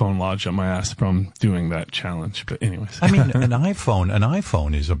got the phone lodged on my ass from doing that challenge. But anyways, I mean, an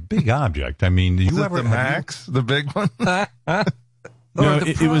iPhone is a big object. I mean, Is it the Max, the big one? No,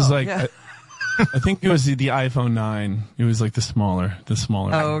 it was like I think it was the iPhone 9. It was like the smaller.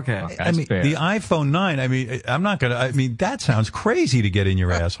 Oh, okay. I mean, the iPhone 9. I mean, I mean, that sounds crazy to get in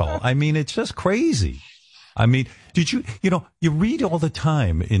your asshole. I mean, it's just crazy. I mean, did you read all the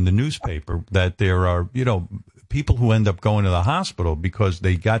time in the newspaper that there are, people who end up going to the hospital because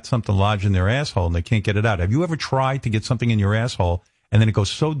they got something lodged in their asshole and they can't get it out. Have you ever tried to get something in your asshole and then it goes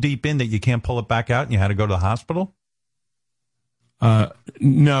so deep in that you can't pull it back out and you had to go to the hospital?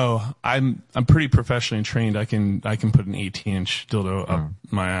 No, I'm pretty professionally trained. I can put an 18-inch dildo up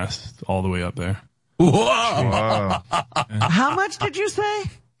my ass all the way up there. Whoa. How much did you say?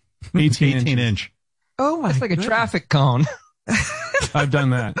 18 inch. Oh my! It's like a traffic cone. I've done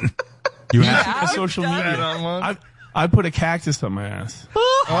that. You have social media. I put a cactus up my ass.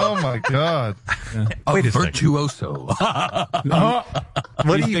 Oh my God! Wait a virtuoso.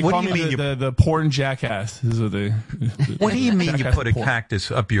 What do you mean? The porn jackass is what they. What do you mean you put a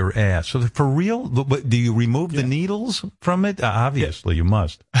cactus up your ass? So for real? Do you remove the needles from it? Obviously, you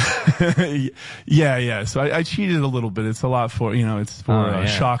must. Yeah. So I cheated a little bit. It's a lot for it's for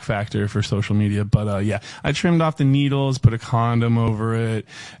shock factor for social media. But I trimmed off the needles, put a condom over it,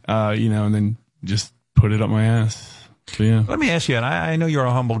 and then just put it up my ass. So, yeah. Let me ask you, and I know you're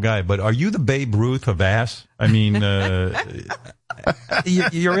a humble guy, but are you the Babe Ruth of ass? I mean,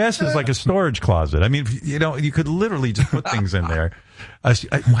 your ass is like a storage closet. I mean, you could literally just put things in there.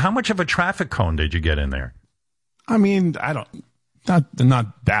 How much of a traffic cone did you get in there? I mean, not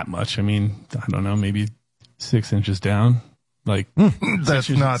that much. I mean, I don't know, maybe 6 inches down. Like that's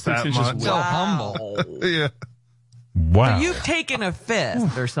not that much. So humble. Yeah. Wow. So you've taken a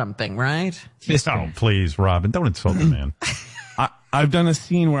fifth or something, right? Oh, please, Robin, don't insult the man. I've done a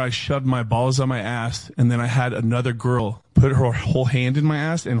scene where I shoved my balls on my ass, and then I had another girl put her whole hand in my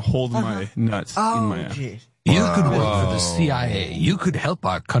ass and hold my nuts in my ass. Geez. You could work for the CIA. You could help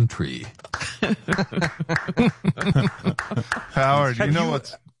our country. Howard, you know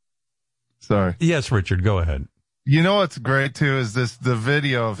what's... Sorry. Yes, Richard, go ahead. You know what's great too is the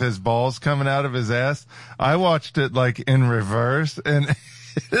video of his balls coming out of his ass. I watched it like in reverse, and it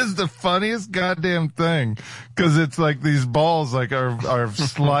is the funniest goddamn thing because it's like these balls like are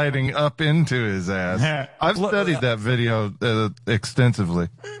sliding up into his ass. I've studied that video extensively.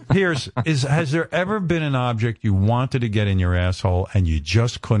 Pierce, has there ever been an object you wanted to get in your asshole and you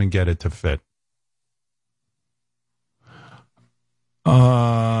just couldn't get it to fit?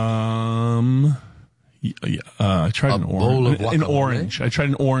 I tried an orange. I tried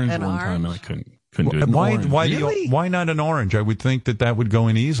an orange one time and I couldn't do it. Why not an orange? I would think that would go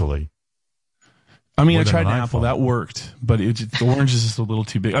in easily. I mean, I tried an apple. That worked, but the orange is just a little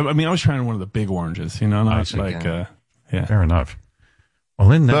too big. I mean, I was trying one of the big oranges, you know, not like, yeah. Fair enough.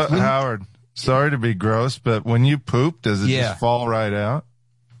 Well, in that, Howard, sorry to be gross, but when you poop, does it just fall right out?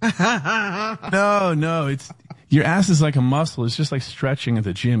 No, it's your ass is like a muscle. It's just like stretching at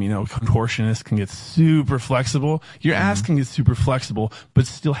the gym. You know, contortionists can get super flexible. Your ass can get super flexible, but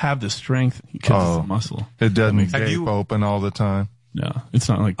still have the strength because it's a muscle. It doesn't gape open all the time. No, it's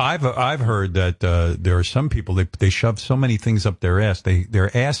not like I've heard that there are some people they shove so many things up their ass.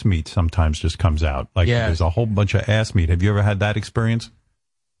 Their ass meat sometimes just comes out. Like there's a whole bunch of ass meat. Have you ever had that experience?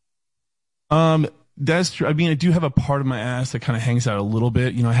 That's true. I mean, I do have a part of my ass that kind of hangs out a little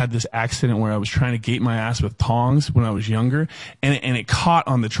bit. You know, I had this accident where I was trying to gate my ass with tongs when I was younger, and it caught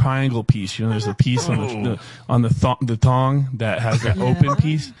on the triangle piece. You know, there's a piece on the thong that has the open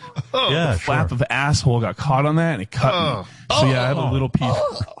piece. The flap of asshole got caught on that, and it cut me. So yeah, I have a little piece.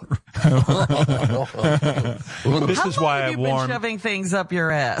 This is why I've been shoving things up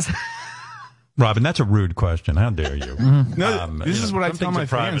your ass. Robin, that's a rude question. How dare you? No, this is what I tell my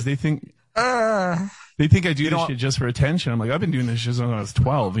fans. They think I do this shit just for attention. I'm like, I've been doing this shit since I was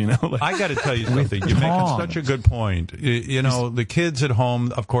 12, you know? Like, I got to tell you something. You're making such a good point. You know, the kids at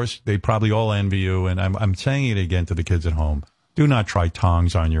home, of course, they probably all envy you, and I'm saying it again to the kids at home. Do not try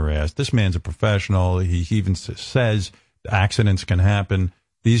tongs on your ass. This man's a professional. He even says accidents can happen.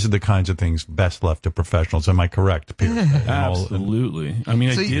 These are the kinds of things best left to professionals. Am I correct, Peter? Absolutely. I mean,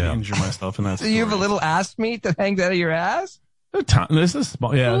 I did injure myself in that story. So you have a little ass meat that hangs out of your ass? This is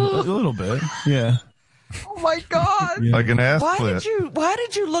small. Yeah, a little bit. Yeah. Oh my God! Like an ass clip. Why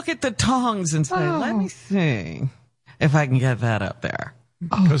did you look at the tongs and say, "Let me see if I can get that up there"?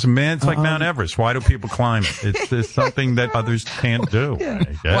 Because it's like Mount Everest. Why do people climb it? It's something that others can't do.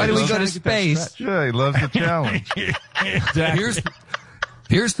 Why do we go to space? Yeah, he loves the challenge.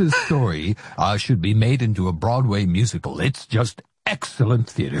 Pierce's story should be made into a Broadway musical. It's just excellent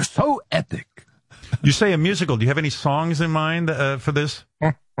theater. So epic. You say a musical. Do you have any songs in mind for this?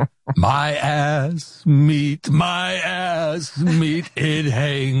 My ass meat, it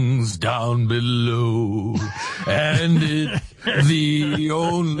hangs down below. And it's the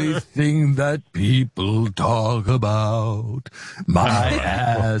only thing that people talk about. My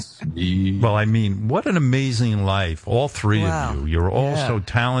ass meat. Well, I mean, what an amazing life. All three of you. You're all so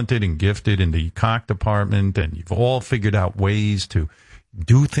talented and gifted in the cock department, and you've all figured out ways to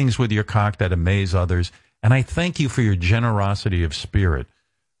do things with your cock that amaze others. And I thank you for your generosity of spirit.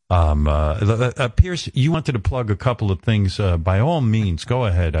 Pierce, you wanted to plug a couple of things. By all means, go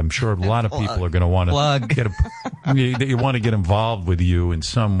ahead. I'm sure a lot of people are going to want to you want to get involved with you in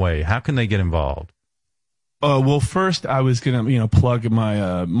some way. How can they get involved? Well, first I was gonna, plug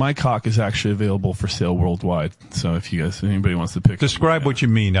my cock is actually available for sale worldwide. So if anybody wants to pick, describe what you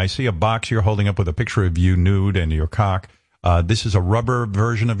mean. I see a box you're holding up with a picture of you nude and your cock. This is a rubber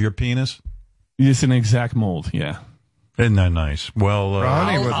version of your penis? It's an exact mold, yeah. Isn't that nice? Well,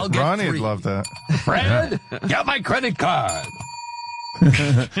 Ronnie would love that. Fred, get my credit card.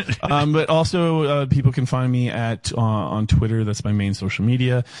 But also, people can find me on Twitter. That's my main social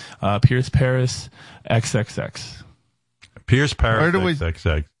media. Pierce Paris XXX. Pierce Paris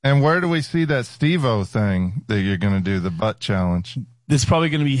XXX. And where do we see that Steve-O thing that you're going to do, the butt challenge? It's probably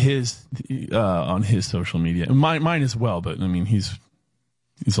going to be his on his social media. Mine as well, but I mean he's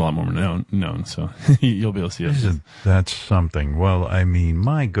a lot more known, so you'll be able to see it. That's something. Well, I mean,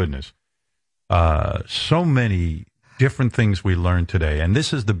 my goodness, so many different things we learned today, and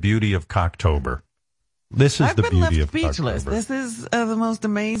this is the beauty of Cocktober. I've been left speechless. This is the most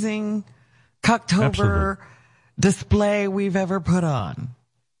amazing Cocktober display we've ever put on.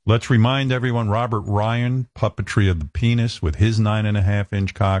 Let's remind everyone, Robert Ryan, Puppetry of the Penis, with his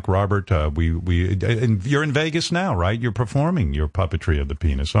 9.5-inch cock. Robert, and you're in Vegas now, right? You're performing your Puppetry of the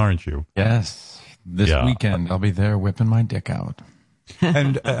Penis, aren't you? Yes. This weekend, I'll be there whipping my dick out.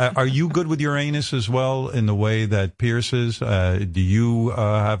 And are you good with your anus as well in the way that Pierce is? Do you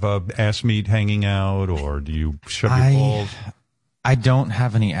have a ass meat hanging out, or do you shove your balls? I don't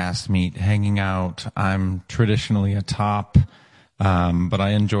have any ass meat hanging out. I'm traditionally a top. But I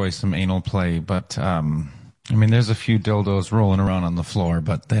enjoy some anal play. But I mean, there's a few dildos rolling around on the floor,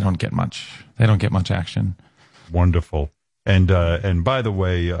 but they don't get much. They don't get much action. Wonderful. And by the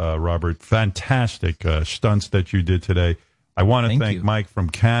way, Robert, fantastic stunts that you did today. I want to thank Mike from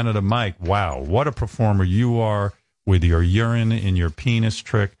Canada. Mike, wow, what a performer you are with your urine in your penis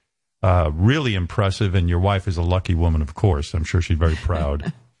trick. Really impressive, and your wife is a lucky woman, of course. I'm sure she's very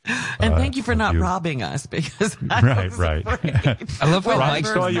proud. And thank you for not robbing us, because I was afraid. I love how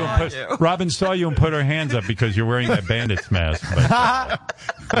Robin saw you and put her hands up because you're wearing that bandit's mask.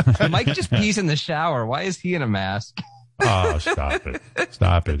 Mike just pees in the shower. Why is he in a mask? Oh, stop it.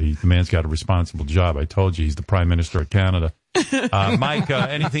 Stop it. The man's got a responsible job. I told you, he's the Prime Minister of Canada. Mike,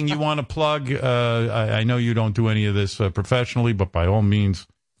 anything you want to plug? I know you don't do any of this professionally, but by all means,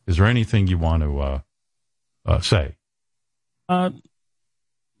 is there anything you want to say?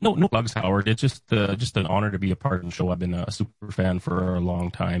 No plugs, Howard. It's just an honor to be a part of the show. I've been a super fan for a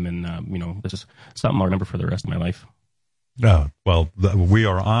long time, and this is something I'll remember for the rest of my life. Well, we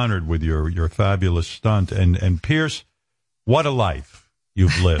are honored with your fabulous stunt, and Pierce, what a life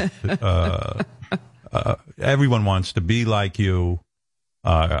you've lived. Everyone wants to be like you.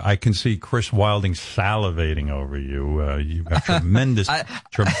 I can see Chris Wilding salivating over you. You've got tremendous.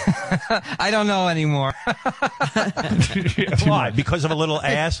 I don't know anymore. Why? Because of a little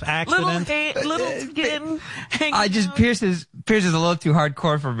ass accident? Little skin. Pierce is a little too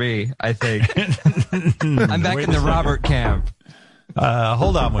hardcore for me, I think. I'm back in the Robert camp.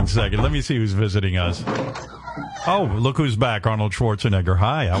 Hold on one second. Let me see who's visiting us. Oh, look who's back. Arnold Schwarzenegger.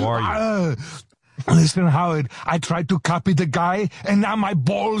 Hi, how are you? Listen, Howard, I tried to copy the guy, and now my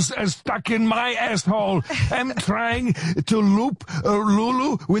balls are stuck in my asshole. I'm trying to loop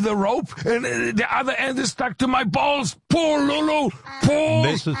Lulu with a rope, and the other end is stuck to my balls. Pull, Lulu,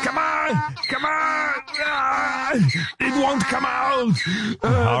 pull. Come on. It won't come out.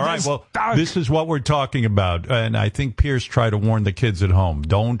 All right, well, this is what we're talking about, and I think Pierce tried to warn the kids at home.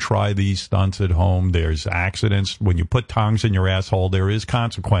 Don't try these stunts at home. There's accidents. When you put tongs in your asshole, there is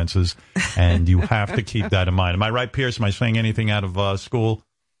consequences, and you have to keep that in mind. Am I right, Pierce? Am I saying anything out of school?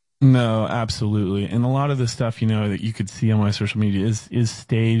 No, absolutely. And a lot of the stuff, that you could see on my social media is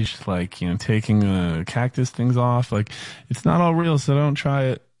staged, like, taking cactus things off. Like, it's not all real, so don't try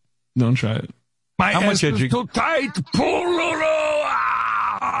it. Don't try it. My ass is too tight. Pull, Lulu.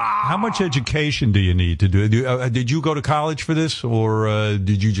 How much education do you need to do? Did you go to college for this, or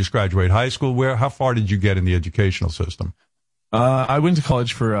did you just graduate high school? How far did you get in the educational system? I went to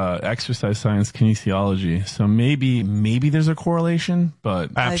college for exercise science kinesiology, so maybe there's a correlation,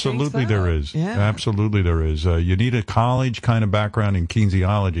 but absolutely there is. Yeah. Absolutely there is. You need a college kind of background in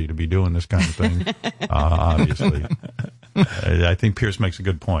kinesiology to be doing this kind of thing. Obviously, I think Pierce makes a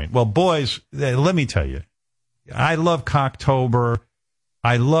good point. Well, boys, let me tell you, I love Cocktober.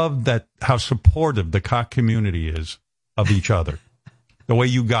 I love how supportive the cock community is of each other. The way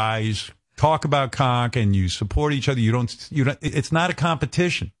you guys talk about cock and you support each other. You don't. It's not a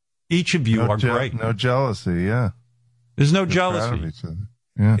competition. Each of you are great. No jealousy. Yeah. There's no jealousy.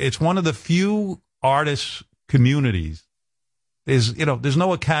 Yeah. It's one of the few artist communities. There's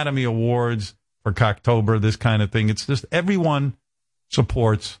no Academy Awards for Cocktober, this kind of thing. It's just everyone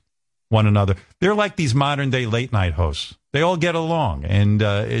supports one another. They're like these modern day late night hosts. They all get along, and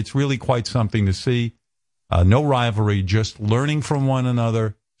it's really quite something to see. No rivalry, just learning from one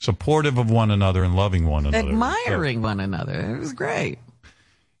another, supportive of one another, and loving one another. Admiring one another. It was great.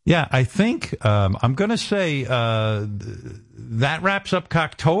 Yeah, I think I'm going to say that wraps up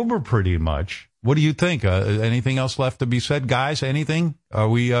Cocktober pretty much. What do you think? Anything else left to be said, guys? Anything? Are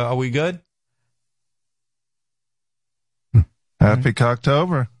we good? Happy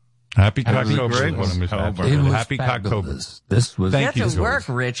Cocktober. Happy Cocktober. Happy Cocktober. This was Thank you, to work,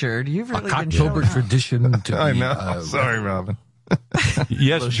 Richard. You've really been Cocktober tradition. I know. Sorry, Robin.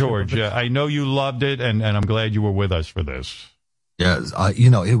 Yes, George. I know you loved it, and I'm glad you were with us for this. Yes,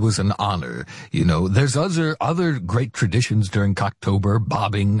 it was an honor. There's other great traditions during Cocktober,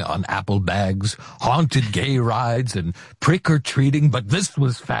 bobbing on apple bags, haunted gay rides, and trick-or-treating, but this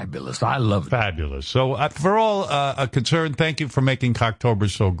was fabulous. I love it. Fabulous. So for all concerned, thank you for making Cocktober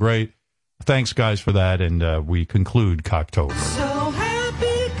so great. Thanks, guys, for that, and we conclude Cocktober. So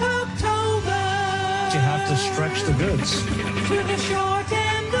happy Cocktober. You have to stretch the goods. To the short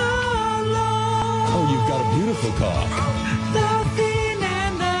and the long. Oh, you've got a beautiful cock. The thin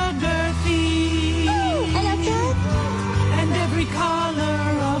and the girthy. And every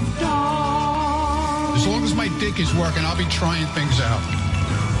color of dawn. As long as my dick is working, I'll be trying things out.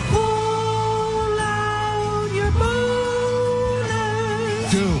 Pull out your bonus.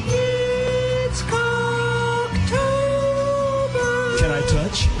 Do. It's Cocktober. Can I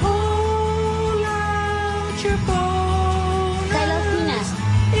touch? Pull out your bonus. I love penis.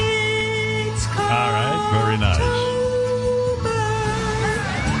 It's Cocktober. All right, very nice.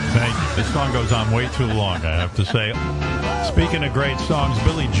 Thank you. This song goes on way too long, I have to say. Speaking of great songs,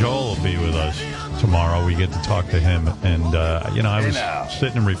 Billy Joel will be with us tomorrow. We get to talk to him. And, I was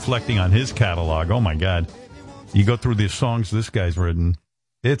sitting and reflecting on his catalog. Oh, my God. You go through the songs this guy's written.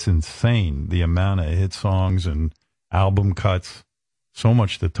 It's insane, the amount of hit songs and album cuts. So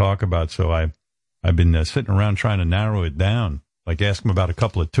much to talk about. So I've been sitting around trying to narrow it down. Like ask him about a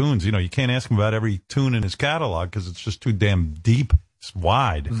couple of tunes. You can't ask him about every tune in his catalog because it's just too damn deep. It's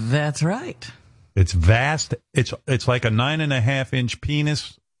wide. That's right. It's vast. It's like a 9.5-inch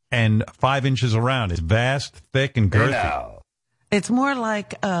penis and 5 inches around. It's vast, thick, and girthy. It's more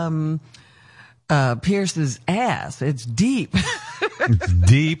like Pierce's ass. It's deep. It's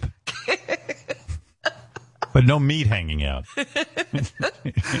deep, but no meat hanging out.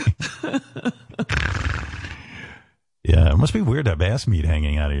 Yeah, it must be weird to have ass meat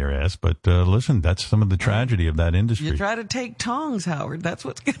hanging out of your ass, but listen, that's some of the tragedy of that industry. You try to take tongs, Howard. That's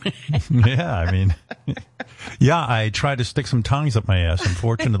what's going to happen. Yeah, I mean, I tried to stick some tongs up my ass.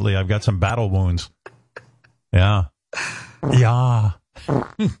 Unfortunately, I've got some battle wounds. Yeah.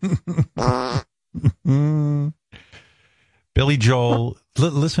 Billy Joel,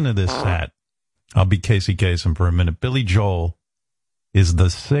 listen to this stat. I'll be Casey Kasem for a minute. Billy Joel is the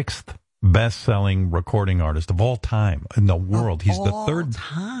 6th best-selling recording artist of all time in the world. He's the third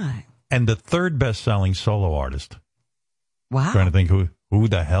time. And the third best-selling solo artist. Wow. I'm trying to think who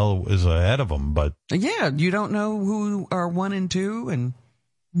the hell is ahead of him, but yeah, you don't know who are 1 and 2 and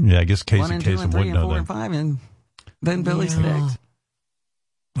I guess Casey 1 and 2 Kasem and 3 would and know 4 that. and 5 and then Billy's 6.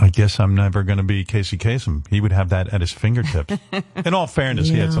 I guess I'm never going to be Casey Kasem. He would have that at his fingertips. In all fairness,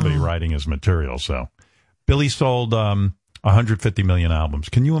 he had somebody writing his material. So Billy sold 150 million albums.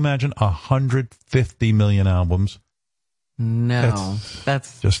 Can you imagine 150 million albums? No,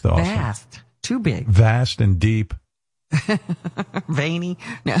 that's just awesome. Vast. Too big. Vast and deep. Veiny.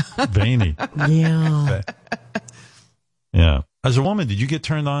 No. Veiny. Yeah. Yeah. As a woman, did you get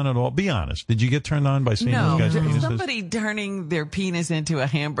turned on at all? Be honest. Did you get turned on by seeing those guys' penises? Somebody turning their penis into a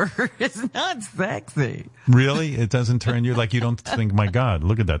hamburger is not sexy. Really? It doesn't turn you? Like you don't think, my God,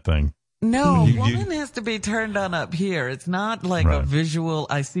 look at that thing. No, a woman has to be turned on up here. It's not like a visual,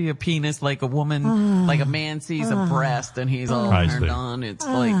 I see a penis like a woman, like a man sees a breast and he's all turned on. It's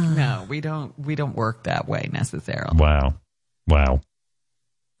like, no, we don't work that way necessarily. Wow.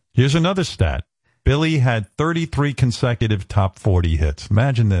 Here's another stat. Billy had 33 consecutive top 40 hits.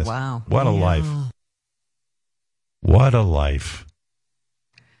 Imagine this. Wow. What a life. What a life.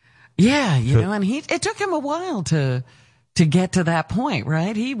 Yeah, and it took him a while to get to that point,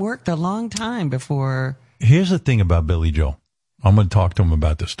 right? He worked a long time before. Here's the thing about Billy Joel. I'm going to talk to him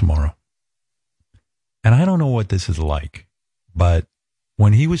about this tomorrow. And I don't know what this is like, but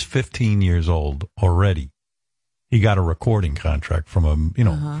when he was 15 years old already, he got a recording contract from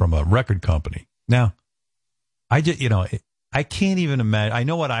a record company. Now, I can't even imagine. I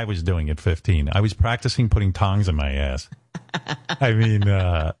know what I was doing at 15. I was practicing putting tongs in my ass. I mean,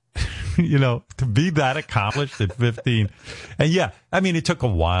 to be that accomplished at 15. And it took a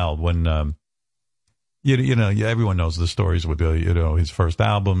while when, everyone knows the stories with, his first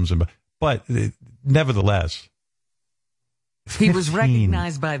albums. But nevertheless. 15, he was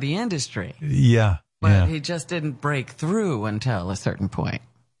recognized by the industry. Yeah. But he just didn't break through until a certain point.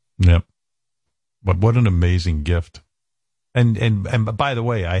 Yep. But what an amazing gift. And by the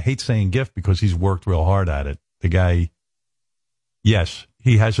way, I hate saying gift because he's worked real hard at it. The guy, yes,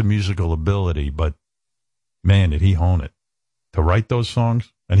 he has a musical ability, but man, did he hone it to write those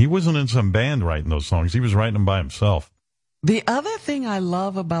songs. And he wasn't in some band writing those songs. He was writing them by himself. The other thing I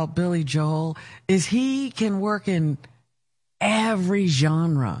love about Billy Joel is he can work in every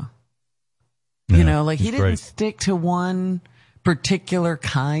genre. Yeah, he didn't stick to one particular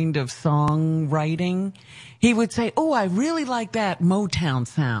kind of songwriting. He would say, oh, I really like that Motown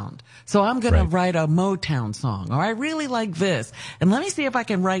sound, so I'm going to write a Motown song. Or I really like this, and let me see if I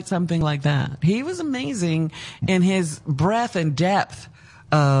can write something like that. He was amazing in his breadth and depth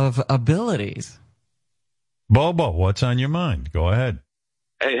of abilities. Bobo, what's on your mind? Go ahead.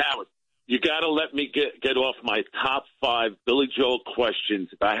 Hey, Howard, you got to let me get off my top 5 Billy Joel questions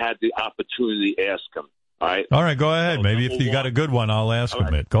if I had the opportunity to ask him. All right, go ahead. Maybe if you got a good one, I'll ask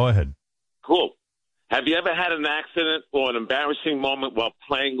him it. Go ahead. Cool. Have you ever had an accident or an embarrassing moment while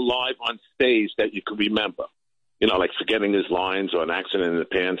playing live on stage that you can remember? Like forgetting his lines or an accident in the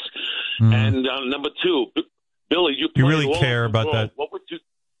pants. And number 2, Billy, you really care about that? What would you?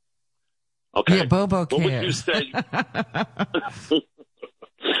 Okay. Yeah, Bobo cares. What would you say?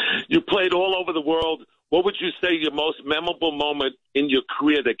 You played all over the world. What would you say your most memorable moment in your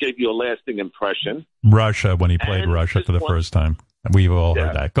career that gave you a lasting impression? Russia, when he played Russia for the first time. We've all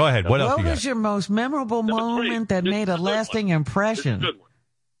heard that. Go ahead. What else What you got? was your most memorable moment that made a lasting impression?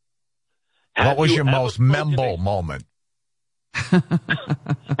 What was your ever most memorable moment?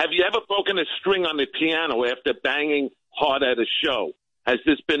 Have you ever broken a string on the piano after banging hard at a show? Has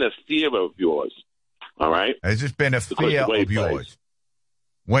this been a fear of yours? All right. Has this been a fear of yours?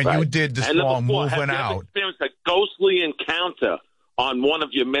 When you did the song Moving Have you Out. ever experienced a ghostly encounter on one of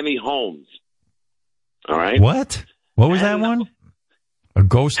your many homes? All right. What? What was that one? A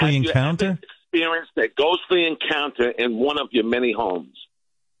ghostly Have you encounter? ever experienced a ghostly encounter in one of your many homes?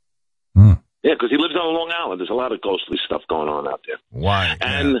 Yeah, because he lives on Long Island. There's a lot of ghostly stuff going on out there. Why?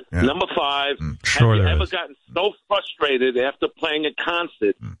 And number 5, Sure have you there ever is. gotten so frustrated after playing a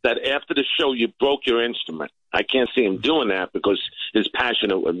concert that after the show you broke your instrument? I can't see him doing that because he's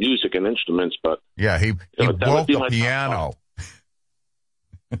passionate with music and instruments, but Yeah, he that would broke be the my top piano.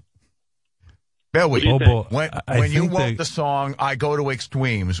 Billy, What do you think? when you think wrote the song "I Go to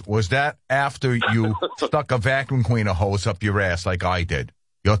Extremes," was that after you stuck a vacuum cleaner hose up your ass like I did?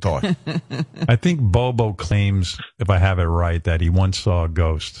 Your thought? I think Bobo claims, if I have it right, that he once saw a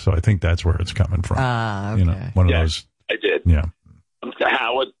ghost. So I think that's where it's coming from. Ah, okay. You know, one of Yeah, those. I did. Yeah.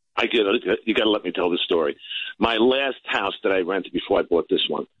 Howard, you got to let me tell the story. My last house that I rented before I bought this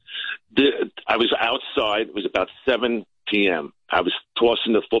one, I was outside. It was about 7 p.m. I was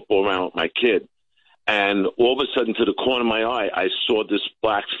tossing the football around with my kid. And all of a sudden, to the corner of my eye, I saw this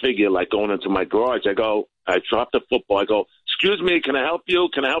black figure like going into my garage. I dropped the football. I go, "Excuse me, can I help you?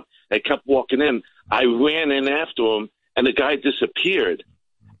 Can I help?" They kept walking in. I ran in after him, and the guy disappeared.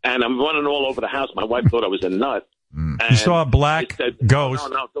 And I'm running all over the house. My wife thought I was a nut. And You saw a black I said, ghost.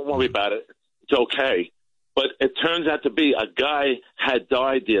 No, don't worry about it. It's okay. But it turns out to be a guy had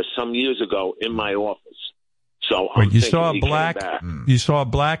died there some years ago in my office. So I'm Wait, you thinking saw a he came black? back. You saw a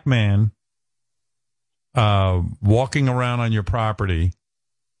black man walking around on your property,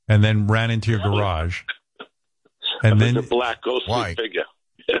 and then ran into your garage. And then the black ghostly Why? figure.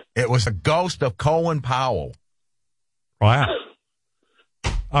 It was a ghost of Colin Powell. Wow.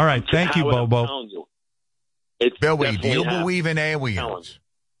 All right, thank you, Howard, I'm Bobo. telling you, it's Billy, do definitely you happened. believe in aliens?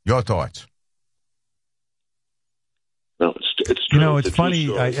 Your thoughts? No, it's You true. know, it's a true funny.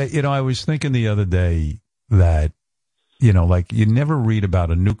 story. I was thinking the other day that, like you never read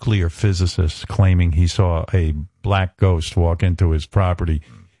about a nuclear physicist claiming he saw a black ghost walk into his property.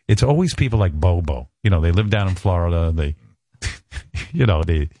 It's always people like Bobo. They live down in Florida. They,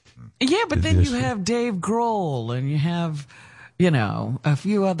 they. Yeah, but then you have Dave Grohl and you have, a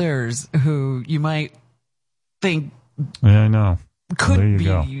few others who you might think Yeah, I know. could there you be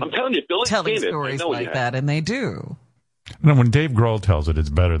go. I'm telling you, Billy telling seen it. I stories know he like has. that, and they do. No, when Dave Grohl tells it, it's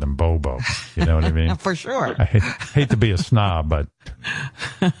better than Bobo. You know what I mean? For sure. I hate to be a snob, but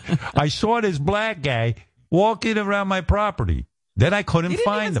I saw this black guy walking around my property. Then I couldn't He didn't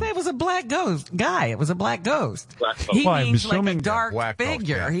find even him. say it was a black ghost guy. It was a black ghost. Black ghost. He Well, I'm means like a assuming- dark Black ghost,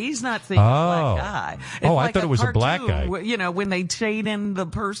 figure. yeah. He's not saying a Oh. black guy. Oh, I like thought it was a black cartoon, guy. when they shade in the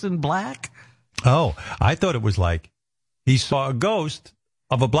person black. Oh, I thought it was like he saw a ghost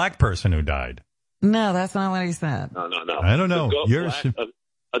of a black person who died. No, that's not what he said. No. I don't know. You're a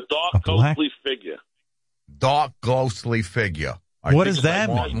dark a black- ghostly figure. Dark, ghostly figure. I What think does it's like that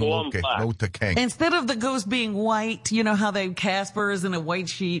Martin mean? Luther King. Instead of the ghost being white, you know how Casper is in a white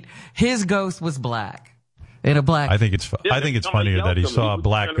sheet? His ghost was black. In a black. I think it's funnier that he saw a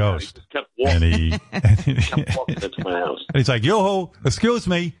black ghost and he Kept walking into my house. and he's like, "Yo, excuse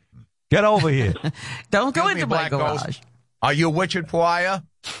me, get over here." Don't go Excuse me, into my black ghost. garage. Are you Richard Pryor?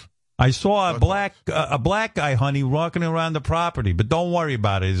 I saw a black guy, honey, walking around the property, but don't worry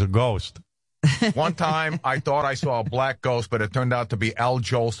about it. He's a ghost. One time I thought I saw a black ghost, but it turned out to be Al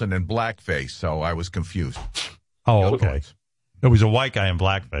Jolson in blackface, so I was confused. Oh, okay. It was a white guy in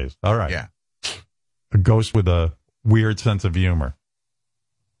blackface. All right. Yeah. A ghost with a weird sense of humor.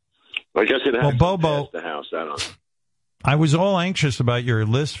 I guess it has Well, to Bobo- pass the house. I don't know. I was all anxious about your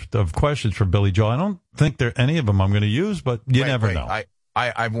list of questions for Billy Joel. I don't think there any of them I'm going to use, but you never know.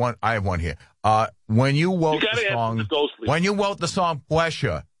 I have one here. When you wrote gotta the answer song, the ghostly. when you wrote the song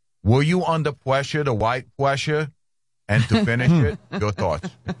Pressure, were you under pressure, the white pressure, and to finish it? Your thoughts?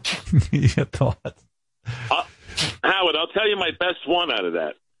 Your thoughts? Howard, I'll tell you my best one out of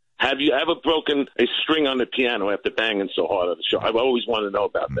that. Have you ever broken a string on the piano after banging so hard on the show? I've always wanted to know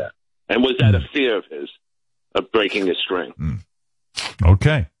about that. And was that a fear of his, of breaking a string?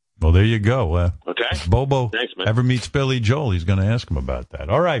 Okay. Well, there you go. Okay. Bobo Thanks, man. ever meets Billy Joel, he's going to ask him about that.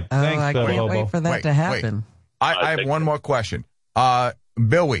 All right. Oh, Thanks, I can't Bobo. wait for that to happen. I have one more question.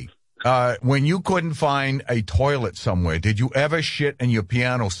 Billy, when you couldn't find a toilet somewhere, did you ever shit in your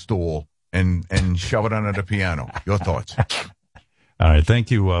piano stool and shove it under the piano? Your thoughts? All right. Thank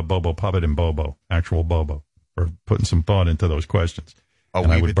you, Bobo Puppet and Bobo, actual Bobo, for putting some thought into those questions. Oh,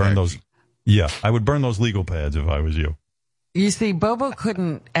 and I would burn those. Yeah, I would burn those legal pads if I was you. You see, Bobo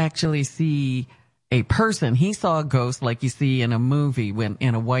couldn't actually see a person. He saw a ghost like you see in a movie when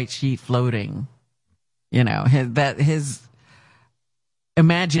in a white sheet floating. You know, his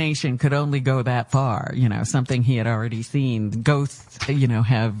imagination could only go that far. You know, something he had already seen. Ghosts, you know,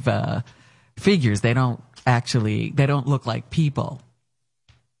 have figures. They don't look like people.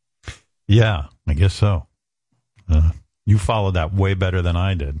 Yeah, I guess so. You followed that way better than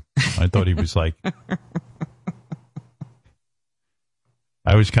I did. I thought he was like...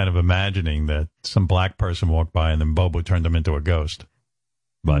 I was kind of imagining that some black person walked by and then Bobo turned him into a ghost.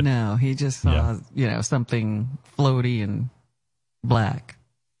 But no, he just saw, you know, something floaty and black.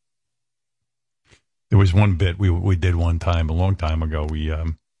 There was one bit we did one time, a long time ago.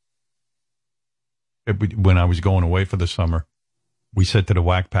 When I was going away for the summer, we said to the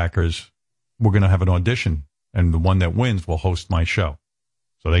Whack Packers, we're going to have an audition, and the one that wins will host my show.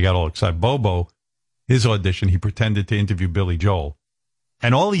 So they got all excited. Bobo, his audition, he pretended to interview Billy Joel.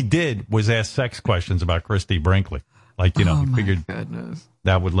 And all he did was ask sex questions about Christy Brinkley. Like, you know, he figured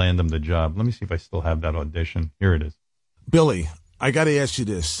that would land him the job. Let me see if I still have that audition. Here it is. Billy, I got to ask you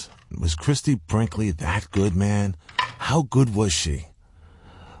this. Was Christy Brinkley that good, man? How good was she?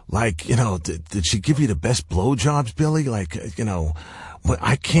 Like, you know, did she give you the best blowjobs, Billy? Like, you know,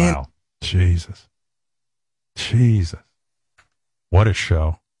 I can't. Wow. Jesus. What a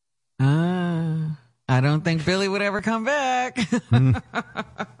show. I don't think Billy would ever come back.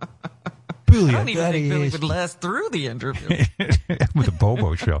 Billy, I don't even think Billy would last through the interview. With the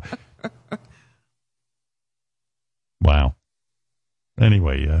Bobo show. Wow.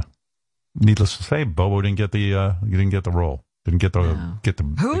 Anyway, needless to say, Bobo didn't get the role. Didn't get the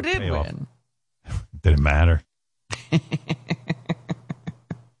Who did payoff. win? Didn't matter.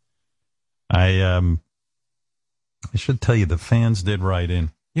 I should tell you, the fans did write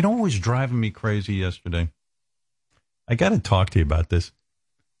in. You know what was driving me crazy yesterday? I got to talk to you about this.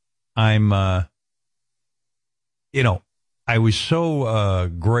 I'm, you know, I was so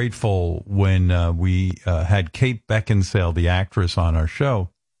grateful when we had Kate Beckinsale, the actress, on our show.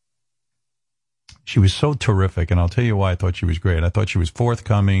 She was so terrific, and I'll tell you why I thought she was great. I thought she was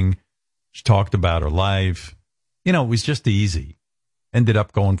forthcoming. She talked about her life. You know, it was just easy. Ended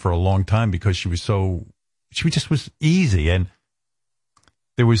up going for a long time because she just was easy. And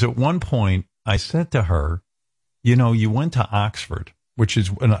there was at one point, I said to her, you know, you went to Oxford, which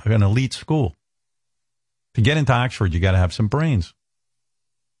is an elite school. To get into Oxford, you got to have some brains.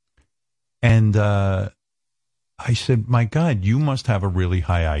 And I said, my God, you must have a really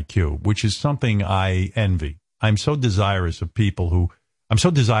high IQ, which is something I envy. I'm so desirous of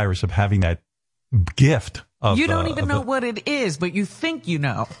having that gift. You don't even know what it is, but you think you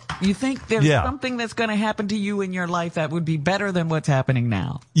know. You think there's something that's going to happen to you in your life that would be better than what's happening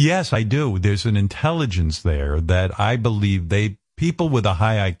now. Yes, I do. There's an intelligence there that I believe people with a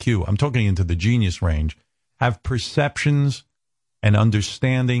high IQ, I'm talking into the genius range, have perceptions and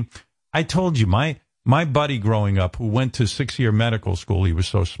understanding. I told you, my buddy growing up who went to 6-year medical school, he was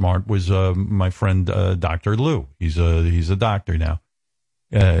so smart, was my friend Dr. Lou. He's a doctor now.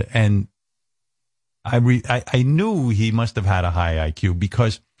 And I knew he must have had a high IQ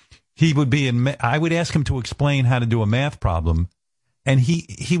because he would be I would ask him to explain how to do a math problem, and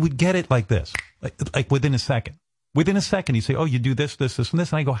he would get it like this, like within a second. Within a second, he'd say, "Oh, you do this, this, this, and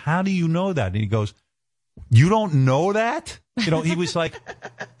this," and I go, "How do you know that?" And he goes, "You don't know that?" You know, he was like,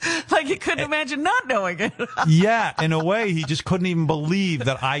 like he couldn't imagine not knowing it. Yeah, in a way, he just couldn't even believe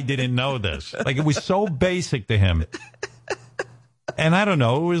that I didn't know this. Like it was so basic to him. And I don't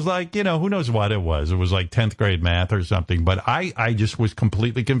know, it was like, you know, who knows what it was. It was like 10th grade math or something, but I just was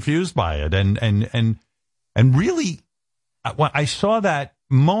completely confused by it. And really, when I saw that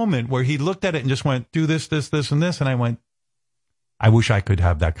moment where he looked at it and just went, do this, this, this, and this. And I went, I wish I could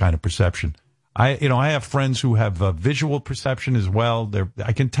have that kind of perception. I have friends who have visual perception as well.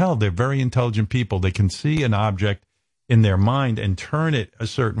 I can tell they're very intelligent people. They can see an object in their mind and turn it a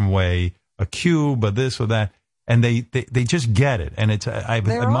certain way, a cube or this or that. And they just get it, and I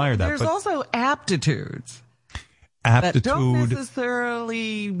admire that. There's also aptitudes. Aptitude that don't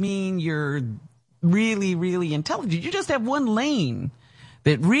necessarily mean you're really, really intelligent. You just have one lane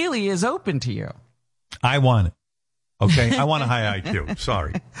that really is open to you. I want it. Okay, I want a high IQ.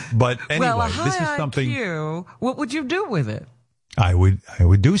 Sorry, but anyway, well, a high this is something. IQ, what would you do with it? I would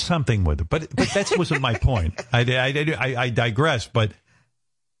do something with it, but that wasn't my point. I digress. But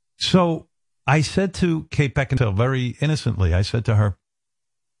so. I said to Kate Beckinsale very innocently, I said to her,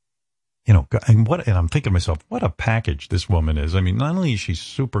 you know, and I'm thinking to myself, what a package this woman is. I mean, not only is she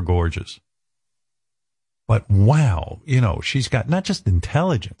super gorgeous, but wow, you know, she's got not just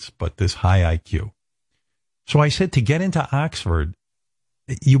intelligence, but this high IQ. So I said, to get into Oxford,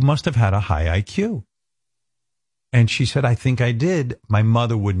 you must have had a high IQ. And she said, I think I did. My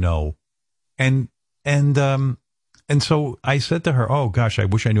mother would know. And so I said to her, oh gosh, I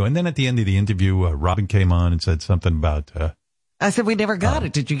wish I knew. And then at the end of the interview, Robin came on and said something about, I said, we never got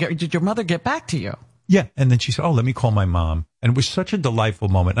it. Did your mother get back to you? Yeah. And then she said, oh, let me call my mom. And it was such a delightful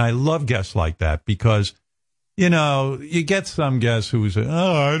moment. And I love guests like that because, you know, you get some guests who say,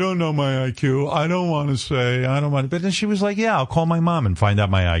 oh, I don't know my IQ. I don't want to say, I don't want to. But then she was like, yeah, I'll call my mom and find out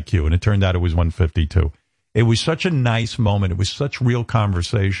my IQ. And it turned out it was 152. It was such a nice moment. It was such real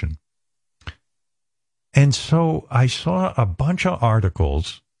conversation. And so I saw a bunch of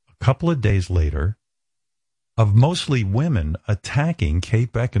articles a couple of days later of mostly women attacking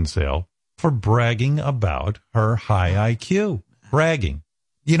Kate Beckinsale for bragging about her high IQ. Bragging.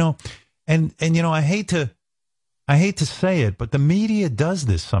 You know, and you know, I hate to say it, but the media does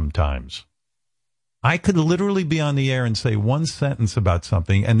this sometimes. I could literally be on the air and say one sentence about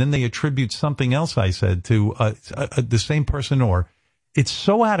something, and then they attribute something else I said to the same person, or it's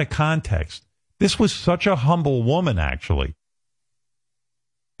so out of context. This was such a humble woman, actually.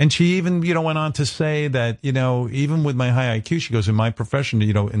 And she even, you know, went on to say that, you know, even with my high IQ, she goes, in my profession,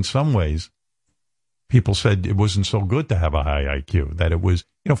 you know, in some ways, people said it wasn't so good to have a high IQ, that it was,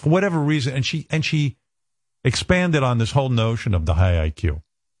 you know, for whatever reason. And she expanded on this whole notion of the high IQ.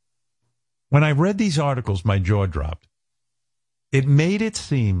 When I read these articles, my jaw dropped. It made it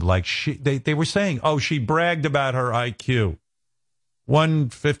seem like they were saying, oh, she bragged about her IQ,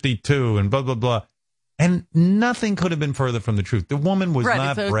 152 and blah, blah, blah. And nothing could have been further from the truth. The woman was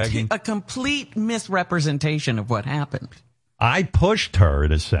not bragging. A complete misrepresentation of what happened. I pushed her,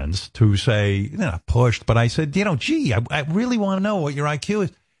 in a sense, to say, not pushed, but I said, you know, gee, I really want to know what your IQ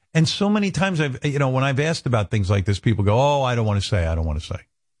is. And so many times when I've asked about things like this, people go, oh, I don't want to say.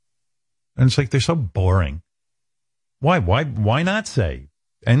 And it's like, they're so boring. Why not say?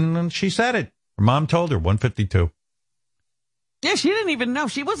 And she said it. Her mom told her 152. Yeah, she didn't even know.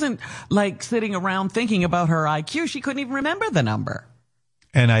 She wasn't like sitting around thinking about her IQ. She couldn't even remember the number.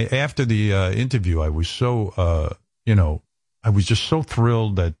 And after the interview, I was so, I was just so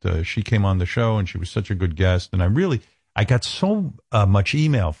thrilled that she came on the show and she was such a good guest. And I got so much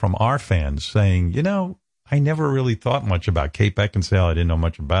email from our fans saying, you know, I never really thought much about Kate Beckinsale. I didn't know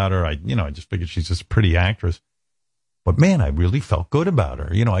much about her. I just figured she's just a pretty actress. But man, I really felt good about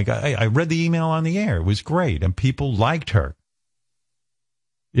her. You know, I read the email on the air. It was great. And people liked her.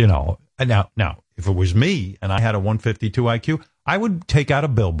 You know, and now, if it was me and I had a 152 IQ, I would take out a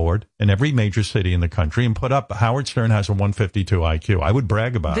billboard in every major city in the country and put up Howard Stern has a 152 IQ. I would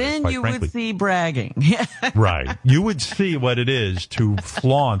brag about it. Then you would see bragging. Right. You would see what it is to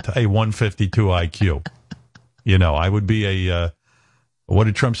flaunt a 152 IQ. You know, I would be what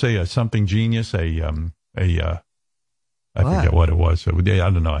did Trump say? A something genius, I forget what it was. I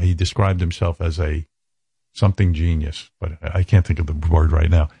don't know. He described himself as a something genius, but I can't think of the word right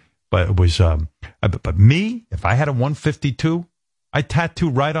now. But it was, but me, if I had a 152, I tattoo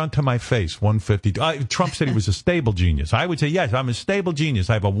right onto my face 152. Trump said he was a stable genius. I would say, yes, I'm a stable genius.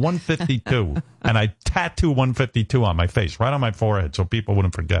 I have a 152, and I tattoo 152 on my face, right on my forehead, so people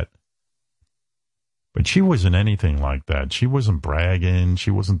wouldn't forget. But she wasn't anything like that. She wasn't bragging. She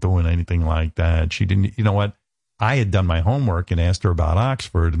wasn't doing anything like that. She didn't, you know what? I had done my homework and asked her about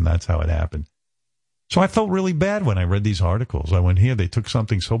Oxford, and that's how it happened. So I felt really bad when I read these articles. I went here, they took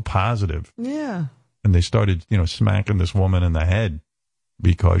something so positive. Yeah. And they started, smacking this woman in the head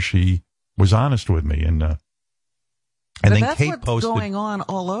because she was honest with me. And then that's Kate what's posted, going on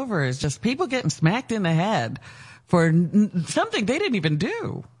all over is just people getting smacked in the head for something they didn't even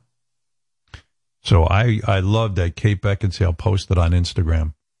do. So I love that Kate Beckinsale posted on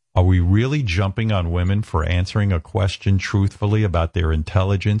Instagram. Are we really jumping on women for answering a question truthfully about their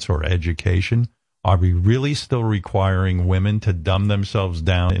intelligence or education? Are we really still requiring women to dumb themselves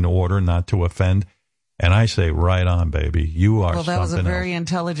down in order not to offend? And I say, right on, baby. You are something else. Well, that was a very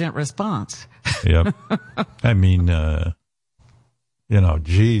intelligent response. Yep. I mean,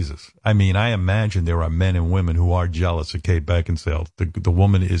 Jesus. I mean, I imagine there are men and women who are jealous of Kate Beckinsale. The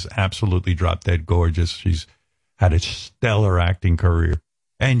woman is absolutely drop dead gorgeous. She's had a stellar acting career.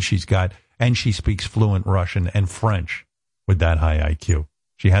 And she speaks fluent Russian and French with that high IQ.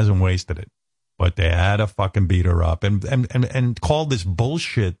 She hasn't wasted it. But they had to fucking beat her up and call this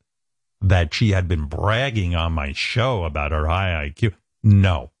bullshit that she had been bragging on my show about her high IQ.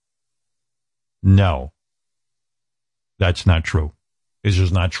 No. That's not true. It's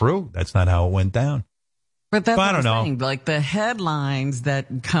just not true. That's not how it went down. But that's I what don't I'm know. saying. Like the headlines that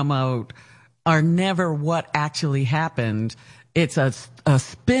come out are never what actually happened. It's a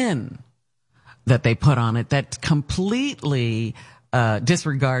spin that they put on it that completely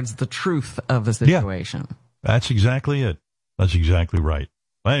disregards the truth of the situation. Yeah, that's exactly it. That's exactly right.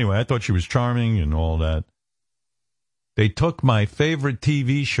 Anyway, I thought she was charming and all that. They took my favorite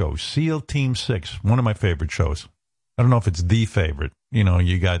TV show, SEAL Team 6, one of my favorite shows. I don't know if it's the favorite. You know,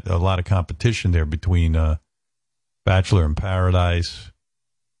 you got a lot of competition there between Bachelor in Paradise,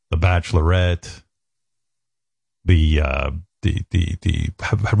 The Bachelorette, the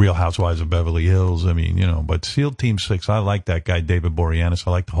Real Housewives of Beverly Hills. I mean, you know, but SEAL Team 6, I like that guy, David Boreanaz.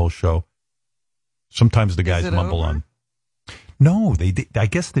 I like the whole show. Sometimes the guys mumble on. No, I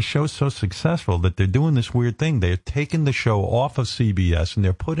guess the show's so successful that they're doing this weird thing. They're taking the show off of CBS and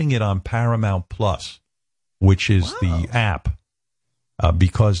they're putting it on Paramount Plus, which is the app,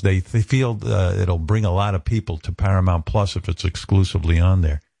 because they feel it'll bring a lot of people to Paramount Plus if it's exclusively on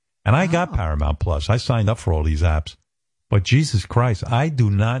there. And I got Paramount Plus. I signed up for all these apps. But Jesus Christ, I do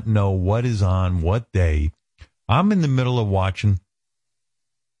not know what is on what day. I'm in the middle of watching.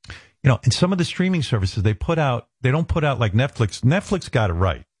 You know, in some of the streaming services, they don't put out like Netflix. Netflix got it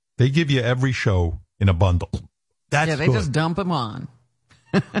right. They give you every show in a bundle. That's they good. just dump them on.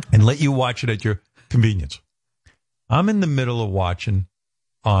 And let you watch it at your convenience. I'm in the middle of watching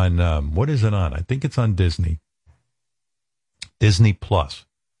on, what is it on? I think it's on Disney Plus.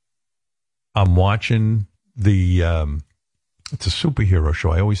 I'm watching it's a superhero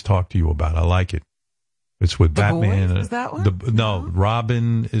show I always talk to you about. I like it. It's with The Batman. Boys, is that one? No,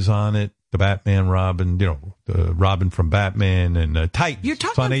 Robin is on it. The Batman Robin, you know, the Robin from Batman and Titans. You're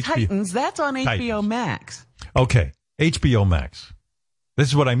talking it's on HBO. Titans. That's on HBO Titans. Max. Okay, HBO Max. This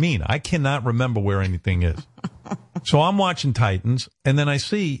is what I mean. I cannot remember where anything is. So I'm watching Titans, and then I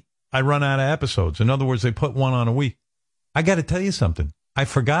run out of episodes. In other words, they put one on a week. I got to tell you something. I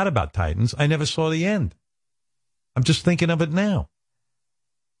forgot about Titans. I never saw the end. I'm just thinking of it now.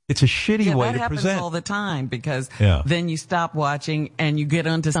 It's a shitty way to present. That happens all the time because then you stop watching and you get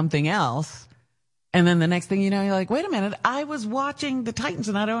onto something else. And then the next thing you know, you're like, wait a minute, I was watching the Titans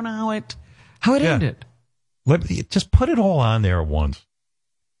and I don't know how it ended. Just put it all on there at once.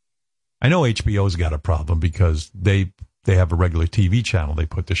 I know HBO's got a problem because they have a regular TV channel they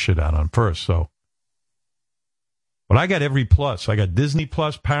put the shit out on first. So, but I got every plus. I got Disney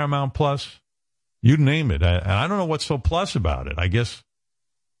Plus, Paramount Plus, you name it. And I don't know what's so plus about it. I guess.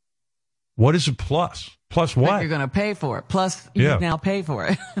 What is a plus? Plus what? You're going to pay for it. Plus, you now pay for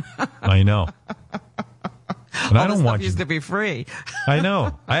it. I know. And all I don't watch. Used to be free. I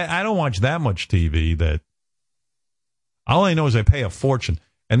know. I don't watch that much TV. That all I know is I pay a fortune.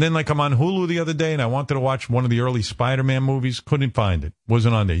 And then, like, I'm on Hulu the other day, and I wanted to watch one of the early Spider-Man movies. Couldn't find it.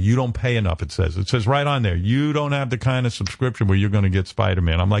 Wasn't on there. You don't pay enough. It says right on there. You don't have the kind of subscription where you're going to get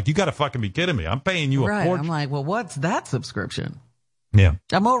Spider-Man. I'm like, you got to fucking be kidding me. I'm paying you a fortune. I'm like, well, what's that subscription? Yeah.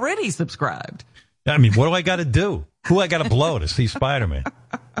 I'm already subscribed. I mean, what do I got to do? Who I got to blow to see Spider-Man?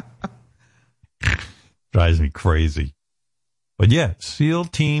 Drives me crazy. But yeah, SEAL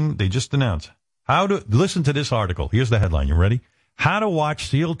Team, they just announced. Listen to this article. Here's the headline. You ready? How to watch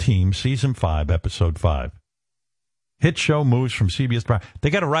SEAL Team Season 5, Episode 5. Hit show moves from CBS. They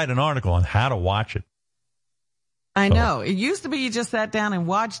got to write an article on how to watch it. I know. It used to be you just sat down and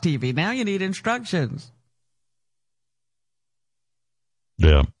watched TV. Now you need instructions.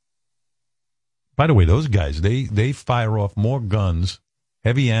 Yeah. By the way, those guys, they fire off more guns,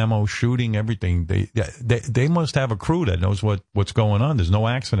 heavy ammo, shooting, everything. They must have a crew that knows what's going on. There's no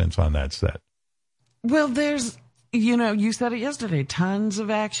accidents on that set. Well, there's, you said it yesterday, tons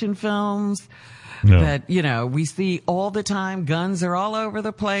of action films that, we see all the time. Guns are all over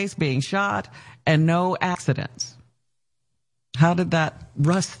the place being shot and no accidents. How did that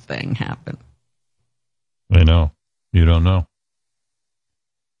Rust thing happen? I know. You don't know.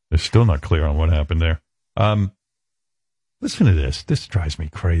 It's still not clear on what happened there. Listen to this. This drives me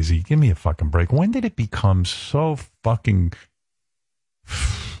crazy. Give me a fucking break. When did it become so fucking...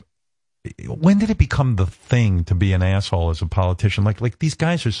 When did it become the thing to be an asshole as a politician? Like these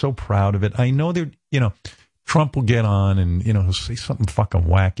guys are so proud of it. I know they're, Trump will get on and, he'll say something fucking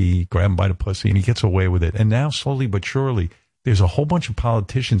wacky, grab him by the pussy, and he gets away with it. And now, slowly but surely, there's a whole bunch of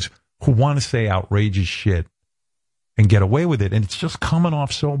politicians who want to say outrageous shit and get away with it. And it's just coming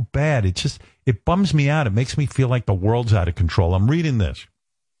off so bad. It bums me out. It makes me feel like the world's out of control. I'm reading this.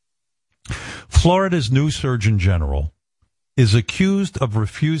 Florida's new Surgeon General is accused of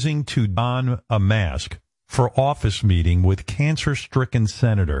refusing to don a mask for office meeting with cancer-stricken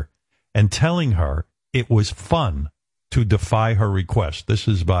senator and telling her it was fun to defy her request. This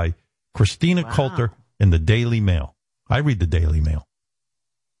is by Christina Coulter in the Daily Mail. I read the Daily Mail.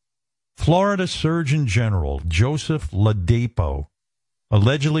 Florida Surgeon General Joseph Ladapo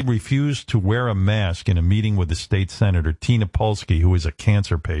allegedly refused to wear a mask in a meeting with the state senator Tina Polsky, who is a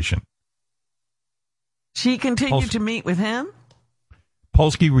cancer patient. She continued to meet with him?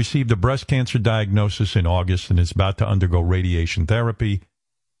 Polsky received a breast cancer diagnosis in August and is about to undergo radiation therapy.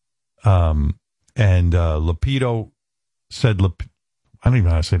 Lapido said, I don't even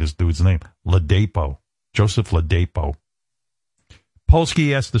know how to say this dude's name, Ladapo, Joseph Ladapo.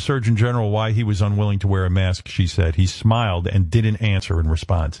 Polsky asked the Surgeon General why he was unwilling to wear a mask, she said. He smiled and didn't answer in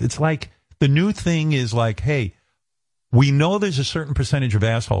response. It's like the new thing is like, hey, we know there's a certain percentage of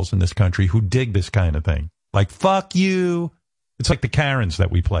assholes in this country who dig this kind of thing. Like, fuck you. It's like the Karens that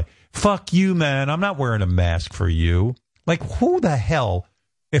we play. Fuck you, man. I'm not wearing a mask for you. Like, who the hell,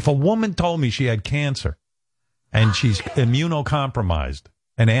 if a woman told me she had cancer and she's immunocompromised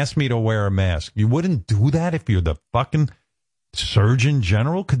and asked me to wear a mask, you wouldn't do that if you're the fucking Surgeon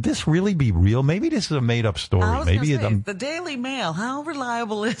General? Could this really be real? Maybe this is a made-up story. Maybe the Daily Mail. How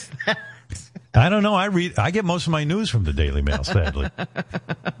reliable is that? I don't know. I get most of my news from the Daily Mail, sadly.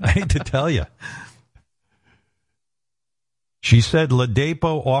 I hate to tell you. She said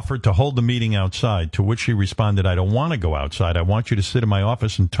Ladapo offered to hold the meeting outside, to which she responded, I don't want to go outside. I want you to sit in my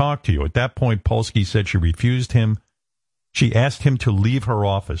office and talk to you. At that point, Polsky said she refused him. She asked him to leave her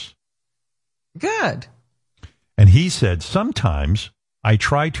office. Good. And he said, sometimes I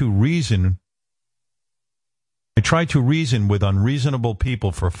try to reason with unreasonable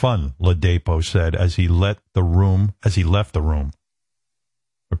people for fun, Ladapo said as he left the room,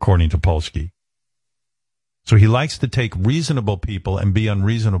 according to Polsky. So he likes to take reasonable people and be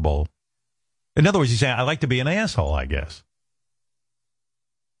unreasonable. In other words, he's saying, I like to be an asshole, I guess.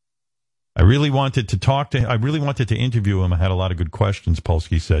 I really wanted to interview him. I had a lot of good questions,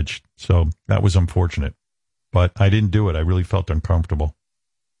 Polsky said. So that was unfortunate. But I didn't do it. I really felt uncomfortable.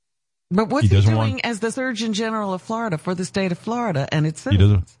 But what's he doing as the Surgeon General of Florida for the state of Florida and its citizens?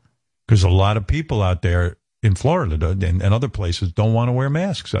 He doesn't, because a lot of people out there in Florida and other places don't want to wear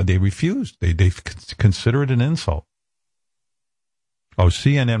masks. They refuse. They consider it an insult. Oh,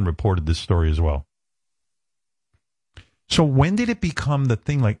 CNN reported this story as well. So when did it become the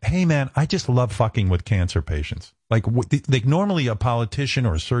thing like, hey, man, I just love fucking with cancer patients? Like normally a politician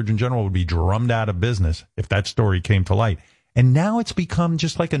or a surgeon general would be drummed out of business if that story came to light. And now it's become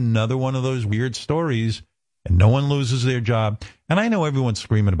just like another one of those weird stories, and no one loses their job. And I know everyone's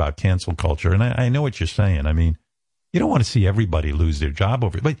screaming about cancel culture, and I know what you're saying. I mean, you don't want to see everybody lose their job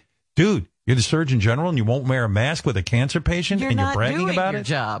over it. But, dude, you're the Surgeon General and you won't wear a mask with a cancer patient and you're bragging about it? You're not doing your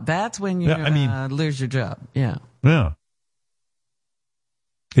job. That's when you lose your job. Yeah. Yeah.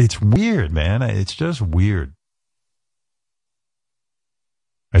 It's weird, man. It's just weird.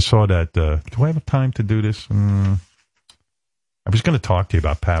 I saw that. Do I have time to do this? I was going to talk to you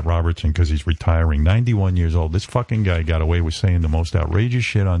about Pat Robertson because he's retiring, 91 years old. This fucking guy got away with saying the most outrageous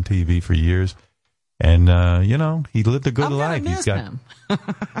shit on TV for years. And, he lived a good life. He's got him.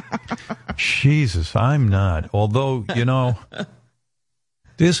 Jesus, I'm not. Although,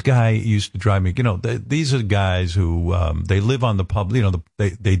 this guy used to drive me, these are guys who, they live on the public,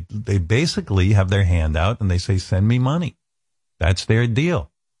 they basically have their hand out and they say, send me money. That's their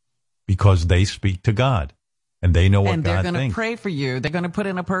deal because they speak to God. And they know what God thinks. And they're going to pray for you. They're going to put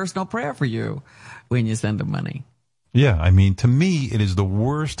in a personal prayer for you when you send them money. Yeah, I mean, to me, it is the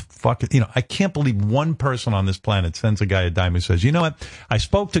worst fucking, I can't believe one person on this planet sends a guy a dime and says, you know what, I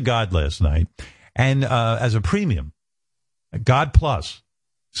spoke to God last night, and as a premium, God Plus,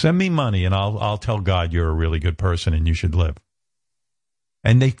 send me money and I'll tell God you're a really good person and you should live.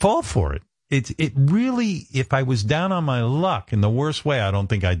 And they fall for it. It really, if I was down on my luck in the worst way, I don't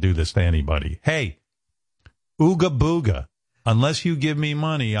think I'd do this to anybody. Hey, ooga booga. Unless you give me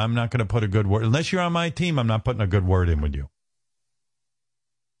money, I'm not going to put a good word. Unless you're on my team, I'm not putting a good word in with you.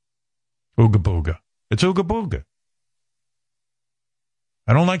 Ooga booga. It's ooga booga.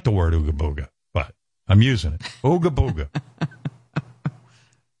 I don't like the word ooga booga, but I'm using it. Ooga booga.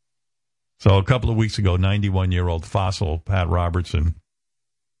 So a couple of weeks ago, 91-year-old fossil Pat Robertson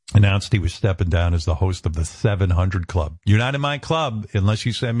announced he was stepping down as the host of the 700 Club. You're not in my club unless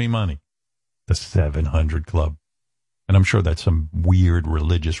you send me money. The 700 Club. And I'm sure that's some weird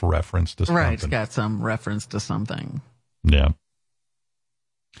religious reference to something. Right, it's got some reference to something. Yeah.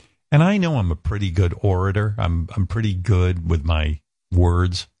 And I know I'm a pretty good orator. I'm pretty good with my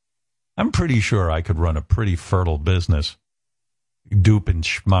words. I'm pretty sure I could run a pretty fertile business, duping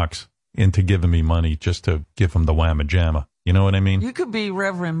schmucks into giving me money just to give them the whamma jamma. You know what I mean? You could be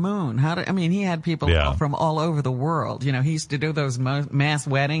Reverend Moon. He had people from all over the world. You know, he used to do those mass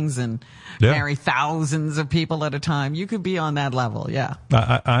weddings and marry thousands of people at a time. You could be on that level, yeah.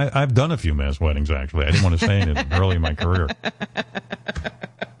 I've done a few mass weddings, actually. I didn't want to say anything early in my career.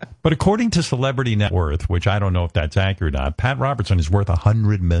 But according to Celebrity Net Worth, which I don't know if that's accurate or not, Pat Robertson is worth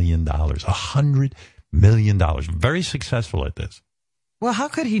 $100 million. $100 million. Very successful at this. Well, how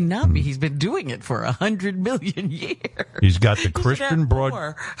could he not be? He's been doing it for 100 million years. He's got the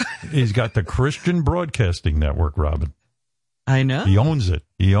He's got the Christian Broadcasting Network, Robin. I know. He owns it.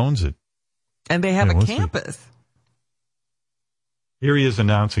 And they have a campus. Here he is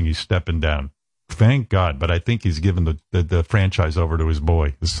announcing he's stepping down. Thank God, but I think he's given the franchise over to his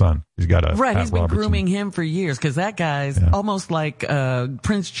boy, his son. He's got a right. Pat He's been Robertson. grooming him for years because that guy's almost like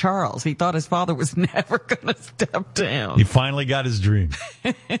Prince Charles. He thought his father was never going to step down. He finally got his dream.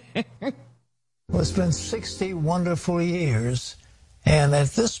 Well, it's been 60 wonderful years, and at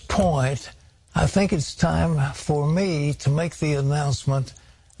this point, I think it's time for me to make the announcement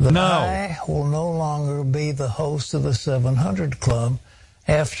that I will no longer be the host of the 700 Club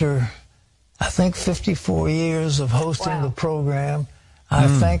after, I think, 54 years of hosting the program. I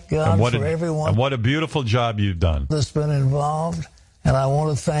thank God for everyone. And what a beautiful job you've done. That's been involved, and I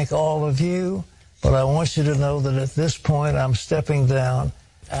want to thank all of you, but I want you to know that at this point I'm stepping down.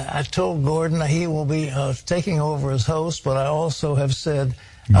 I told Gordon he will be taking over as host, but I also have said,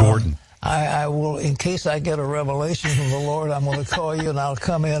 Gordon, I will, in case I get a revelation from the Lord, I'm going to call you and I'll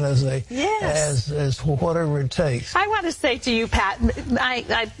come in as as whatever it takes. I want to say to you, Pat,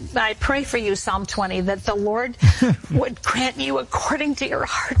 I pray for you, Psalm 20, that the Lord would grant you according to your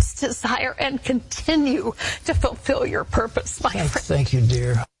heart's desire and continue to fulfill your purpose, my friend. Thank you,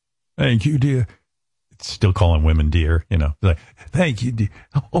 dear. Thank you, dear. Still calling women dear, you know. Like, thank you, dear.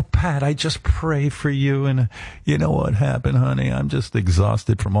 Oh, Pat, I just pray for you. And you know what happened, honey? I'm just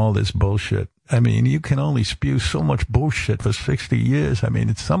exhausted from all this bullshit. I mean, you can only spew so much bullshit for 60 years. I mean,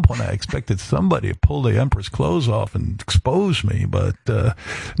 at some point I expected somebody to pull the emperor's clothes off and expose me. But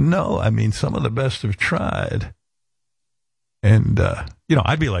no, I mean, some of the best have tried. And, you know,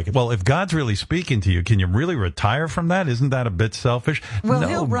 I'd be like, well, if God's really speaking to you, can you really retire from that? Isn't that a bit selfish? Well, no,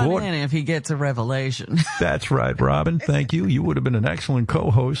 he'll run in if he gets a revelation. That's right, Robin. Thank you. You would have been an excellent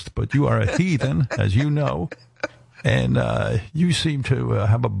co-host, but you are a heathen, as you know. And you seem to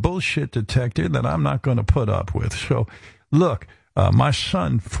have a bullshit detector that I'm not going to put up with. So, look, my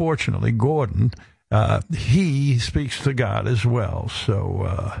son, fortunately, Gordon, he speaks to God as well.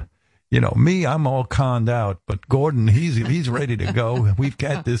 So, you know, me, I'm all conned out, but Gordon, he's ready to go. We've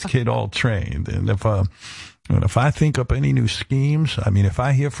got this kid all trained. And if I think up any new schemes, I mean, if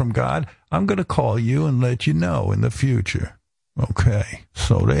I hear from God, I'm going to call you and let you know in the future. Okay.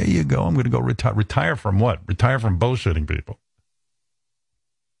 So there you go. I'm going to go retire. Retire from what? Retire from bullshitting people.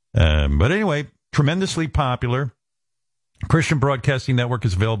 But anyway, tremendously popular. Christian Broadcasting Network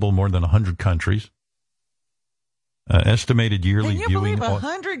is available in more than 100 countries. Estimated yearly viewing. Can you believe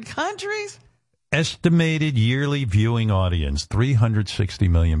 100 countries? Estimated yearly viewing audience, 360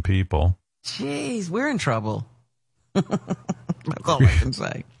 million people. Jeez, we're in trouble. That's all I can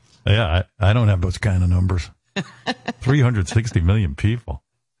say. Yeah, I don't have those kind of numbers. 360 million people.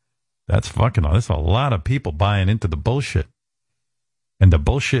 That's a lot of people buying into the bullshit. And the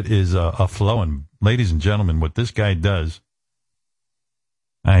bullshit is flowing. Ladies and gentlemen, what this guy does,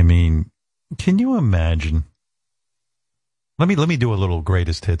 I mean, can you imagine? Let me do a little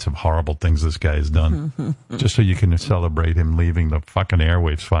greatest hits of horrible things this guy has done, just so you can celebrate him leaving the fucking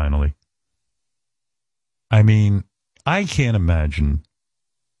airwaves finally. I mean, I can't imagine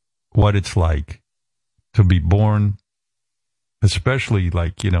what it's like to be born, especially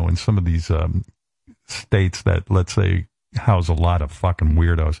like, you know, in some of these states that, let's say, house a lot of fucking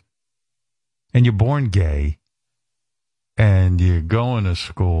weirdos. And you're born gay, and you're going to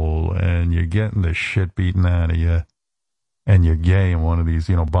school, and you're getting the shit beaten out of you. And you're gay in one of these,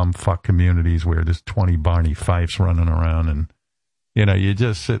 you know, bumfuck communities where there's 20 Barney Fifes running around, and, you know, you're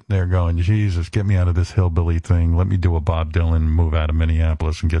just sitting there going, Jesus, get me out of this hillbilly thing. Let me do a Bob Dylan, move out of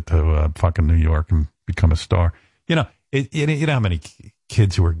Minneapolis and get to fucking New York and become a star. You know, you know how many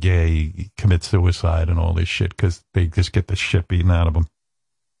kids who are gay commit suicide and all this shit because they just get the shit beaten out of them.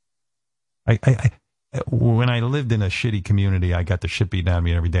 When I lived in a shitty community, I got the shit beaten out of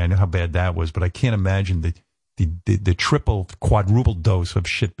me every day. I know how bad that was, but I can't imagine the triple, quadruple dose of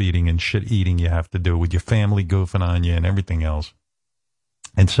shit beating and shit eating you have to do with your family goofing on you and everything else.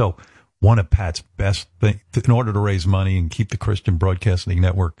 And so one of Pat's best things, in order to raise money and keep the Christian Broadcasting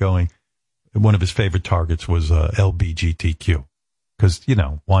Network going, one of his favorite targets was LBGTQ. Because, you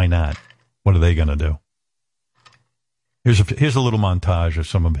know, why not? What are they going to do? Here's a little montage of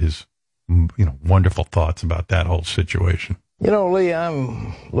some of his, wonderful thoughts about that whole situation. You know, Lee,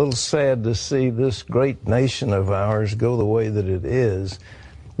 I'm a little sad to see this great nation of ours go the way that it is.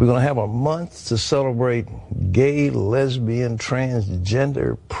 We're going to have a month to celebrate gay, lesbian,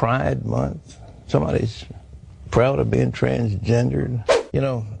 transgender Pride Month. Somebody's proud of being transgendered. You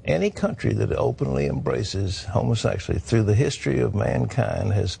know, any country that openly embraces homosexuality through the history of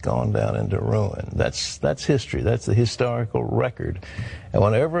mankind has gone down into ruin. That's history. That's the historical record. And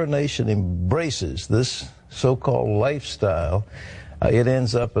whenever a nation embraces this so-called lifestyle, it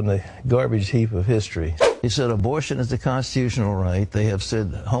ends up in the garbage heap of history. He said abortion is a constitutional right. They have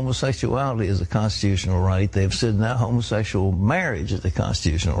said homosexuality is a constitutional right. They have said now homosexual marriage is a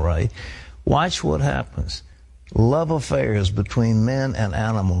constitutional right. Watch what happens. Love affairs between men and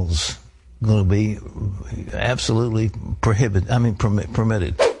animals going to be absolutely permitted.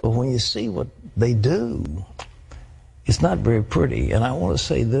 But when you see what they do, it's not very pretty. And I want to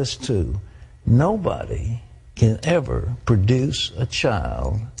say this too. Nobody can ever produce a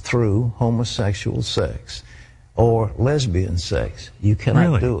child through homosexual sex or lesbian sex. You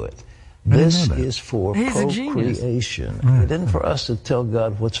cannot do it. This is for procreation. It isn't for us to tell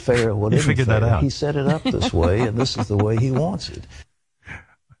God what's fair, what isn't fair. That out. He set it up this way, and this is the way he wants it.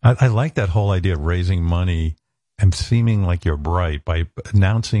 I like that whole idea of raising money and seeming like you're bright by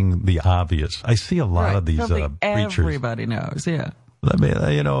announcing the obvious. I see a lot of these preachers. Everybody knows, yeah. Let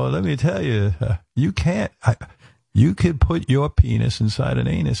me tell you, you can't. You could put your penis inside an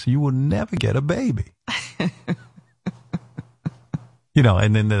anus, you will never get a baby.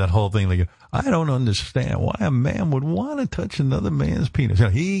 And then that whole thing, like, I don't understand why a man would want to touch another man's penis.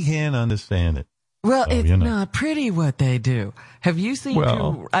 He can't understand it. Well, it's not pretty what they do. Have you seen?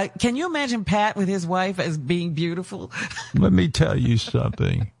 Can you imagine Pat with his wife as being beautiful? Let me tell you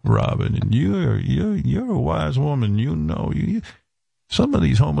something, Robin. And you're a wise woman. Some of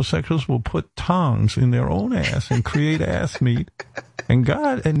these homosexuals will put tongs in their own ass and create ass meat. And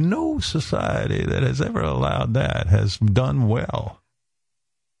God, and no society that has ever allowed that has done well.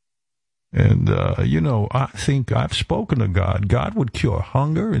 And, I think I've spoken to God. God would cure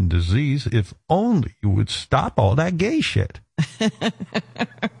hunger and disease if only he would stop all that gay shit.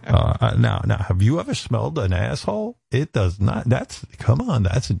 Now, have you ever smelled an asshole? It does not. That's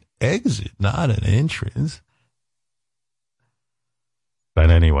an exit, not an entrance.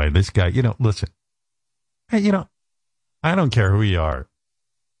 But anyway, this guy, listen, I don't care who you are.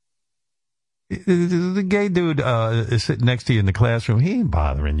 The gay dude is sitting next to you in the classroom. He ain't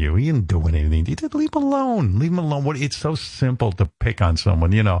bothering you. He ain't doing anything. You just leave him alone. Leave him alone. It's so simple to pick on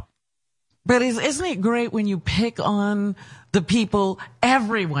someone, But isn't it great when you pick on the people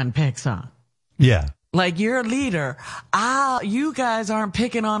everyone picks on? Yeah. Like your leader. You guys aren't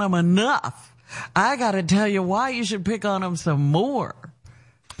picking on him enough. I got to tell you why you should pick on him some more.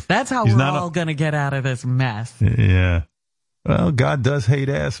 That's how we're all going to get out of this mess. Yeah. Well, God does hate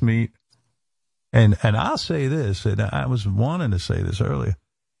ass meat. And I'll say this, and I was wanting to say this earlier.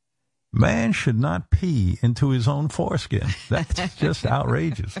 Man should not pee into his own foreskin. That's just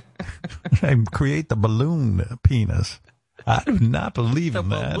outrageous. And create the balloon penis. I do not believe in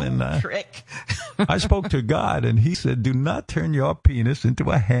that. And trick. I spoke to God, and he said, do not turn your penis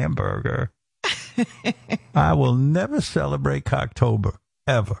into a hamburger. I will never celebrate Cocktober,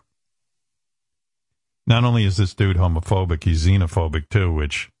 ever. Not only is this dude homophobic, he's xenophobic too,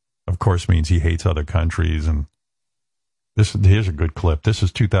 which of course means he hates other countries. And here's a good clip. This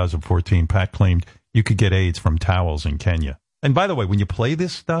is 2014. Pat claimed you could get AIDS from towels in Kenya. And by the way, when you play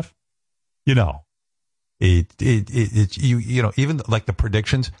this stuff, even like the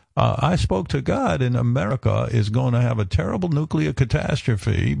predictions, I spoke to God, and America is going to have a terrible nuclear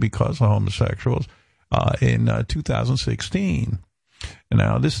catastrophe because of homosexuals in 2016. And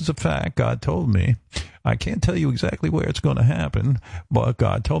now, this is a fact. God told me. I can't tell you exactly where it's going to happen, but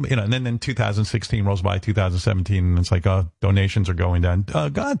God told me. And then 2016 rolls by, 2017, and it's like, donations are going down.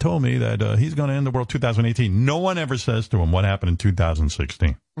 God told me that he's going to end the world 2018. No one ever says to him what happened in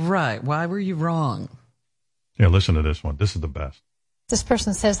 2016. Right. Why were you wrong? Yeah, listen to this one. This is the best. This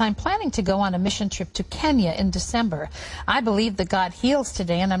person says, I'm planning to go on a mission trip to Kenya in December. I believe that God heals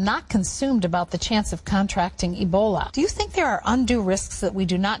today, and I'm not consumed about the chance of contracting Ebola. Do you think there are undue risks that we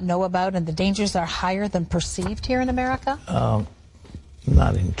do not know about and the dangers are higher than perceived here in America?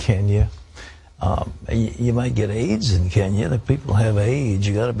 Not in Kenya. You might get AIDS in Kenya. The people have AIDS.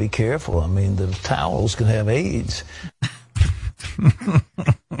 You got to be careful. I mean, the towels can have AIDS.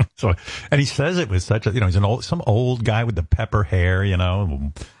 So, and he says it with such a, he's some old guy with the pepper hair,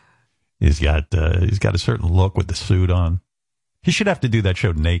 He's got a certain look with the suit on. He should have to do that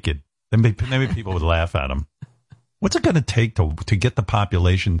show naked. Then maybe people would laugh at him. What's it going to take to get the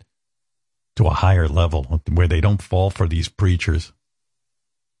population to a higher level where they don't fall for these preachers?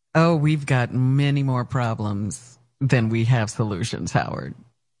 Oh, we've got many more problems than we have solutions, Howard.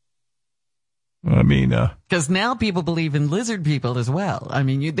 I mean, because now people believe in lizard people as well. I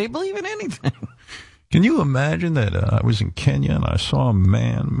mean, they believe in anything. Can you imagine that I was in Kenya and I saw a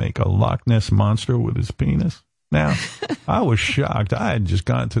man make a Loch Ness monster with his penis? Now, I was shocked. I had just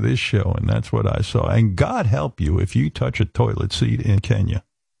gone to this show and that's what I saw. And God help you if you touch a toilet seat in Kenya.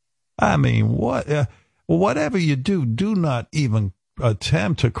 I mean, whatever you do, do not even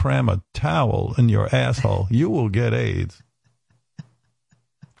attempt to cram a towel in your asshole. You will get AIDS.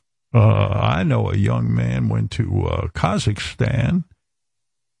 I know a young man went to Kazakhstan,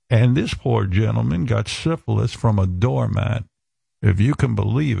 and this poor gentleman got syphilis from a doormat. If you can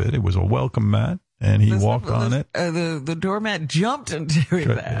believe it, it was a welcome mat, and he walked on it. The doormat jumped into his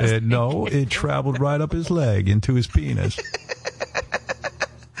ass. No, it traveled right up his leg into his penis.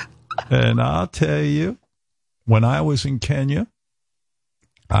 And I'll tell you, when I was in Kenya,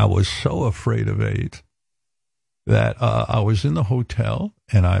 I was so afraid of AIDS that I was in the hotel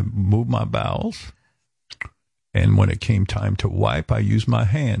and I moved my bowels. And when it came time to wipe, I used my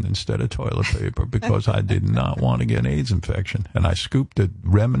hand instead of toilet paper because I did not want to get an AIDS infection. And I scooped the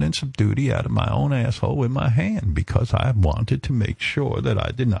remnants of duty out of my own asshole with my hand because I wanted to make sure that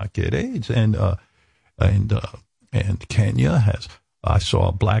I did not get AIDS. And Kenya has... I saw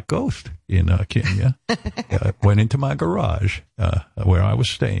a black ghost in Kenya. Went into my garage where I was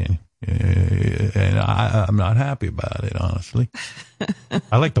staying. And I'm not happy about it, honestly.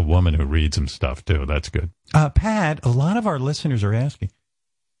 I like the woman who reads him stuff, too. That's good. Pat, a lot of our listeners are asking.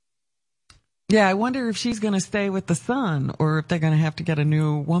 Yeah, I wonder if she's going to stay with the son or if they're going to have to get a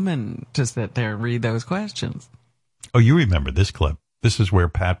new woman to sit there and read those questions. Oh, you remember this clip. This is where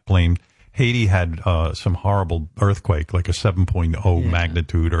Pat blamed Haiti had some horrible earthquake, like a 7.0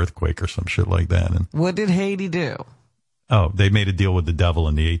 magnitude earthquake or some shit like that. And what did Haiti do? Oh, they made a deal with the devil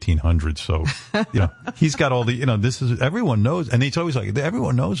in the 1800s. So, he's got all the, this is, everyone knows. And it's always like,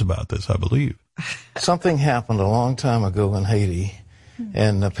 everyone knows about this, I believe. Something happened a long time ago in Haiti,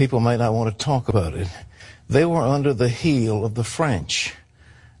 and people might not want to talk about it. They were under the heel of the French.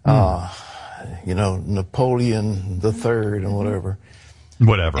 Napoleon III and whatever.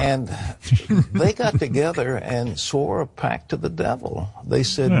 And they got together and swore a pact to the devil. They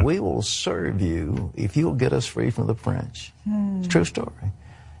said, we will serve you if you'll get us free from the French. It's a true story.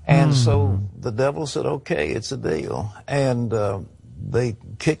 And so the devil said, okay, it's a deal. And they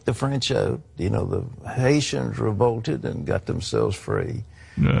kicked the French out. The Haitians revolted and got themselves free.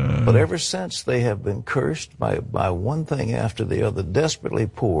 But ever since, they have been cursed by one thing after the other, desperately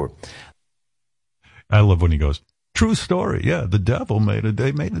poor. I love when he goes, true story. Yeah, the devil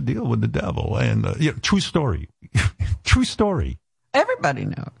they made a deal with the devil. And, true story. True story. Everybody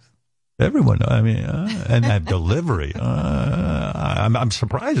knows. Everyone, I mean, and that delivery. I'm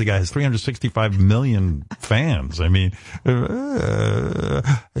surprised the guy has 365 million fans. I mean,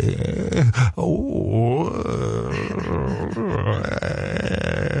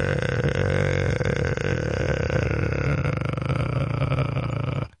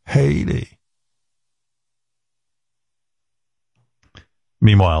 Haiti.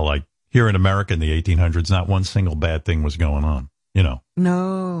 Meanwhile, like here in America in the 1800s, not one single bad thing was going on,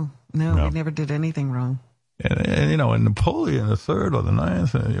 No, we never did anything wrong. And and Napoleon the III or the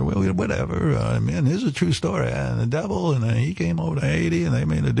IX, whatever. I mean, this is a true story. And the devil, and he came over to Haiti, and they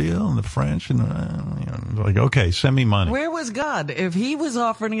made a deal, and the French, and like, okay, send me money. Where was God? If he was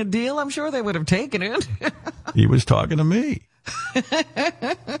offering a deal, I'm sure they would have taken it. He was talking to me.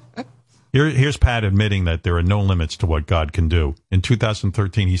 Here's Pat admitting that there are no limits to what God can do. In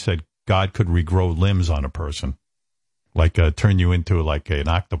 2013, he said God could regrow limbs on a person, like turn you into like an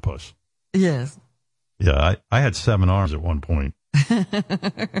octopus. Yes. Yeah, I had 7 arms at one point.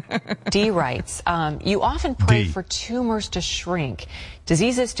 D writes, you often pray for tumors to shrink,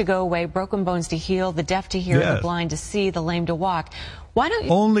 diseases to go away, broken bones to heal, the deaf to hear, the blind to see, the lame to walk. Why don't you...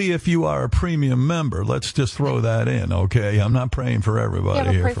 Only if you are a premium member. Let's just throw that in, okay? I'm not praying for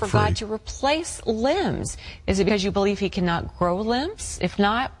everybody here pray for for free. God to replace limbs. Is it because you believe he cannot grow limbs? If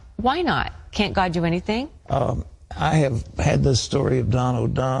not, why not? Can't God do anything? I have had this story of Don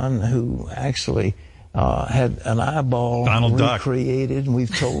O'Don, who actually had an eyeball recreated, and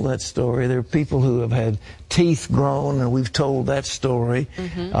we've told that story. There are people who have had teeth grown, and we've told that story.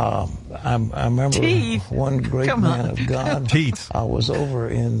 I remember one great man of God. Teeth. I was over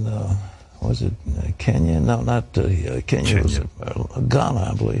in, was it Kenya? No, not Kenya. It was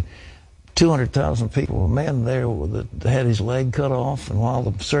Ghana, I believe. 200,000 people. A man there that had his leg cut off, and while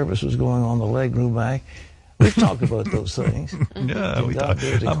the service was going on, the leg grew back. We've talked about those things. Yeah, we talked.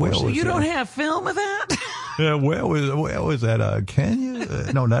 You don't have film of that? Yeah, where was that?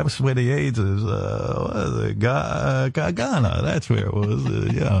 Kenya? No, that was where the AIDS is. Ghana. That's where it was.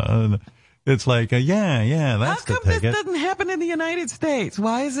 Yeah. It's like, that's How the come this ticket. doesn't happen in the United States?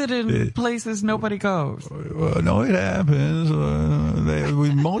 Why is it in places nobody goes? No, it happens. We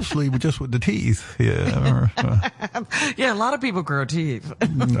mostly just with the teeth. Yeah. Yeah, a lot of people grow teeth.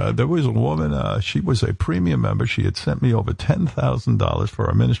 There was a woman, she was a premium member. She had sent me over $10,000 for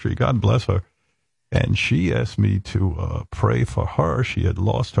our ministry. God bless her. And she asked me to pray for her. She had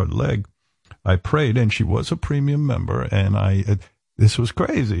lost her leg. I prayed, and she was a premium member, and this was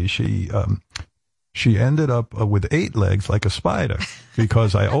crazy. She ended up with 8 legs like a spider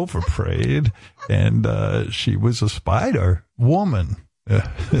because I overprayed, and she was a spider woman.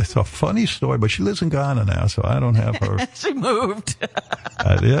 It's a funny story, but she lives in Ghana now, so I don't have her. She moved.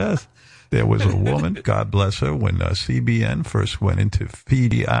 Yes. There was a woman, God bless her, when CBN first went into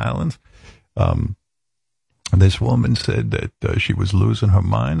Fiji Islands. This woman said that she was losing her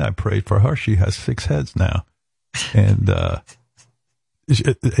mind. I prayed for her. She has 6 heads now. And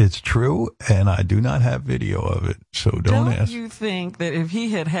it's true, and I do not have video of it, so don't ask. You think that if he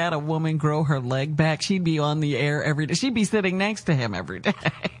had had a woman grow her leg back, she'd be on the air every day? She'd be sitting next to him every day.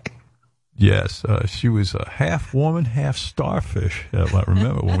 Yes, she was a half woman, half starfish. I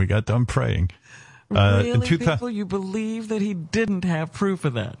remember when we got done praying. Really, people, you believe that he didn't have proof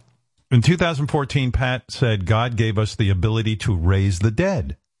of that? In 2014, Pat said God gave us the ability to raise the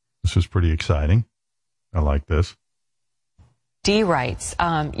dead. This was pretty exciting. I like this. D writes,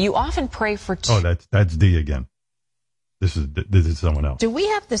 you often pray for... that's D again. This is someone else. Do we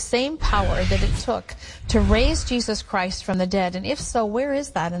have the same power that it took to raise Jesus Christ from the dead? And if so, where is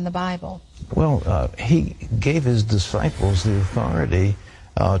that in the Bible? Well, he gave his disciples the authority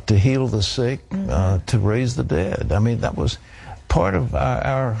to heal the sick, to raise the dead. I mean, that was part of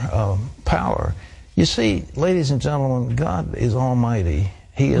our power. You see, ladies and gentlemen, God is almighty.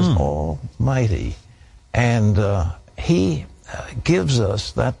 He is almighty. And he gives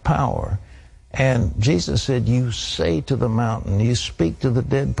us that power. And Jesus said, you say to the mountain, you speak to the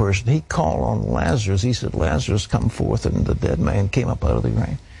dead person. He called on Lazarus. He said, Lazarus, come forth. And the dead man came up out of the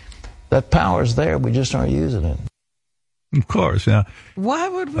grave. That power is there. We just aren't using it. Of course, yeah. Why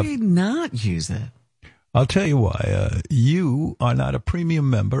would we not use it? I'll tell you why. You are not a premium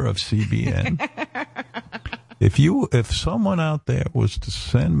member of CBN. If someone out there was to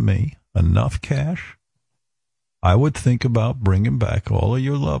send me enough cash, I would think about bringing back all of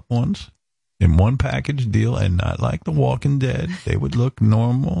your loved ones in one package deal, and not like The Walking Dead. They would look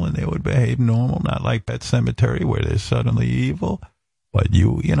normal and they would behave normal, not like Pet Sematary where they're suddenly evil. But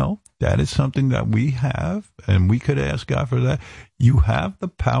you know, that is something that we have, and we could ask God for that. You have the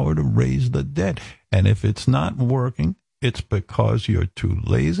power to raise the dead. And if it's not working, it's because you're too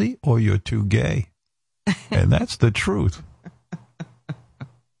lazy or you're too gay. And that's the truth.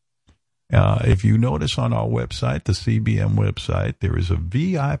 If you notice on our website, the CBM website, there is a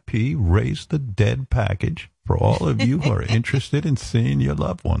VIP Raise the Dead package for all of you who are interested in seeing your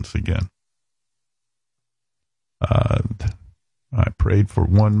loved ones again. I prayed for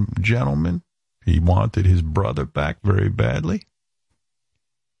one gentleman. He wanted his brother back very badly.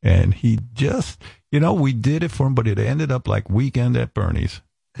 And he just, we did it for him, but it ended up like Weekend at Bernie's.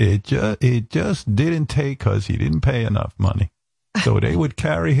 It just didn't take because he didn't pay enough money. So they would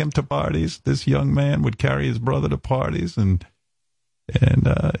carry him to parties. This young man would carry his brother to parties, and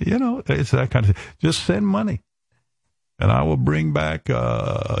it's that kind of thing. Just send money, and I will bring back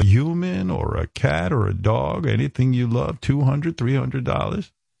a human or a cat or a dog, anything you love, $200,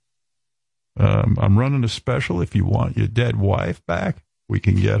 $300. I'm running a special. If you want your dead wife back, we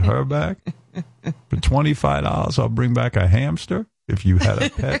can get her back. For $25, I'll bring back a hamster. If you had a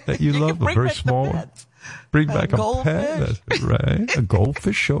pet that you loved, a very small one. Bring back a pet. That's right. A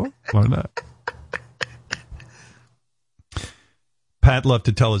goldfish, sure. Why not? Pat loved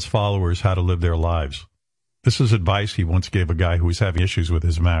to tell his followers how to live their lives. This is advice he once gave a guy who was having issues with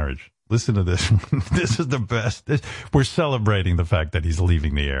his marriage. Listen to this. This is the best. We're celebrating the fact that he's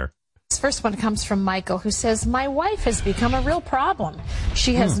leaving the air. This first one comes from Michael, who says, my wife has become a real problem.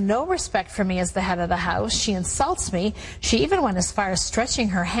 She has no respect for me as the head of the house. She insults me. She even went as far as stretching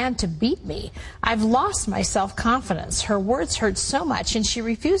her hand to beat me. I've lost my self-confidence. Her words hurt so much, and she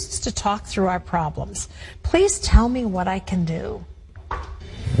refuses to talk through our problems. Please tell me what I can do.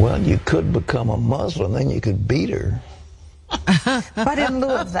 Well, you could become a Muslim, then you could beat her. But in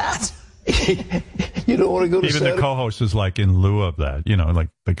lieu of that... You don't want to go to even the co-host is like, in lieu of that,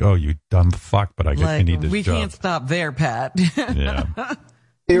 like oh, you dumb fuck, but I need this we job. Can't stop there, Pat. Yeah.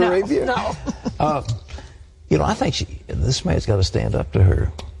 Arabia? No. I think this man's got to stand up to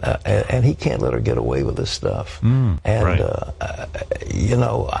her, and he can't let her get away with this stuff. Right.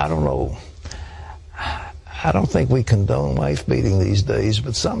 I don't know. I don't think we condone wife beating these days,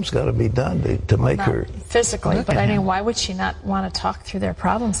 but something's got to be done to make her physically. But I mean, why would she not want to talk through their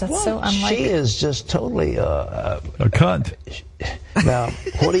problems? That's so unlike. She is just totally a cunt. Now,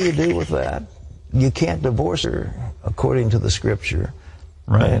 what do you do with that? You can't divorce her according to the scripture.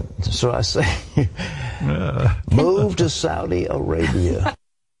 Right. And so I say, move to Saudi Arabia.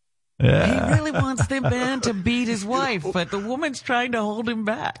 Yeah. He really wants the man to beat his wife, but the woman's trying to hold him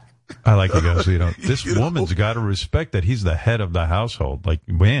back. I like to go, this woman's got to respect that he's the head of the household. Like,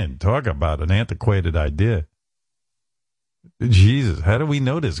 man, talk about an antiquated idea. Jesus, how do we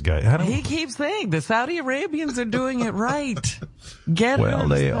know this guy? He keeps saying the Saudi Arabians are doing it right. Get her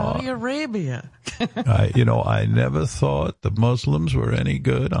to Saudi Arabia. I never thought the Muslims were any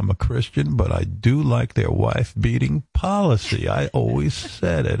good. I'm a Christian, but I do like their wife-beating policy. I always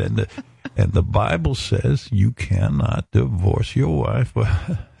said it. And the Bible says you cannot divorce your wife.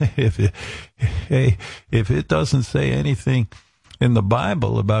 If it doesn't say anything in the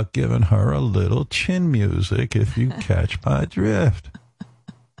Bible about giving her a little chin music, if you catch my drift.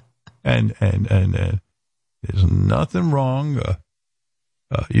 And there's nothing wrong.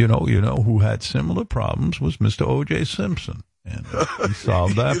 Who had similar problems was Mr. O.J. Simpson. And he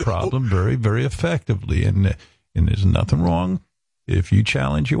solved that problem very, very effectively. And there's nothing wrong if you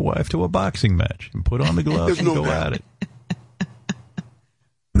challenge your wife to a boxing match and put on the gloves and go at it.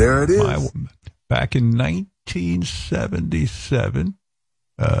 There it is. Back in 1977,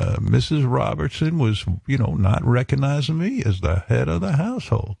 Mrs. Robertson was, not recognizing me as the head of the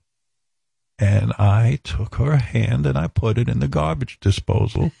household. And I took her hand and I put it in the garbage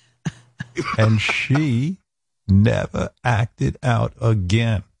disposal. And she never acted out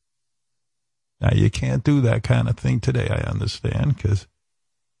again. Now, you can't do that kind of thing today, I understand, because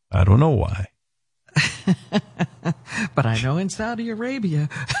I don't know why. But I know in Saudi Arabia.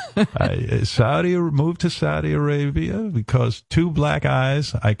 Moved to Saudi Arabia because two black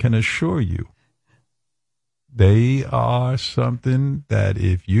eyes, I can assure you, they are something that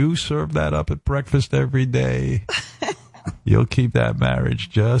if you serve that up at breakfast every day, you'll keep that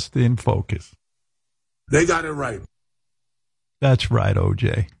marriage just in focus. They got it right. That's right,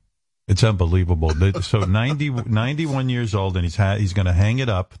 OJ. It's unbelievable. So 91 years old, and he's going to hang it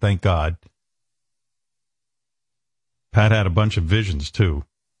up, thank God. Pat had a bunch of visions, too,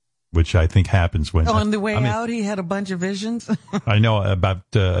 which I think happens when... On the way out, he had a bunch of visions? I know about...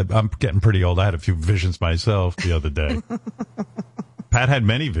 I'm getting pretty old. I had a few visions myself the other day. Pat had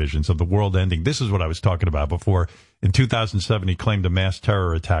many visions of the world ending. This is what I was talking about before. In 2007, he claimed a mass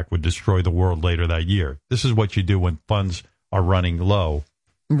terror attack would destroy the world later that year. This is what you do when funds are running low.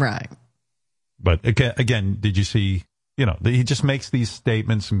 Right. But again, did you see... he just makes these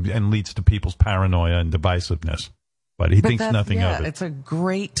statements and leads to people's paranoia and divisiveness. But he thinks nothing of it. It's a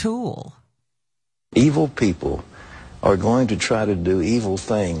great tool. Evil people are going to try to do evil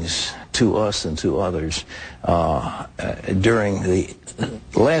things to us and to others during the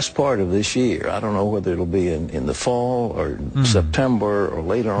last part of this year. I don't know whether it'll be in the fall or September or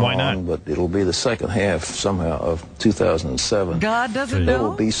later on, but it'll be the second half somehow of 2007. God doesn't know? There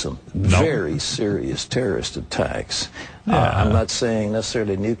will be some very serious terrorist attacks. I'm not saying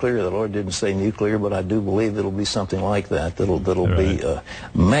necessarily nuclear. The Lord didn't say nuclear, but I do believe it'll be something like that. That'll be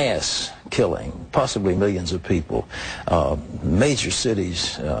mass killing, possibly millions of people, major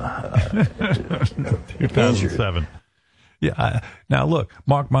cities 2007. Yeah. Now look,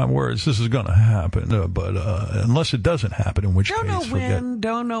 mark my words. This is going to happen, but unless it doesn't happen, in which don't case, know when,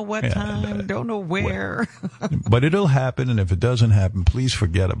 don't know what time, don't know where. But it'll happen, and if it doesn't happen, please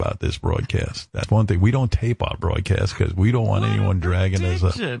forget about this broadcast. That's one thing. We don't tape our broadcast because we don't want anyone dragging us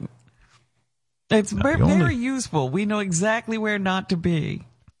up. It's very useful. We know exactly where not to be.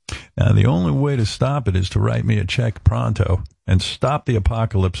 Now, the only way to stop it is to write me a check pronto and stop the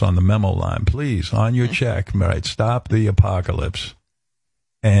apocalypse on the memo line. Please, on your check, right? Stop the apocalypse.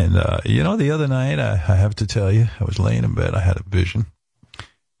 And, the other night, I have to tell you, I was laying in bed. I had a vision.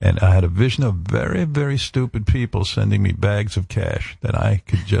 And I had a vision of very, very stupid people sending me bags of cash that I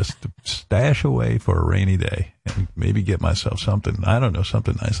could just stash away for a rainy day and maybe get myself something, I don't know,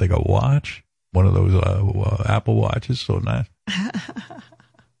 something nice, like a watch, one of those Apple Watches, so nice.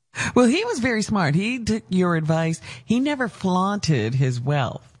 Well, he was very smart. He took your advice. He never flaunted his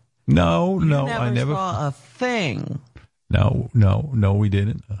wealth. No, I never saw a thing. No, we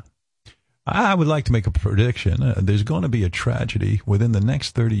didn't. I would like to make a prediction. There's going to be a tragedy within the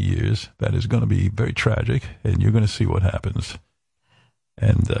next 30 years that is going to be very tragic, and you're going to see what happens.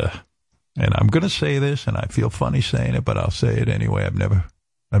 And and I'm going to say this, and I feel funny saying it, but I'll say it anyway. I've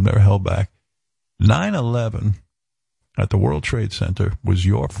never held back. 9/11 at the World Trade Center was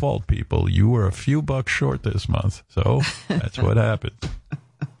your fault, people. You were a few bucks short this month, so that's what happened.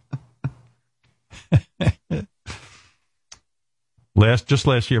 Just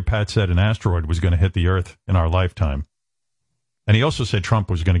last year, Pat said an asteroid was going to hit the Earth in our lifetime. And he also said Trump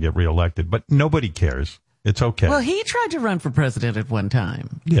was going to get reelected, but nobody cares. It's okay. Well, he tried to run for president at one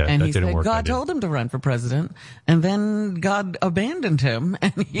time. Yeah, and that he didn't said work, God told him to run for president, and then God abandoned him,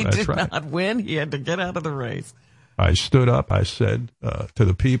 and he That's did right. not win. He had to get out of the race. I stood up. I said to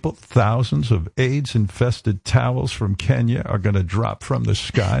the people, thousands of AIDS-infested towels from Kenya are going to drop from the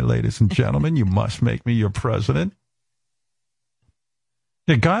sky, ladies and gentlemen. You must make me your president.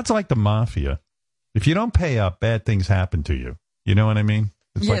 Yeah, God's like the mafia. If you don't pay up, bad things happen to you. You know what I mean?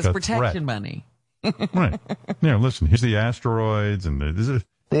 It's like a protection threat. money. Right. Yeah, listen, here's the asteroids, and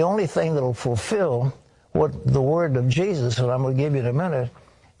The only thing that will fulfill what the word of Jesus, and I'm going to give you in a minute,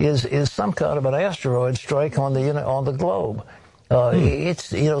 is some kind of an asteroid strike on the globe.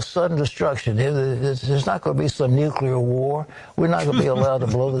 It's sudden destruction. There's not going to be some nuclear war. We're not going to be allowed to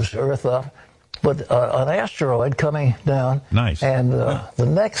blow this Earth up. But an asteroid coming down. Nice. And the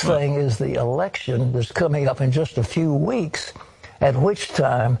next thing is the election that's coming up in just a few weeks, at which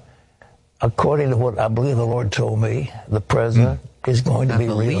time, according to what I believe the Lord told me, the president is going to be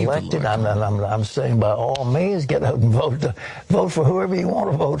reelected. I'm saying by all means, get out and vote for whoever you want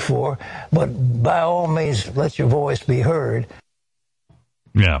to vote for, but by all means, let your voice be heard.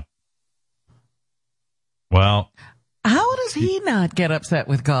 Yeah. Well, how does he not get upset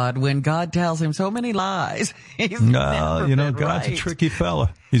with God when God tells him so many lies? He's no, never God's right. a tricky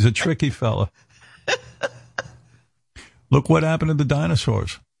fella. He's a tricky fella. Look what happened to the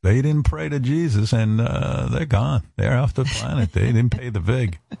dinosaurs. They didn't pray to Jesus, and they're gone. They're off the planet. They didn't pay the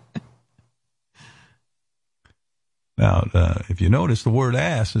vig. Now, if you notice, the word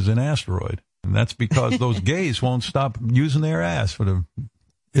ass is an asteroid, and that's because those gays won't stop using their ass for the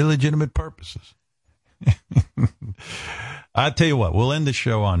illegitimate purposes. I'll tell you what, we'll end the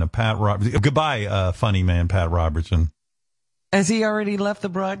show on a Pat Robertson. Goodbye, funny man, Pat Robertson. Has he already left the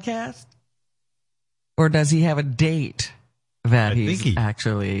broadcast? Or does he have a date that he's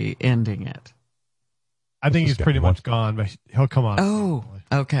actually ending it? I think he's pretty much gone, but he'll come on. Oh,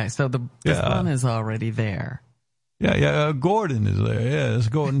 okay. So the sun is already there. Yeah. Gordon is there. Yes,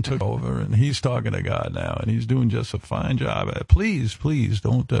 Gordon took over, and he's talking to God now, and he's doing just a fine job. Please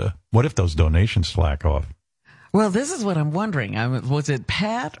don't. What if those donations slack off? Well, this is what I'm wondering. Was it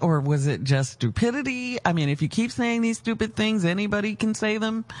Pat or was it just stupidity? I mean, if you keep saying these stupid things, anybody can say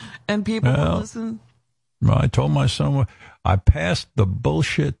them, and people will listen. I told my son, I passed the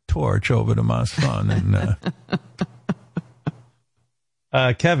bullshit torch over to my son.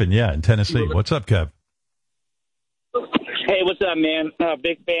 And Kevin, in Tennessee. What's up, Kev? Hey, what's up, man?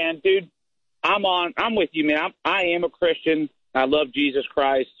 Big fan, dude. I'm with you, man. I am a Christian. I love Jesus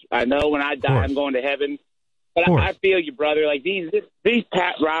Christ. I know when I die, I'm going to heaven. But I feel you, brother. Like these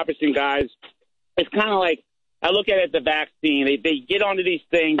Pat Robertson guys, it's kind of like I look at it as the vaccine. They get onto these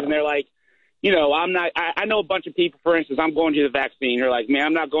things and they're like, I'm not. I know a bunch of people, for instance, I'm going to the vaccine. They're like, man,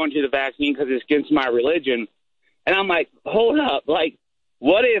 I'm not going to the vaccine because it's against my religion. And I'm like, hold up. Like,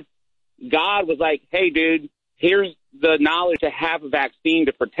 what if God was like, hey, dude, here's the knowledge to have a vaccine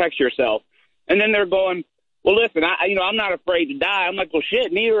to protect yourself. And then they're going, well, listen, I'm not afraid to die. I'm like, well,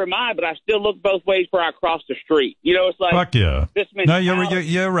 shit, neither am I, but I still look both ways before I cross the street. It's like, fuck yeah. This no,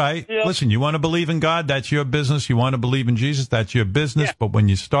 you're right. Listen, you want to believe in God, that's your business. You want to believe in Jesus, that's your business. Yeah. But when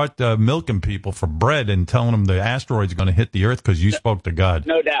you start milking people for bread and telling them the asteroid's going to hit the earth because you spoke to God,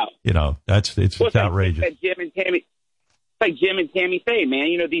 no doubt. It's outrageous. Like Jim and Tammy say,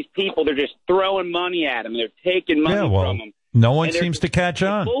 man, these people, they're just throwing money at them. They're taking money from them. No one seems to catch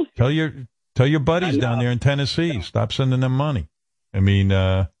on. Tell your buddies down there in Tennessee, stop sending them money. I mean,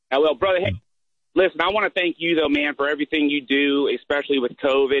 well, brother, hey, listen, I want to thank you, though, man, for everything you do, especially with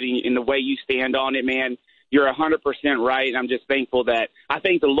COVID and the way you stand on it, man. You're 100% right, and I'm just thankful that I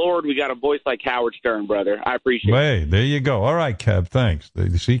thank the Lord we got a voice like Howard Stern, brother. I appreciate it. Hey, there you go. All right, Kev, thanks.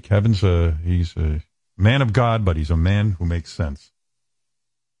 You see, Kevin's he's a man of God, but he's a man who makes sense.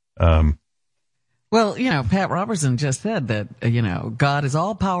 Well, Pat Robertson just said that, God is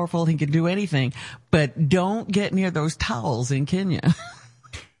all powerful. He can do anything, but don't get near those towels in Kenya.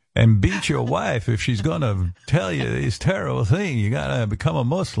 And beat your wife if she's going to tell you these terrible things. You got to become a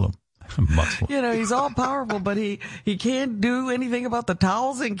Muslim. He's all powerful, but he can't do anything about the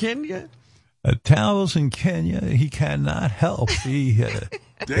towels in Kenya. Towels in Kenya, he cannot help.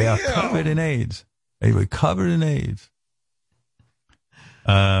 They are covered in AIDS. They were covered in AIDS.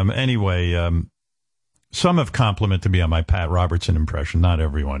 Anyway, some have complimented me on my Pat Robertson impression. Not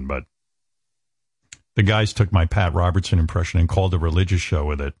everyone, but the guys took my Pat Robertson impression and called a religious show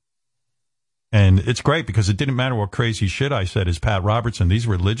with it. And it's great because it didn't matter what crazy shit I said as Pat Robertson. These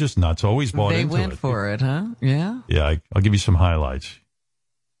religious nuts always bought into it. They went for it, huh? Yeah? Yeah, I'll give you some highlights.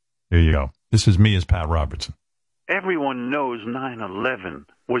 Here you go. This is me as Pat Robertson. Everyone knows 9/11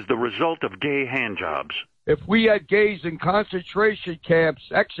 was the result of gay handjobs. If we had gays in concentration camps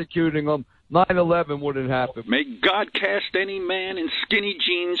executing them, 9/11 wouldn't happen. May God cast any man in skinny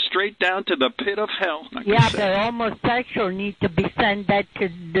jeans straight down to the pit of hell. Yeah, the homosexual need to be sent back to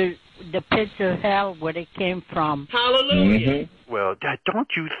the pits of hell where they came from. Hallelujah. Well, don't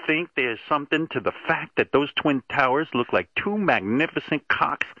you think there's something to the fact that those twin towers look like two magnificent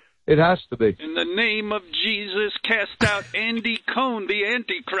cocks? It has to be. In the name of Jesus, cast out Andy Cohn, the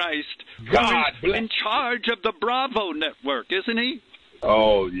Antichrist. God who is in charge of the Bravo network, isn't he?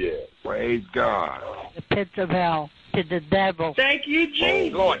 Oh, yeah. Praise God. The pits of hell to the devil. Thank you,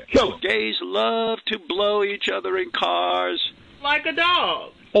 Jesus. Oh, Lord, kill him. Gays love to blow each other in cars. Like a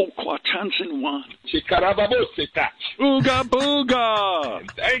dog. Oh, Quatansin one. Chikarababusita. Ooga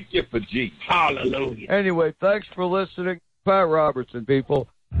booga. Thank you for Jesus. Hallelujah. Anyway, thanks for listening. Pat Robertson, people.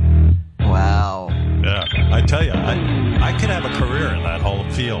 Wow. Yeah, I tell you, I could have a career in that whole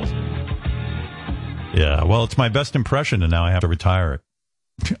field. Yeah, well, it's my best impression, and now I have to retire it.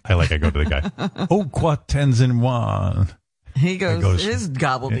 I go to the guy. Oh, Quatansin one. He goes, his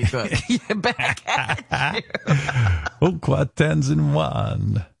gobbledygook. Back at you. Oh, Quatansin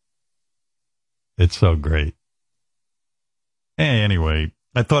one. It's so great. Hey, anyway,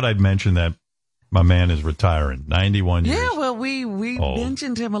 I thought I'd mention that my man is retiring, 91 years. Yeah, well, we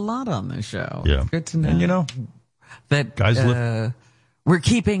mentioned him a lot on this show. Yeah. Good to know. And, that guys we're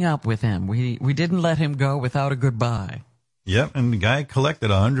keeping up with him. We didn't let him go without a goodbye. Yep, and the guy collected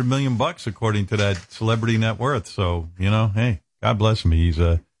 $100 million according to that celebrity net worth. So, hey, God bless him. He's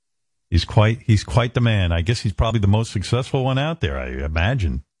quite the man. I guess he's probably the most successful one out there, I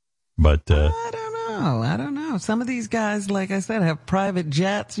imagine. But I don't know. Some of these guys, like I said, have private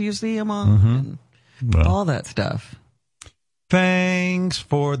jets you see them on, and all that stuff. Thanks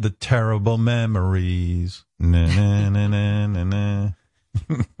for the terrible memories. Na, na, na, na, na, na.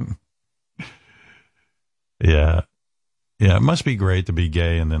 Yeah. Yeah, it must be great to be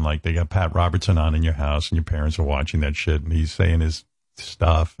gay, and then they got Pat Robertson on in your house, and your parents are watching that shit, and he's saying his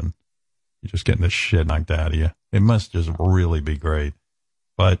stuff, and you're just getting the shit knocked out of you. It must just really be great.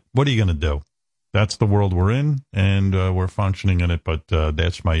 But what are you going to do? That's the world we're in, and we're functioning in it. But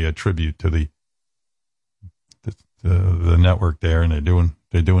that's my tribute to the network there, and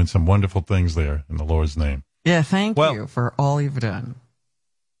they're doing some wonderful things there in the Lord's name. Yeah, thank you for all you've done.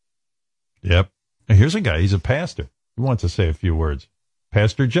 Yep. Here's a guy. He's a pastor. He wants to say a few words.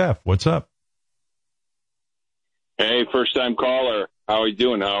 Pastor Jeff, what's up? Hey, first-time caller. How are you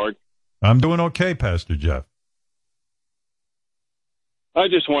doing, Howard? I'm doing okay, Pastor Jeff. I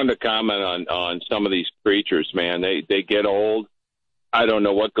just wanted to comment on some of these preachers, man. They get old. I don't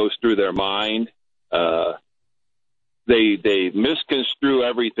know what goes through their mind. They misconstrue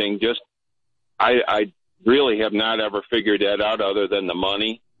everything. I really have not ever figured that out other than the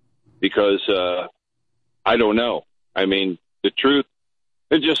money, because I don't know. I mean, the truth,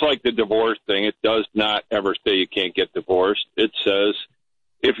 it's just like the divorce thing. It does not ever say you can't get divorced. It says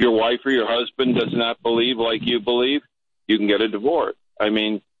if your wife or your husband does not believe like you believe, you can get a divorce. I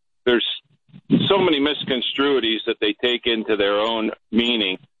mean, there's so many misconstruities that they take into their own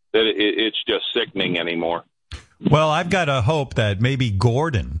meaning that it's just sickening anymore. Well, I've got to hope that maybe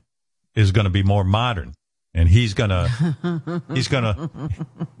Gordon is going to be more modern, and he's gonna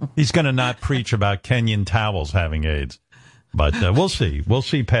not preach about Kenyan towels having AIDS. But we'll see. We'll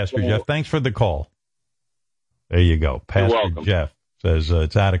see, Pastor Jeff. Thanks for the call. There you go. Pastor Jeff says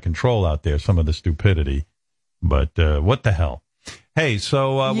it's out of control out there, some of the stupidity. But what the hell? Hey,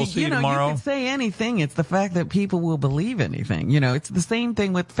 so we'll see you tomorrow. You can say anything. It's the fact that people will believe anything. It's the same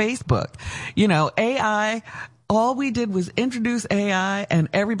thing with Facebook. AI, all we did was introduce AI, and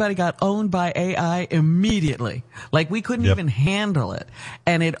everybody got owned by AI immediately. We couldn't even handle it.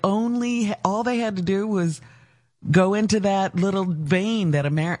 And all they had to do was go into that little vein that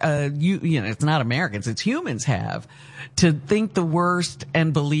it's not Americans, it's humans have, to think the worst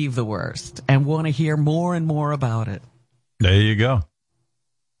and believe the worst and want to hear more and more about it. There you go.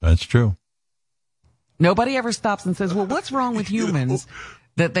 That's true. Nobody ever stops and says, well, what's wrong with humans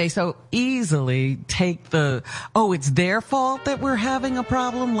that they so easily take it's their fault that we're having a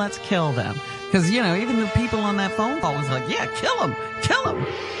problem, let's kill them. Because, even the people on that phone call was like, yeah, kill them.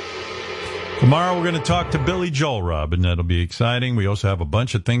 Tomorrow we're going to talk to Billy Joel, Rob, and that'll be exciting. We also have a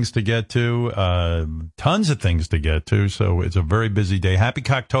bunch of things to get to, tons of things to get to, so it's a very busy day. Happy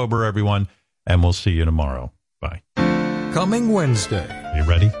Cocktober, everyone, and we'll see you tomorrow. Bye. Coming Wednesday. You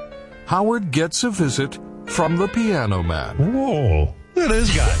ready? Howard gets a visit from the Piano Man. Whoa. Look at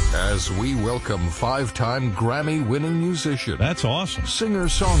this guy. As we welcome 5-time Grammy-winning musician. That's awesome.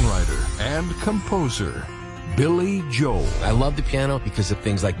 Singer-songwriter and composer, Billy Joel. I love the piano because of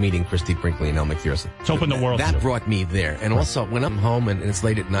things like meeting Christy Brinkley and Elle McPherson. It's opened the world. That brought me there. And also, when I'm home and it's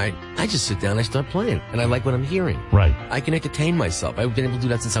late at night, I just sit down and I start playing. And I like what I'm hearing. Right. I can entertain myself. I've been able to do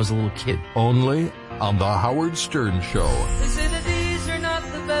that since I was a little kid. Only on The Howard Stern Show. They say that these are not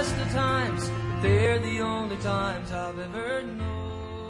the best of times, but they're the only times I've ever known.